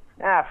about.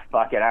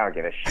 Fuck it, I don't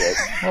give a shit.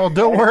 Well,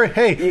 don't worry.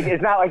 Hey,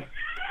 it's not like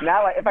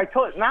if I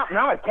told now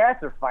my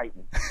cats are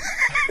fighting.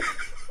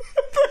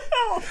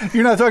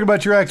 You're not talking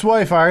about your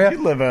ex-wife, are you?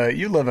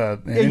 You live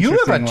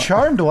a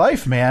charmed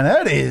life, man.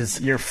 That is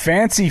your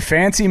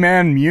fancy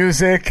man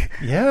music.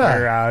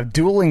 Yeah, your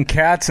dueling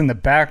cats in the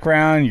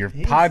background. Your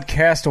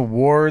podcast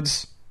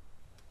awards.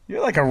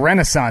 You're like a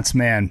Renaissance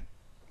man.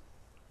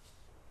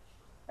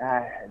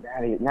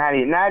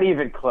 Not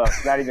even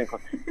close. Not even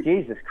close.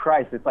 Jesus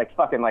Christ, it's like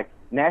fucking like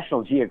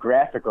National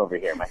Geographic over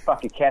here. My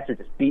fucking cats are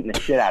just beating the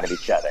shit out of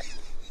each other.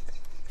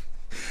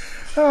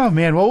 Oh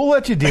man, well we'll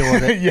let you deal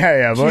with it.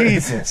 yeah.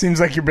 Jesus. Seems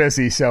like you're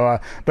busy. So,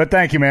 but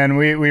thank you, man.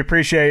 We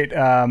appreciate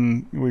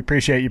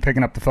you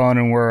picking up the phone,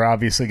 and we're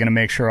obviously going to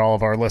make sure all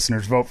of our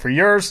listeners vote for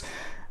yours,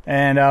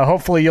 and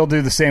hopefully you'll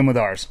do the same with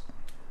ours.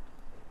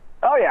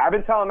 Oh, yeah. I've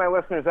been telling my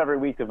listeners every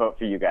week to vote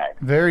for you guys.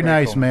 Very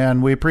nice, cool.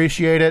 Man. We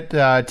appreciate it.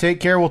 Take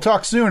care. We'll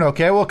talk soon,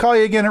 okay? We'll call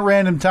you again at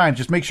random times.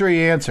 Just make sure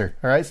you answer,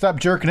 all right? Stop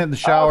jerking it in the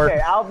shower.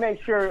 Okay, I'll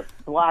make sure to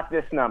block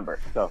this number.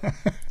 So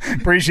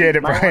appreciate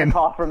it, Brian.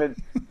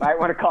 Might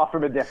want to call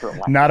from a different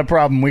one. Not a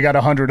problem. We got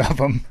 100 of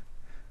them.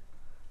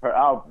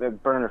 Oh, the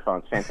burner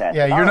phone's fantastic.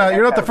 Yeah,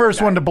 you're not the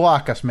first one to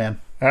block us, man.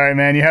 All right,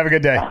 man. You have a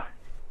good day.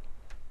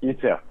 You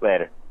too.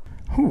 Later.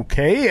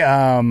 Okay.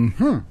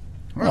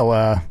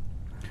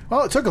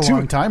 Well, it took a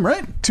long time,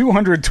 right?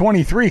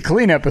 223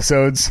 clean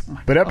episodes,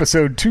 but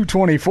episode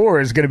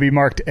 224 is going to be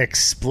marked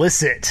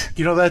explicit.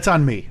 You know, that's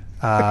on me.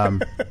 I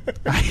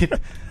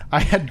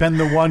had been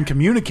the one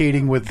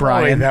communicating with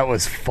Brian. Boy, that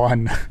was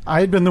fun. I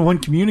had been the one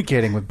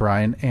communicating with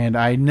Brian, and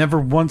I never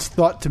once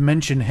thought to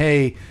mention,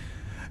 hey,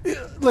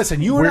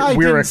 listen, you and I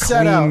didn't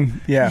set out.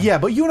 Yeah,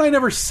 but you and I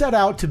never set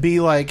out to be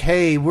like,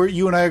 hey,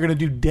 you and I are going to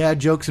do dad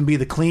jokes and be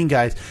the clean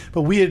guys.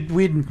 But we had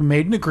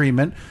made an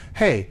agreement.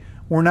 Hey,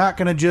 we're not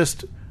going to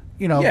just...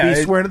 be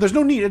swearing. There's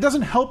no need. It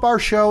doesn't help our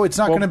show. It's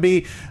not going to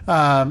be.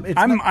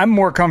 I'm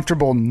more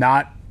comfortable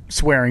not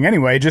swearing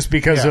anyway, just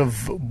because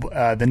of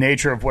the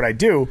nature of what I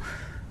do.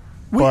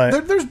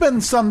 There's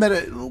been some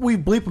that we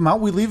bleep them out,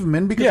 we leave them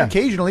in because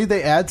occasionally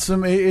they add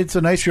some. It's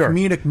a nice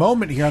comedic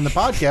moment here on the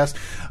podcast.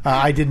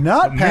 I did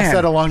not pass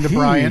that along to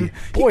Brian.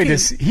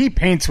 He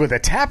paints with a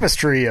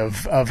tapestry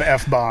of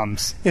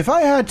F-bombs. If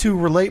I had to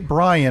relate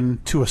Brian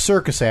to a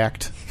circus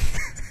act,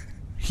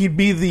 he'd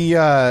be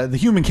the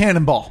human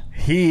cannonball.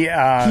 He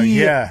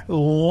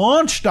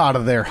launched out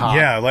of there hot.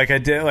 Yeah, like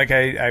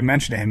I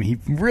mentioned to him, he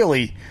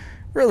really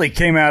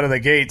came out of the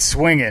gate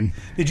swinging.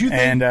 Did you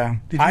think?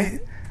 And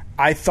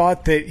I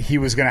thought that he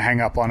was going to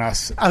hang up on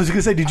us. I was going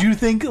to say, did you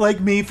think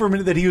like me for a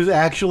minute that he was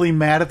actually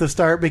mad at the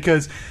start?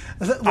 Because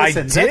listen, I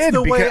did,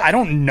 because I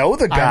don't know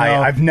the guy.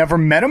 I've never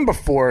met him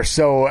before,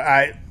 so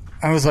I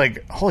was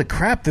like, holy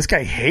crap, this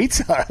guy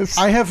hates us.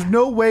 I have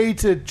no way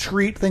to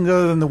treat things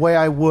other than the way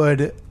I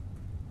would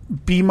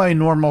be my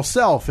normal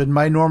self, and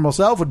my normal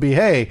self would be,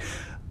 hey,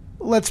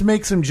 let's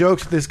make some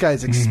jokes at this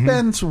guy's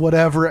expense,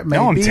 whatever it may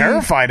be. I'm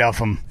terrified of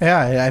him.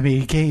 Yeah, I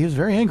mean, he was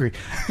very angry.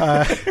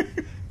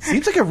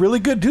 Seems like a really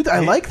good dude. I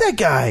like that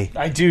guy.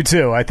 I do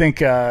too. I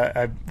think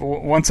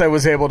once I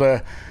was able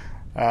to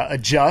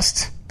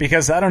adjust,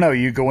 because I don't know,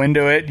 you go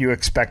into it, you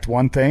expect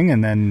one thing,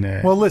 and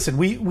then well, listen,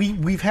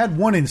 we've had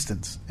one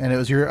instance, and it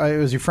was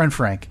your friend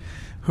Frank,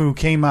 who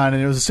came on,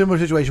 and it was a similar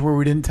situation where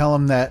we didn't tell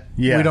him that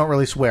we don't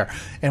really swear,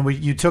 and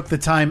you took the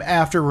time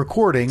after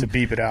recording to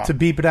beep it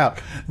out.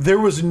 There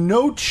was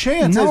no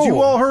chance, as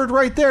you all heard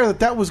right there,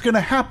 that was going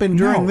to happen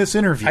during this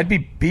interview. I'd be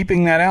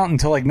beeping that out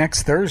until like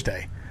next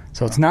Thursday,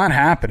 so it's not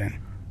happening.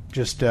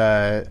 Just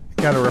got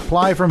a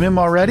reply from him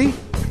already.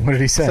 What did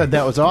he say? Said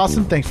that was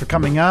awesome. Thanks for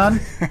coming on.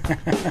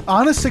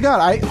 Honest to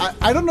God,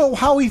 I don't know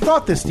how he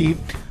thought this, Steve.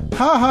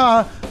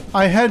 Ha.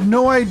 I had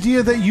no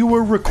idea that you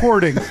were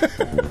recording.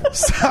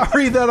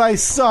 Sorry that I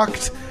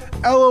sucked.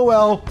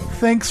 LOL.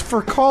 Thanks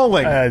for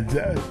calling.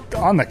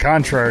 On the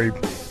contrary,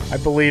 I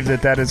believe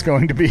that is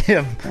going to be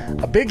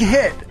a big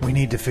hit. We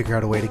need to figure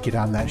out a way to get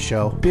on that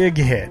show. Big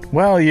hit.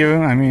 Well,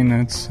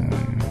 it's...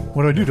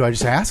 what do I do? Do I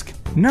just ask?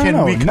 No,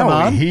 Can we come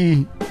on?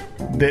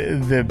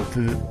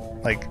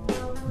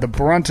 The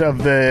brunt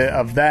of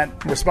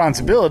that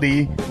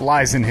responsibility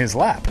lies in his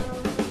lap.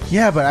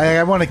 Yeah, but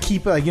I want to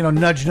keep,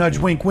 nudge, nudge,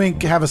 wink,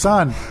 wink, have us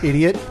on,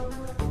 idiot.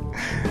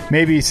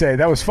 Maybe say,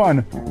 that was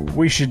fun.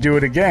 We should do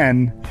it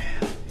again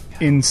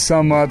in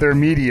some other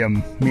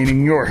medium,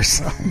 meaning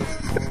yours.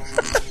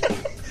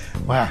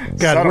 Wow.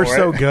 God, we're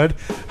so good.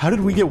 How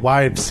did we get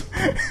wives?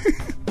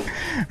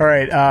 All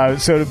right,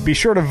 so be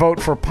sure to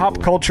vote for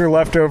Pop Culture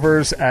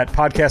Leftovers at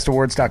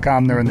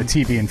podcastawards.com. They're in the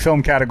TV and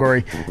film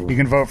category. You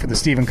can vote for the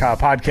Steve and Kyle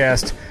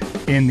podcast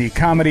in the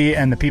comedy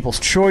and the People's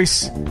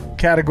Choice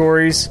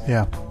categories.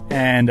 Yeah.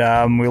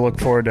 And we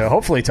look forward to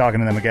hopefully talking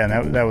to them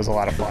again. That was a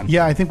lot of fun.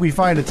 Yeah, I think we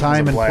find a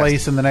time and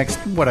place in the next,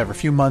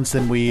 few months,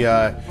 and we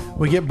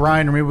get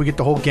Brian, or maybe we get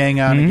the whole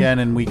gang on again,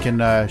 and we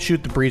can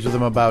shoot the breeze with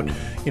them about,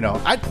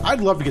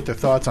 I'd love to get their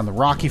thoughts on the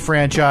Rocky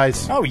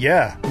franchise. Oh,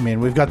 yeah. I mean,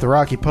 we've got the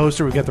Rocky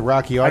poster, we've got the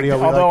Rocky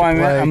audio. Although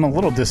I'm a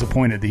little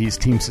disappointed that he's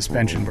Team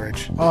Suspension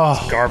Bridge. Oh.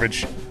 It's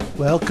garbage.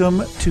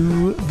 Welcome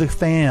to the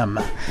fam.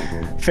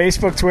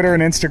 Facebook, Twitter,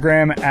 and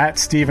Instagram at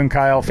Steve and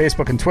Kyle.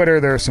 Facebook and Twitter,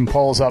 there are some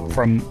polls up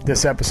from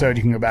this episode.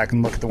 You can go back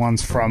and look at the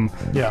ones from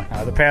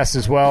the past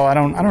as well. I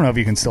don't know if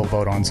you can still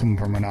vote on some of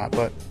them or not,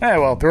 but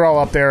they're all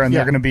up there, and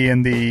they're going to be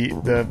in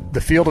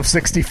the field of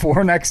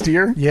 64 next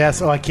year.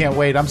 Yes, I can't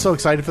wait. I'm so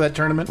excited for that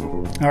tournament.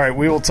 All right,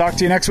 we will talk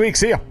to you next week.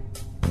 See ya.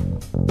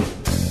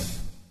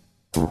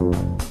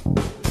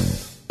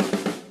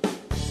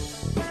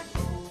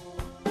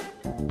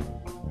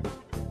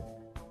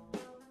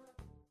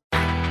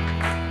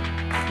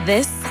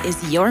 This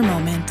is your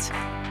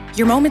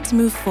moment to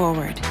move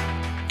forward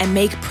and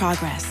make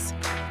progress.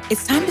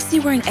 It's time to see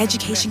where an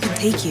education can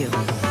take you.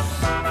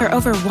 For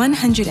over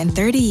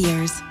 130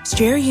 years,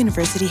 Strayer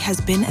University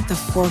has been at the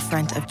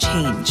forefront of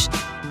change,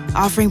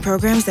 offering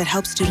programs that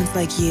help students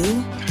like you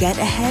get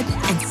ahead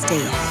and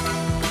stay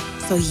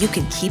ahead, so you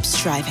can keep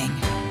striving.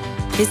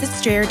 Visit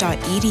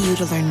strayer.edu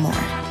to learn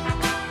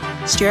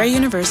more. Strayer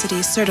University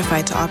is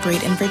certified to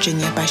operate in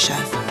Virginia by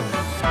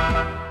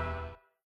Chev.